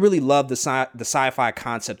really, really love the sci-fi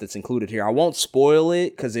concept that's included here. I won't spoil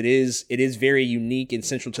it because it is very unique and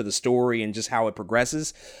central to the story and just how it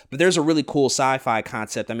progresses. But there's a really cool sci-fi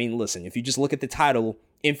concept. I mean, listen, if you just look at the title,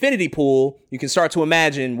 Infinity Pool, you can start to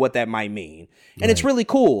imagine what that might mean. And It's really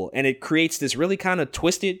cool. And it creates this really kind of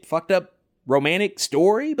twisted, fucked up romantic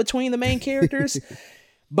story between the main characters.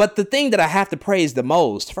 But the thing that I have to praise the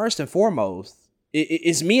most, first and foremost,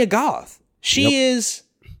 is Mia Goth. She is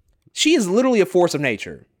literally a force of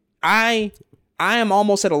nature. I am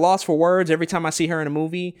almost at a loss for words every time I see her in a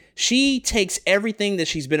movie. She takes everything that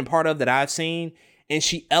she's been a part of that I've seen and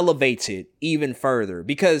she elevates it even further,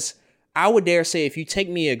 because I would dare say if you take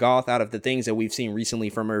Mia Goth out of the things that we've seen recently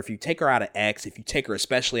from her, if you take her out of X, if you take her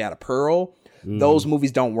especially out of Pearl, those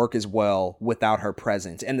movies don't work as well without her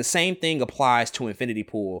presence. And the same thing applies to Infinity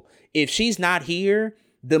Pool. If she's not here,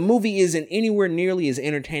 the movie isn't anywhere nearly as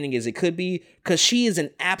entertaining as it could be, because she is an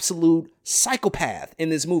absolute psychopath in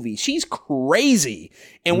this movie. She's crazy.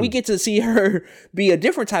 And we get to see her be a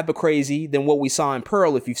different type of crazy than what we saw in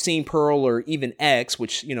Pearl. If you've seen Pearl or even X,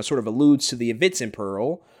 which, you know, sort of alludes to the events in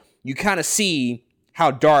Pearl, you kind of see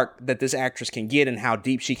how dark that this actress can get and how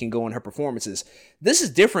deep she can go in her performances. This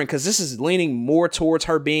is different because this is leaning more towards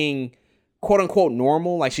her being quote unquote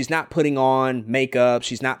normal. Like, she's not putting on makeup.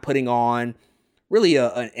 She's not putting on really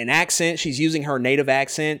an accent. She's using her native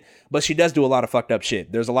accent, but she does do a lot of fucked up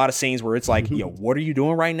shit. There's a lot of scenes where it's like, yo, what are you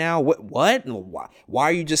doing right now? What? Why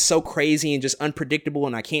are you just so crazy and just unpredictable?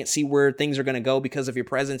 And I can't see where things are going to go because of your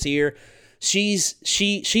presence here. She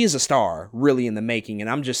is a star really in the making. And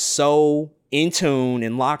I'm just so in tune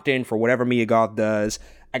and locked in for whatever Mia Goth does.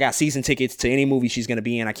 I got season tickets to any movie she's going to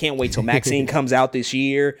be in. I can't wait till Maxine comes out this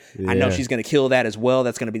year. Yeah. I know she's going to kill that as well.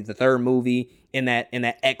 That's going to be the third movie in that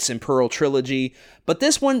X and Pearl trilogy. But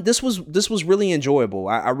this was really enjoyable.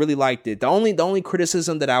 I really liked it. The only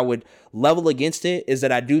criticism that I would level against it is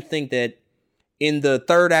that I do think that in the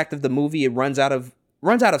third act of the movie, it runs out of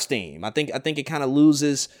steam. I think it kind of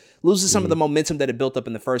loses some of the momentum that it built up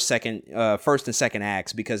in the first and second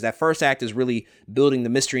acts, because that first act is really building the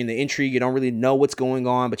mystery and the intrigue. You don't really know what's going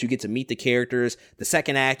on, but you get to meet the characters. The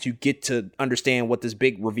second act, you get to understand what this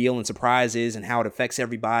big reveal and surprise is and how it affects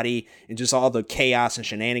everybody and just all the chaos and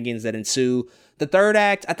shenanigans that ensue. The third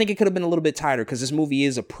act, I think it could have been a little bit tighter because this movie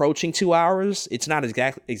is approaching 2 hours. It's not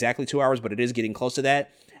exactly 2 hours, but it is getting close to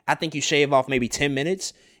that. I think you shave off maybe 10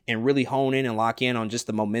 minutes and really hone in and lock in on just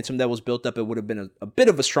the momentum that was built up. It would have been a bit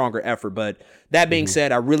of a stronger effort. But that being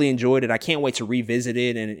said, I really enjoyed it. I can't wait to revisit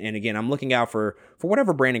it. And again, I'm looking out for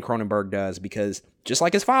whatever Brandon Cronenberg does, because just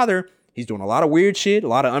like his father, he's doing a lot of weird shit, a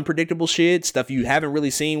lot of unpredictable shit, stuff you haven't really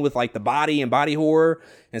seen with like the body and body horror.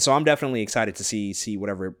 And so I'm definitely excited to see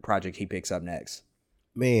whatever project he picks up next.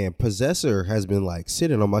 Man, Possessor has been like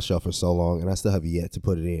sitting on my shelf for so long, and I still have yet to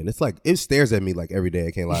put it in. It's like it stares at me like every day.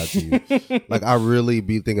 I can't lie to you. Like I really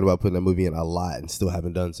be thinking about putting that movie in a lot, and still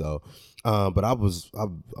haven't done so. But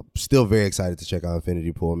I'm still very excited to check out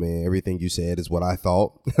Infinity Pool, man. Everything you said is what I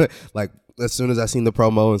thought. Like as soon as I seen the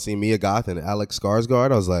promo and seen Mia Goth and Alex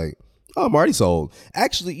Skarsgård, I was like, oh, I'm already sold.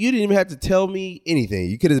 Actually, you didn't even have to tell me anything.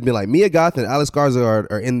 You could have been like, Mia Goth and Alex Skarsgård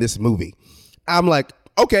are in this movie. I'm like,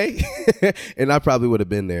 okay. And I probably would have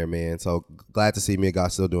been there, man. So glad to see Mia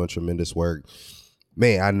Goth still doing tremendous work.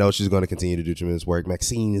 Man, I know she's going to continue to do tremendous work.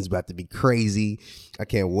 Maxine is about to be crazy. I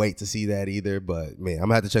can't wait to see that either. But man, I'm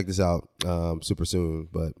gonna have to check this out super soon.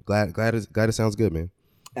 But glad it sounds good, man.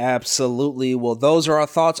 Absolutely. Well, those are our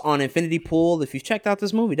thoughts on Infinity Pool. If you've checked out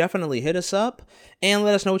this movie, definitely hit us up and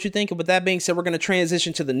let us know what you think. And with that being said, we're going to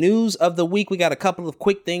transition to the news of the week. We got a couple of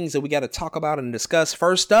quick things that we got to talk about and discuss.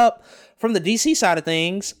 First up, from the DC side of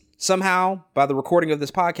things, somehow, by the recording of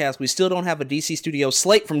this podcast, we still don't have a DC studio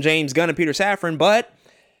slate from James Gunn and Peter Safran, but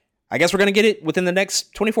I guess we're going to get it within the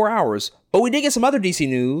next 24 hours. But we did get some other DC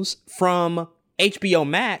news from HBO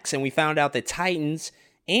Max, and we found out that Titans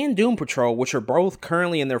and Doom Patrol, which are both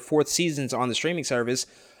currently in their 4th seasons on the streaming service,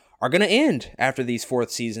 are going to end after these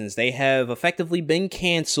 4th seasons. They have effectively been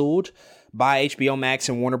canceled by HBO Max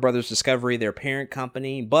and Warner Brothers Discovery, their parent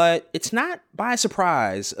company, but it's not by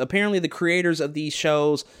surprise. Apparently, the creators of these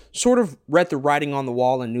shows sort of read the writing on the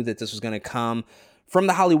wall and knew that this was going to come. From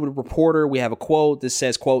The Hollywood Reporter, we have a quote that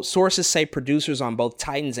says, quote, sources say producers on both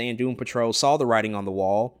Titans and Doom Patrol saw the writing on the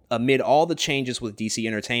wall amid all the changes with DC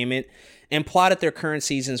Entertainment and plotted their current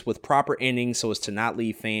seasons with proper endings so as to not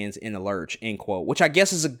leave fans in a lurch, end quote, which I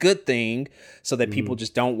guess is a good thing so that people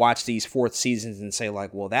just don't watch these 4th seasons and say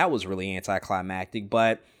like, well, that was really anticlimactic.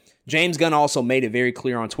 But James Gunn also made it very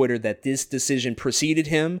clear on Twitter that this decision preceded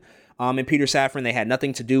him and Peter Safran. They had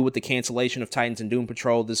nothing to do with the cancellation of Titans and Doom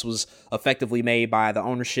Patrol. This was effectively made by the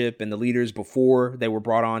ownership and the leaders before they were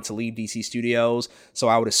brought on to lead DC Studios. So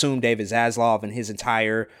I would assume David Zaslav and his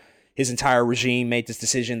entire regime made this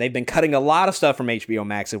decision. They've been cutting a lot of stuff from HBO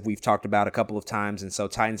Max, if we've talked about a couple of times, and so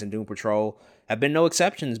Titans and Doom Patrol have been no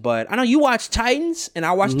exceptions. But I know you watch Titans and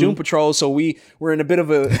I watch Doom Patrol, so we're in a bit of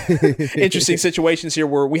a interesting situations here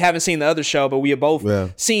where we haven't seen the other show, but we have both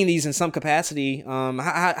seen these in some capacity.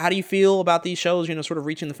 How do you feel about these shows, sort of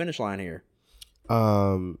reaching the finish line here?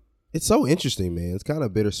 It's so interesting, man. It's kind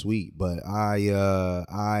of bittersweet, but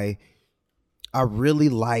I really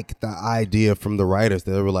like the idea from the writers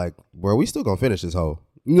that they were like, well, we still gonna finish this whole.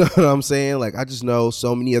 You know what I'm saying? Like, I just know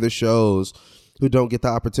so many other shows who don't get the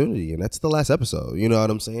opportunity, and that's the last episode. You know what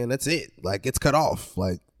I'm saying? That's it. Like, it's cut off.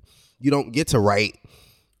 Like, you don't get to write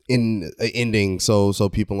in an ending so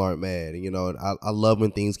people aren't mad. And, I love when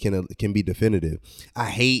things can be definitive. I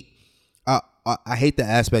hate the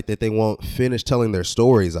aspect that they won't finish telling their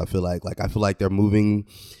stories. I feel like they're moving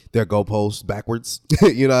their goalposts backwards,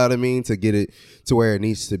 you know what I mean, to get it to where it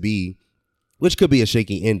needs to be, which could be a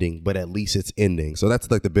shaky ending, but at least it's ending. So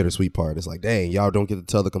that's like the bittersweet part. It's like, dang, y'all don't get to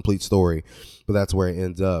tell the complete story, but that's where it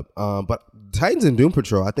ends up. But Titans and Doom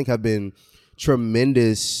Patrol, I think, have been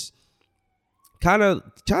tremendous kind of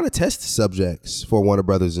test subjects for Warner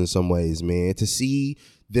Brothers in some ways, man, to see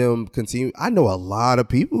them continue. I know a lot of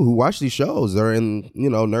people who watch these shows. They're in,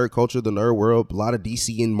 nerd culture, the nerd world, a lot of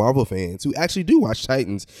DC and Marvel fans who actually do watch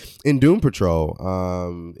Titans and Doom Patrol.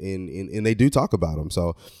 And they do talk about them.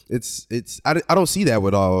 So I don't see that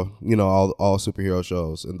with all superhero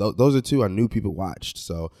shows. And those are two I knew people watched.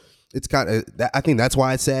 So it's kind of, I think that's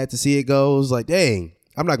why it's sad to see it go. It's like, dang,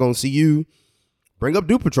 I'm not going to see you bring up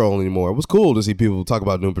Doom Patrol anymore. It was cool to see people talk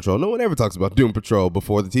about Doom Patrol. No one ever talks about Doom Patrol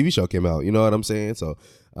before the TV show came out. You know what I'm saying? So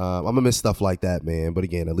I'm going to miss stuff like that, man. But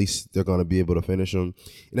again, at least they're going to be able to finish them.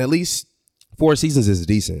 And at least 4 seasons is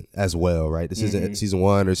decent as well, right? This isn't season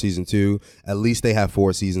 1 or season 2. At least they have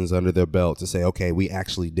 4 seasons under their belt to say, okay, we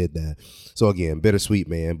actually did that. So again, bittersweet,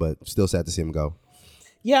 man, but still sad to see him go.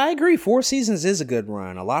 Yeah, I agree. 4 seasons is a good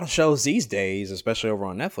run. A lot of shows these days, especially over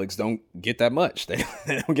on Netflix, don't get that much. They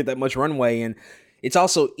don't get that much runway. And it's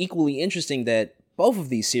also equally interesting that both of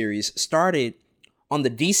these series started on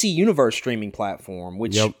the DC Universe streaming platform,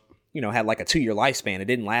 which, had like a 2-year lifespan. It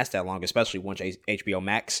didn't last that long, especially once HBO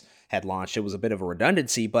Max had launched. It was a bit of a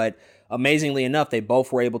redundancy, but amazingly enough, they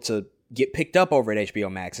both were able to get picked up over at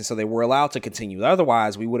HBO Max. And so they were allowed to continue.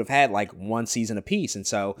 Otherwise, we would have had like 1 season apiece. And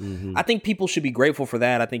so I think people should be grateful for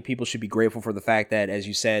that. I think people should be grateful for the fact that, as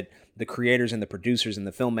you said, the creators and the producers and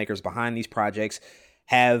the filmmakers behind these projects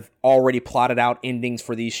have already plotted out endings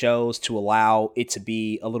for these shows to allow it to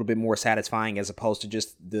be a little bit more satisfying, as opposed to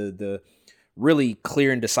just the really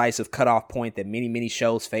clear and decisive cutoff point that many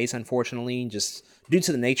shows face, unfortunately, just due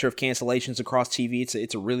to the nature of cancellations across TV.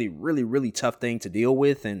 It's a really tough thing to deal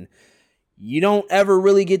with, and you don't ever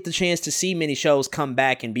really get the chance to see many shows come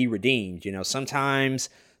back and be redeemed. You know, sometimes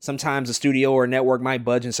a studio or a network might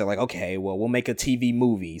budge and say like, okay, well, we'll make a TV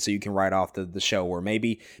movie so you can write off the show, or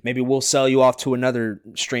maybe we'll sell you off to another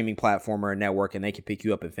streaming platform or a network and they can pick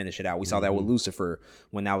you up and finish it out. We saw that with Lucifer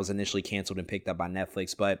when that was initially canceled and picked up by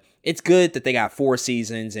Netflix. But it's good that they got 4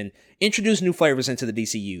 seasons and introduced new flavors into the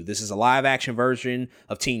DCU. This is a live action version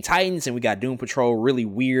of Teen Titans, and we got Doom Patrol, really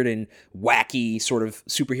weird and wacky sort of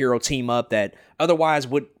superhero team up that otherwise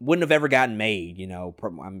wouldn't have ever gotten made. You know,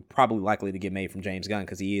 I'm probably likely to get made from James Gunn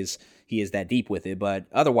because he is that deep with it. But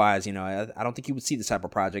otherwise, you know, I don't think you would see this type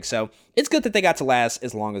of project. So it's good that they got to last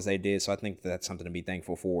as long as they did. So I think that's something to be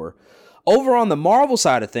thankful for. Over on the Marvel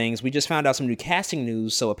side of things, we just found out some new casting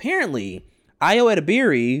news. So apparently, Ayo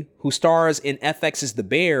Edebiri, who stars in FX's The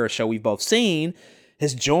Bear, a show we've both seen,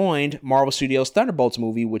 has joined Marvel Studios' Thunderbolts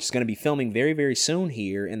movie, which is going to be filming very soon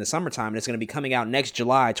here in the summertime. And it's going to be coming out next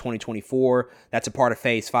July 2024. That's a part of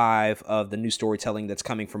Phase 5 of the new storytelling that's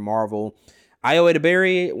coming from Marvel. Ayo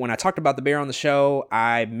Edebiri, when I talked about The Bear on the show,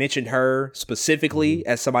 I mentioned her specifically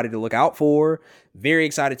as somebody to look out for. Very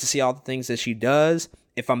excited to see all the things that she does.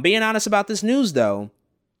 If I'm being honest about this news, though,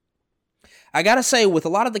 I gotta say, with a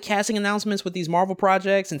lot of the casting announcements with these Marvel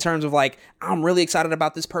projects, in terms of like, I'm really excited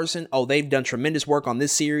about this person. Oh, they've done tremendous work on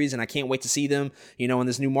this series and I can't wait to see them, you know, in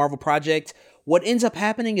this new Marvel project. What ends up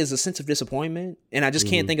happening is a sense of disappointment. And I just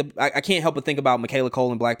can't I can't help but think about Michaela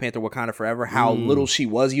Cole in Black Panther Wakanda Forever, how little she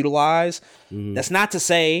was utilized. That's not to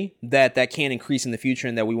say that can't increase in the future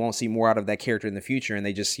and that we won't see more out of that character in the future. And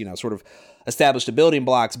they just, you know, sort of established the building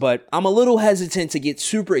blocks. But I'm a little hesitant to get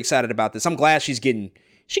super excited about this. I'm glad she's getting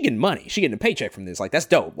money. She's getting a paycheck from this. Like, that's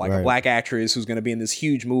dope. Like, a black actress who's going to be in this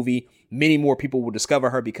huge movie. Many more people will discover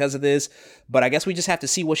her because of this. But I guess we just have to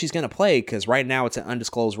see what she's going to play, because right now it's an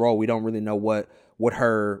undisclosed role. We don't really know what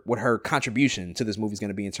her contribution to this movie is going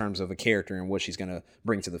to be in terms of a character and what she's going to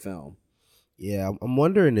bring to the film. Yeah, I'm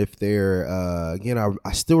wondering if they're, again,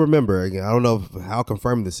 I still remember, again, I don't know how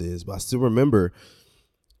confirmed this is, but I still remember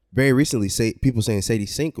very recently people saying Sadie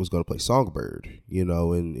Sink was going to play Songbird, you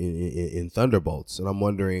know, in Thunderbolts. And I'm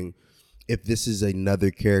wondering if this is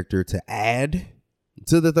another character to add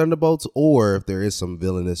to the Thunderbolts, or if there is some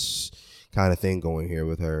villainous kind of thing going here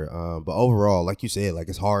with her. But overall, like you said, like,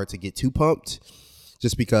 it's hard to get too pumped,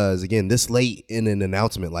 just because, again, this late in an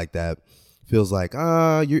announcement like that feels like,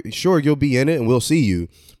 you'll be in it and we'll see you.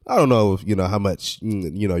 I don't know, you know, how much,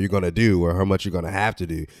 you know, you're going to do or how much you're going to have to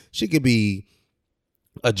do. She could be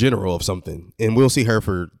a general of something and we'll see her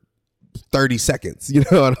for 30 seconds, you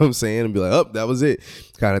know what I'm saying, and be like, oh, that was it,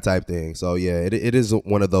 kind of type thing. So yeah, it is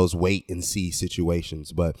one of those wait and see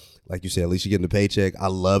situations. But like you said, at least you're getting a paycheck. I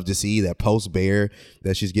love to see that post Bear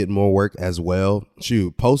that she's getting more work as well.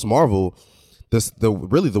 Shoot, post Marvel,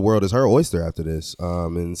 the world is her oyster after this.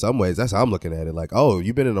 In some ways, that's how I'm looking at it. Like, oh,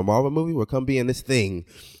 you've been in a Marvel movie? Well, come be in this thing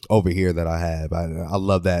over here that I have. I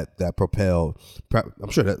love that propel. I'm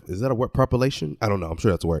sure is that a word? Propulsion? I don't know. I'm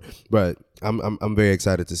sure that's a word. But I'm very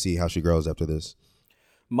excited to see how she grows after this.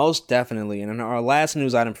 Most definitely. And in our last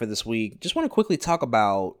news item for this week, just want to quickly talk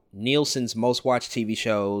about Nielsen's most watched TV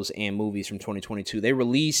shows and movies from 2022. They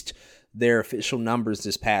released their official numbers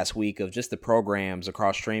this past week of just the programs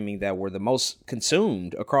across streaming that were the most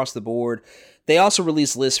consumed across the board. They also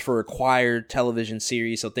released lists for acquired television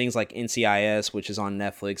series, so things like NCIS, which is on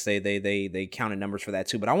Netflix. They counted numbers for that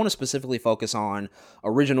too. But I want to specifically focus on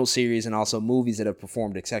original series and also movies that have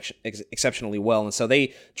performed exceptionally well. And so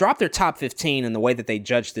they dropped their top 15, and the way that they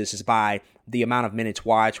judge this is by the amount of minutes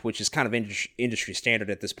watched, which is kind of industry standard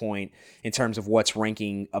at this point in terms of what's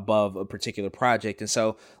ranking above a particular project. And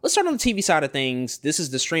so let's start on the TV side of things. This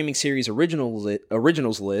is the streaming series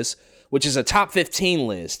originals list, which is a top 15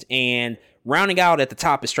 list. And rounding out at the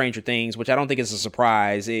top is Stranger Things, which I don't think is a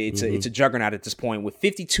surprise. It's a juggernaut at this point with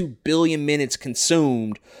 52 billion minutes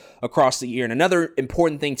consumed across the year. And another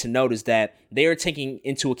important thing to note is that they are taking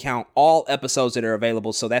into account all episodes that are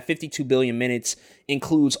available. So that 52 billion minutes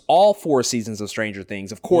includes all 4 seasons of Stranger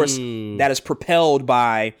Things. Of course, that is propelled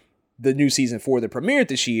by the new season 4 that premiered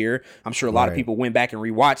this year. I'm sure a lot of people went back and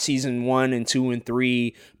rewatched season 1 and 2 and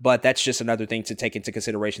 3, but that's just another thing to take into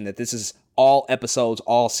consideration, that this is all episodes,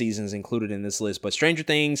 all seasons included in this list. But Stranger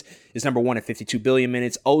Things is number 1 at 52 billion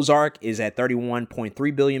minutes. Ozark is at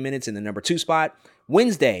 31.3 billion minutes in the number 2 spot.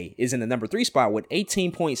 Wednesday is in the number 3 spot with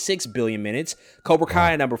 18.6 billion minutes. Cobra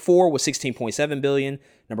Kai at number 4 with 16.7 billion.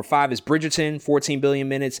 Number 5 is Bridgerton, 14 billion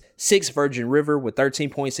minutes. 6, Virgin River with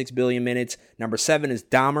 13.6 billion minutes. Number 7 is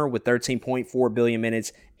Dahmer with 13.4 billion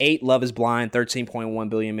minutes. 8, Love is Blind, 13.1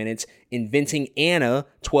 billion minutes. Inventing Anna,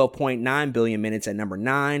 12.9 billion minutes at number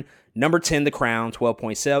 9. Number 10, The Crown,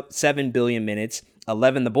 12.7 billion minutes.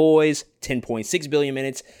 11, The Boys, 10.6 billion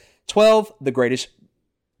minutes. 12, The Great,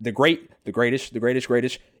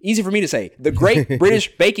 easy for me to say, The Great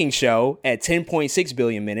British Baking Show at 10.6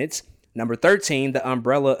 billion minutes. Number 13, The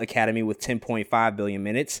Umbrella Academy with 10.5 billion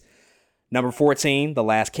minutes. Number 14, The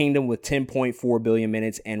Last Kingdom with 10.4 billion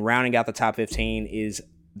minutes. And rounding out the top 15 is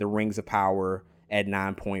The Rings of Power at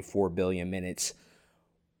 9.4 billion minutes.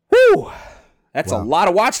 Whew! That's a lot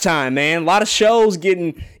of watch time, man. A lot of shows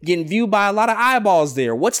getting viewed by a lot of eyeballs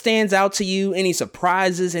there. What stands out to you? Any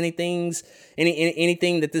surprises? Anything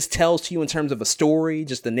that this tells to you in terms of a story?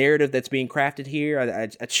 Just the narrative that's being crafted here?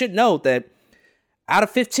 I should note that out of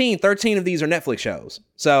 15, 13 of these are Netflix shows.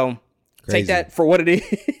 So take that for what it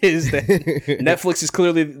is. That Netflix is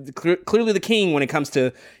clearly the king when it comes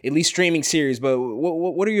to at least streaming series. But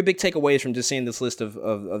what are your big takeaways from just seeing this list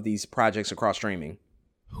of these projects across streaming?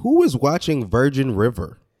 Who is watching Virgin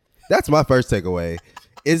River? That's my first takeaway.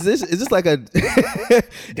 Is this like a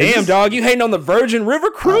damn dog? You hating on the Virgin River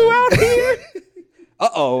crew out here?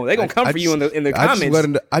 They're gonna come for you in the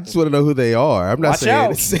comments. I just want to know who they are. I'm not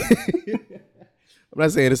saying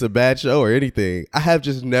it's a bad show or anything. I have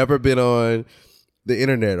just never been on the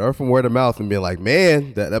internet or from word of mouth and been like,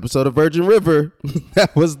 man, that episode of Virgin River,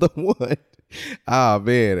 that was the one. Ah,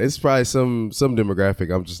 man, it's probably some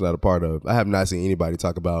demographic I'm just not a part of. I have not seen anybody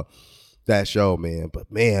talk about that show, man.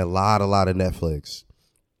 But man, a lot of Netflix.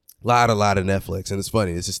 Lot of Netflix. And it's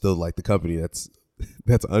funny, this is still like the company that's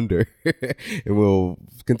under and will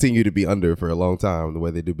continue to be under for a long time, the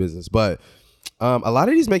way they do business. But a lot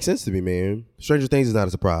of these make sense to me, man. Stranger Things is not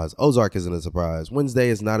a surprise. Ozark isn't a surprise. Wednesday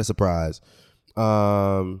is not a surprise.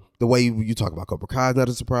 The way you talk about Cobra Kai is not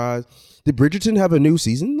a surprise. Did Bridgerton have a new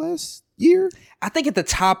season last year? I think at the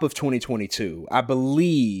top of 2022, I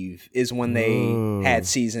believe, is when they had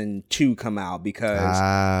season 2 come out,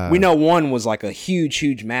 because we know 1 was like a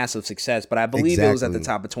huge, massive success, but I believe it was at the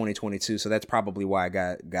top of 2022, so that's probably why I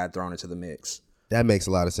got thrown into the mix. That makes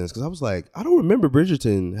a lot of sense, because I was like, I don't remember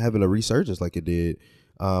Bridgerton having a resurgence like it did,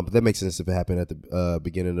 but that makes sense if it happened at the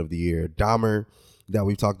beginning of the year. Dahmer, that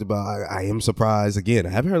we've talked about, I am surprised. Again, I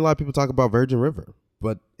haven't heard a lot of people talk about Virgin River,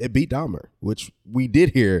 but it beat Dahmer, which we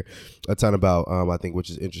did hear a ton about, I think, which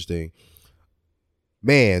is interesting.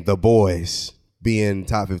 Man, The Boys being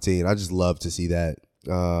top 15, I just love to see that.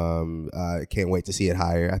 I can't wait to see it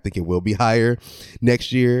higher. I think it will be higher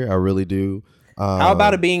next year. I really do. How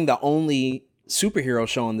about it being the only superhero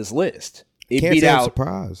show on this list?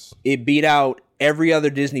 It beat out every other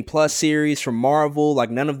Disney Plus series from Marvel. Like,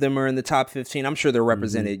 none of them are in the top 15. I'm sure they're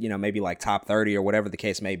represented, maybe like top 30 or whatever the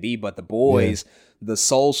case may be. But The Boys, the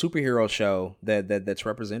sole superhero show that's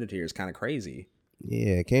represented here, is kind of crazy.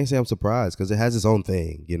 Yeah, can't say I'm surprised, because it has its own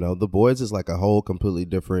thing. The Boys is like a whole completely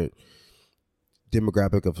different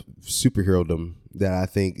demographic of superherodom that I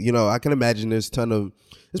think, I can imagine there's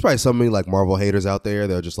probably so many like Marvel haters out there.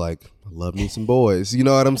 They're just like, I love me some Boys. You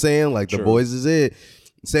know what I'm saying? Like, The Boys is it.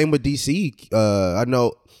 Same with DC. I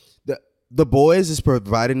know the Boys is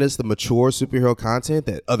providing us the mature superhero content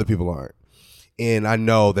that other people aren't. And I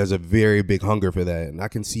know there's a very big hunger for that. And I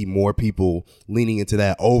can see more people leaning into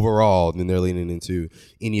that overall than they're leaning into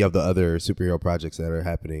any of the other superhero projects that are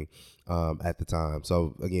happening at the time.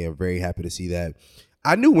 So, again, very happy to see that.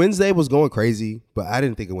 I knew Wednesday was going crazy, but I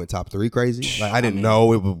didn't think it went top 3 crazy. Like, I didn't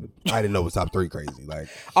know it was top 3 crazy. Like,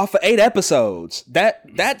 off of 8 episodes,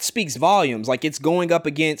 that speaks volumes. Like, it's going up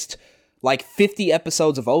against like 50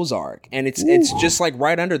 episodes of Ozark, and it's just like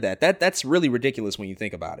right under that. That's really ridiculous when you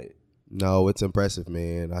think about it. No, it's impressive,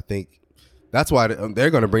 man. I think that's why they're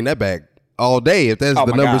going to bring that back all day if the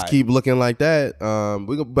numbers keep looking like that.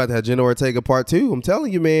 We're about to have Jenna Ortega part 2. I'm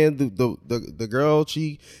telling you, man. The girl,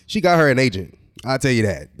 she got her an agent. I'll tell you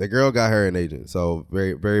that. The girl got her an agent. So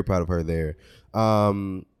very, very proud of her there.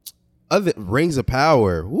 Other Rings of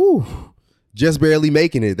Power. Woo. Just barely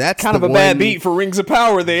making it. That's kind of a bad beat for Rings of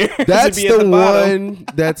Power there. That's the one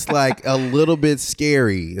that's like a little bit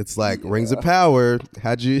scary. It's like, Rings of Power.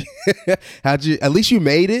 How'd you at least you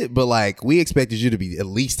made it, but like, we expected you to be at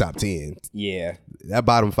least top 10. Yeah. That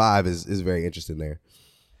bottom 5 is very interesting there.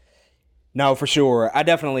 No, for sure. I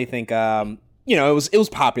definitely think you know, it was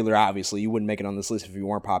popular. Obviously, you wouldn't make it on this list if you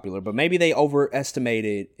weren't popular. But maybe they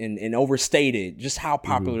overestimated and overstated just how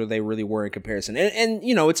popular they really were in comparison. And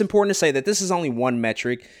you know, it's important to say that this is only one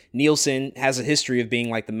metric. Nielsen has a history of being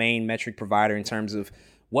like the main metric provider in terms of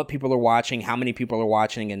what people are watching, how many people are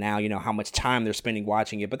watching, and now, you know, how much time they're spending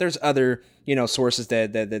watching it. But there's other, you know, sources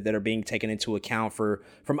that are being taken into account from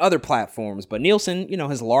other platforms. But Nielsen, you know,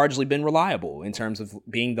 has largely been reliable in terms of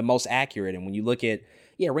being the most accurate. And when you look at,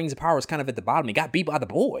 Rings of Power is kind of at the bottom. It got beat by The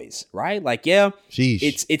Boys, right? Like,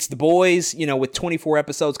 Sheesh. It's The Boys, you know, with 24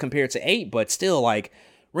 episodes compared to 8, but still, like,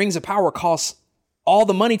 Rings of Power costs all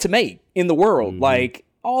the money to make in the world, like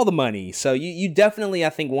all the money. So you definitely, I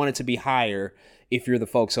think, want it to be higher if you're the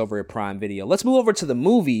folks over at Prime Video. Let's move over to the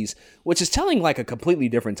movies, which is telling like a completely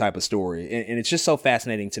different type of story. And it's just so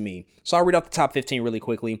fascinating to me. So I'll read off the top 15 really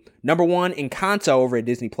quickly. Number 1, Encanto over at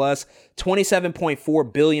Disney Plus,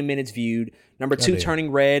 27.4 billion minutes viewed. Number 2,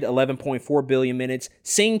 Turning Red, 11.4 billion minutes.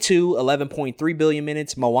 Sing 2, 11.3 billion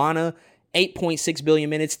minutes. Moana, 8.6 billion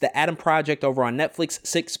minutes. The Adam Project over on Netflix,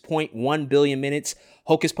 6.1 billion minutes.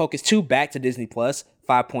 Hocus Pocus 2 back to Disney Plus,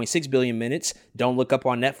 5.6 billion minutes. Don't Look Up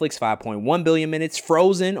on Netflix, 5.1 billion minutes.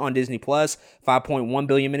 Frozen on Disney Plus, 5.1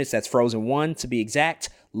 billion minutes. That's Frozen 1 to be exact.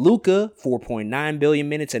 Luca, 4.9 billion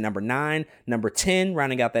minutes at number 9. Number 10,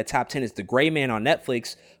 rounding out that top 10, is The Gray Man on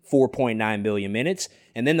Netflix, 4.9 billion minutes.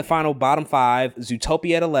 And then the final bottom 5,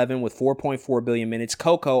 Zootopia at 11 with 4.4 billion minutes.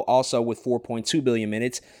 Coco also with 4.2 billion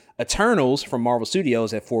minutes. Eternals from Marvel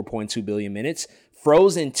Studios at 4.2 billion minutes.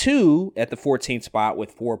 Frozen 2 at the 14th spot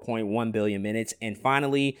with 4.1 billion minutes. And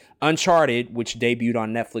finally, Uncharted, which debuted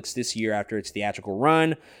on Netflix this year after its theatrical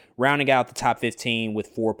run, rounding out the top 15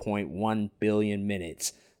 with 4.1 billion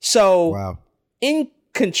minutes. So, in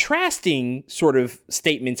contrasting sort of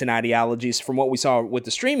statements and ideologies from what we saw with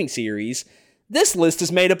the streaming series, this list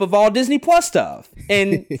is made up of all Disney Plus stuff.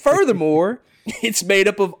 And furthermore, it's made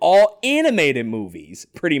up of all animated movies,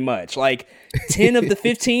 pretty much. Like 10 of the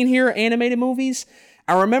 15 here are animated movies.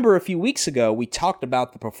 I remember a few weeks ago, we talked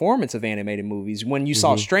about the performance of animated movies when you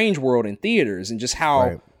saw Strange World in theaters and just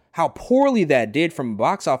how poorly that did from a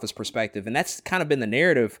box office perspective. And that's kind of been the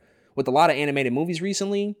narrative with a lot of animated movies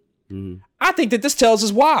recently. I think that this tells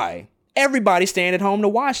us why. Everybody's staying at home to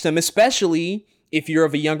watch them, especially if you're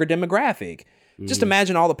of a younger demographic. Just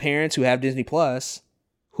imagine all the parents who have Disney Plus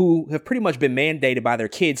who have pretty much been mandated by their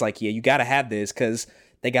kids, like, you got to have this because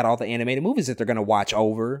they got all the animated movies that they're going to watch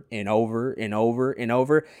over and over and over and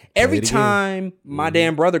over. Every time my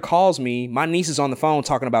damn brother calls me, my niece is on the phone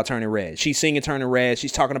talking about Turning Red. She's singing Turning Red.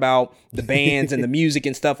 She's talking about the bands and the music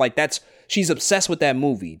and stuff like that. She's obsessed with that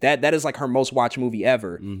movie. That is like her most watched movie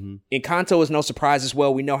ever. Encanto is no surprise as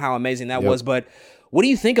well. We know how amazing that was, but what do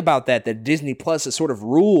you think about that Disney Plus has sort of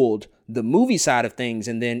ruled the movie side of things,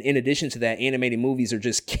 and then in addition to that, animated movies are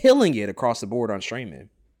just killing it across the board on streaming?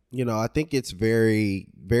 You know, I think it's very,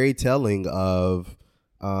 very telling of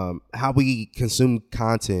how we consume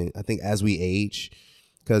content, I think, as we age.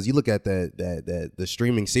 Because you look at the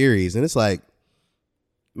streaming series, and it's like,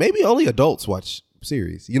 maybe only adults watch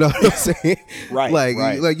series. You know what I'm saying?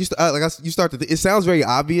 Like you start to it sounds very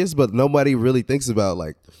obvious, but nobody really thinks about,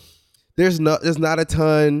 like, there's not a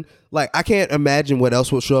ton. Like, I can't imagine what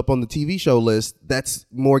else will show up on the TV show list that's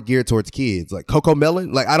more geared towards kids. Like Coco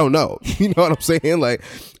Melon. Like, I don't know. You know what I'm saying? Like,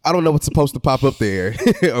 I don't know what's supposed to pop up there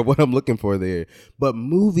or what I'm looking for there. But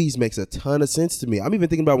movies makes a ton of sense to me. I'm even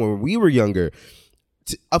thinking about when we were younger.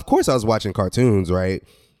 Of course, I was watching cartoons, right?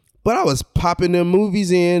 But I was popping them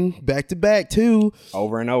movies in back to back too,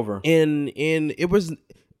 over and over. And it was.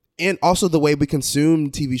 And also the way we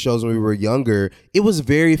consumed TV shows when we were younger, it was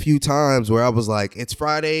very few times where I was like, it's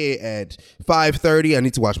Friday at 5:30, I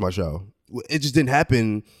need to watch my show. It just didn't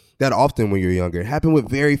happen that often when you're younger. It happened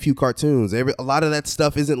with very few cartoons. A lot of that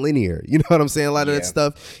stuff isn't linear. You know what I'm saying? A lot of that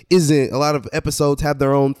stuff isn't. A lot of episodes have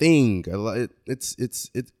their own thing. It's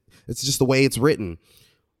just the way it's written.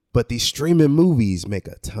 But these streaming movies make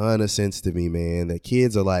a ton of sense to me, man. The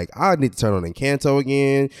kids are like, I need to turn on Encanto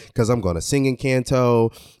again because I'm going to sing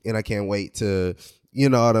Encanto and I can't wait to, you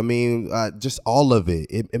know what I mean? Just all of it.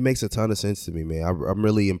 It makes a ton of sense to me, man. I'm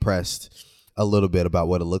really impressed a little bit about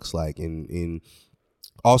what it looks like. And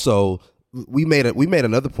also, we made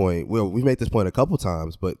another point. Well, we made this point a couple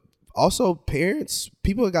times, but also parents,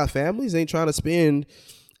 people that got families ain't trying to spend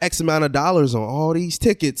X amount of dollars on all these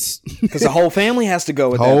tickets because the whole family has to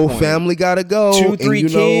go. Whole family gotta go. 2-3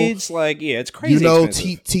 kids, like it's crazy. You know,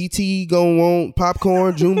 expensive. TT gonna want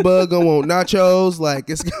popcorn, Junebug gonna want nachos. Like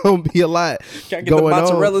it's gonna be a lot. Can I get the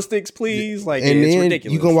mozzarella sticks, please? Like, and it's then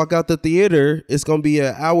ridiculous. You gonna walk out the theater. It's gonna be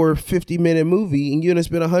an hour 50-minute movie, and you're gonna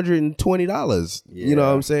spend $120. You know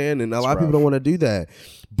what I'm saying? And a lot of people don't want to do that.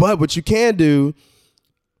 But what you can do,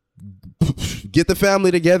 get the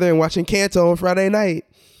family together and watching Encanto on Friday night.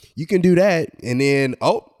 You can do that. And then,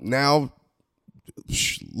 now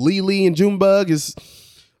Lily and Junebug is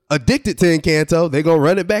addicted to Encanto. They're going to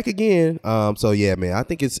run it back again. So yeah, man, I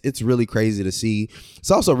think it's really crazy to see.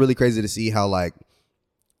 It's also really crazy to see how like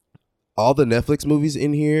all the Netflix movies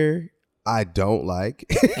in here I don't like,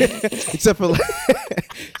 except for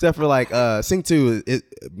Sing 2. It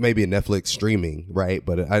maybe a Netflix streaming, right?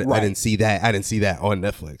 But I didn't see that. I didn't see that on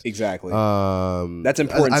Netflix. Exactly. That's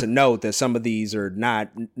important to note that some of these are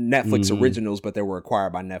not Netflix originals, but they were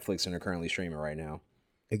acquired by Netflix and are currently streaming right now.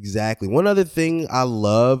 Exactly. One other thing I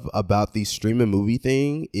love about the streaming movie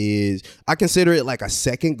thing is I consider it like a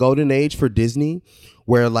second golden age for Disney,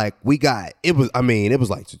 where like it was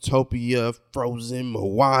like Zootopia, Frozen,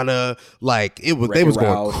 Moana, like they was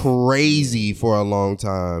going crazy for a long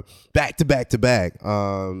time, back to back to back.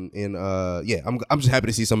 I'm just happy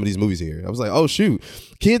to see some of these movies here. I was like, oh shoot,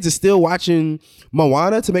 kids are still watching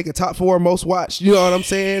Moana to make a top 4 most watched. You know what I'm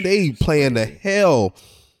saying? They playing the hell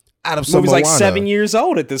out of some movie's Moana. Like 7 years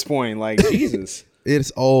old at this point. Like Jesus,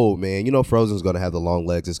 it's old, man. You know, Frozen's gonna have the long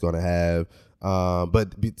legs it's gonna have.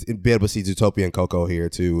 But be able to see Zootopia and Coco here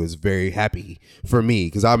too is very happy for me,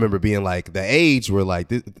 because I remember being like the age where like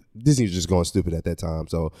Disney was just going stupid at that time.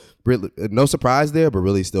 So really, no surprise there, but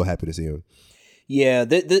really still happy to see him. Yeah,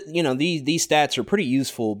 these stats are pretty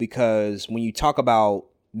useful because when you talk about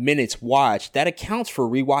minutes watched, that accounts for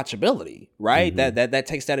rewatchability, right? Mm-hmm. That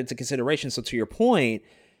takes that into consideration. So to your point,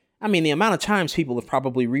 I mean, the amount of times people have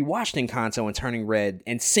probably rewatched Encanto and Turning Red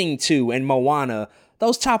and Sing 2 and Moana,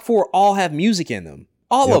 those top 4 all have music in them.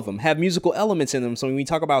 All of them have musical elements in them. So when we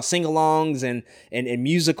talk about sing-alongs and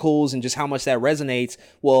musicals and just how much that resonates,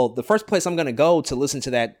 well, the first place I'm going to go to listen to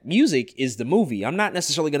that music is the movie. I'm not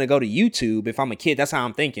necessarily going to go to YouTube if I'm a kid. That's how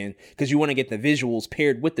I'm thinking, because you want to get the visuals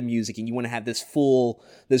paired with the music and you want to have this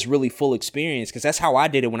really full experience, because that's how I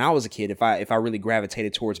did it when I was a kid. If I really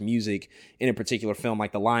gravitated towards music in a particular film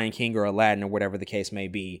like The Lion King or Aladdin or whatever the case may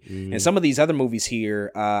be. Mm-hmm. And some of these other movies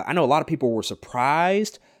here, I know a lot of people were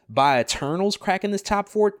surprised by Eternals cracking this top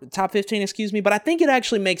 15, but I think it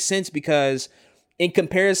actually makes sense because in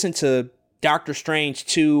comparison to Doctor Strange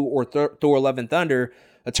 2 or Thor Love and Thunder,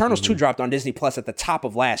 Eternals 2 dropped on Disney Plus at the top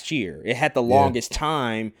of last year. It had the longest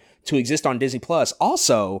time to exist on Disney Plus.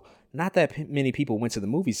 Also, not that many people went to the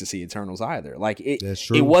movies to see Eternals either. Like it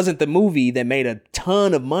wasn't the movie that made a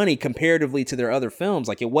ton of money comparatively to their other films.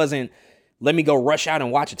 Like it wasn't, let me go rush out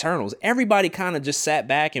and watch Eternals. Everybody kind of just sat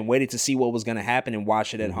back and waited to see what was going to happen and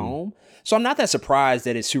watch it at home. So I'm not that surprised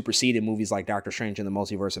that it superseded movies like Doctor Strange and the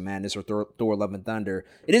Multiverse of Madness or Thor Love and Thunder.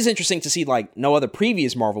 It is interesting to see like no other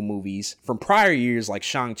previous Marvel movies from prior years like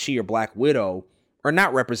Shang-Chi or Black Widow are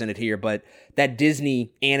not represented here, but that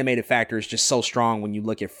Disney animated factor is just so strong when you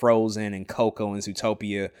look at Frozen and Coco and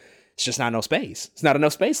Zootopia. It's just not enough space. It's not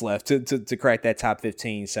enough space left to crack that top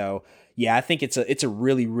 15. So yeah, I think it's a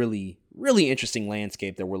really, really, really interesting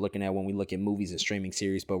landscape that we're looking at when we look at movies and streaming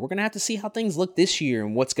series. But we're going to have to see how things look this year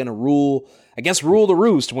and what's going to rule the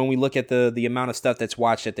roost when we look at the amount of stuff that's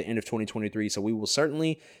watched at the end of 2023. So we will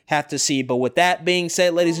certainly have to see. But with that being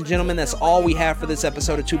said, ladies and gentlemen, that's all we have for this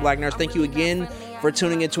episode of Two Black Nerds. Thank you again for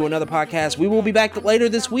tuning into another podcast. We will be back later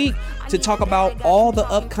this week to talk about all the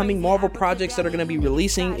upcoming Marvel projects that are going to be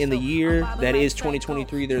releasing in the year that is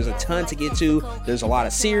 2023. There's a ton to get to. There's a lot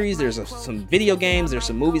of series. There's some video games. There's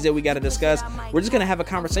some movies that we got to discuss. We're just going to have a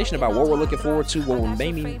conversation about what we're looking forward to, what we're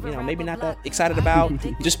maybe not that excited about.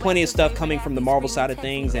 Just plenty of stuff coming from the Marvel side of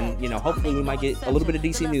things, and hopefully we might get a little bit of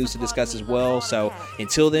DC news to discuss as well. So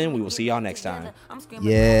until then, we will see y'all next time.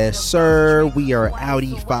 Yes, sir. We are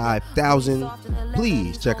Audi 5000.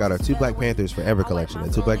 Please check out our Two Black Panthers Forever collection at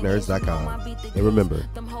twoblacknerds.com. And remember,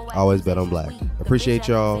 always bet on black. Appreciate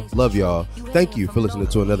y'all. Love y'all. Thank you for listening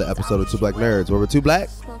to another episode of Two Black Nerds, where we're too black,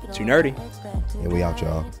 too nerdy, and we out,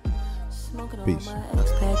 y'all. Peace.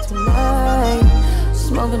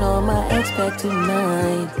 Smoking on my expect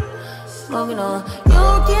tonight. Smoking on,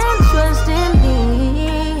 you can trust in me.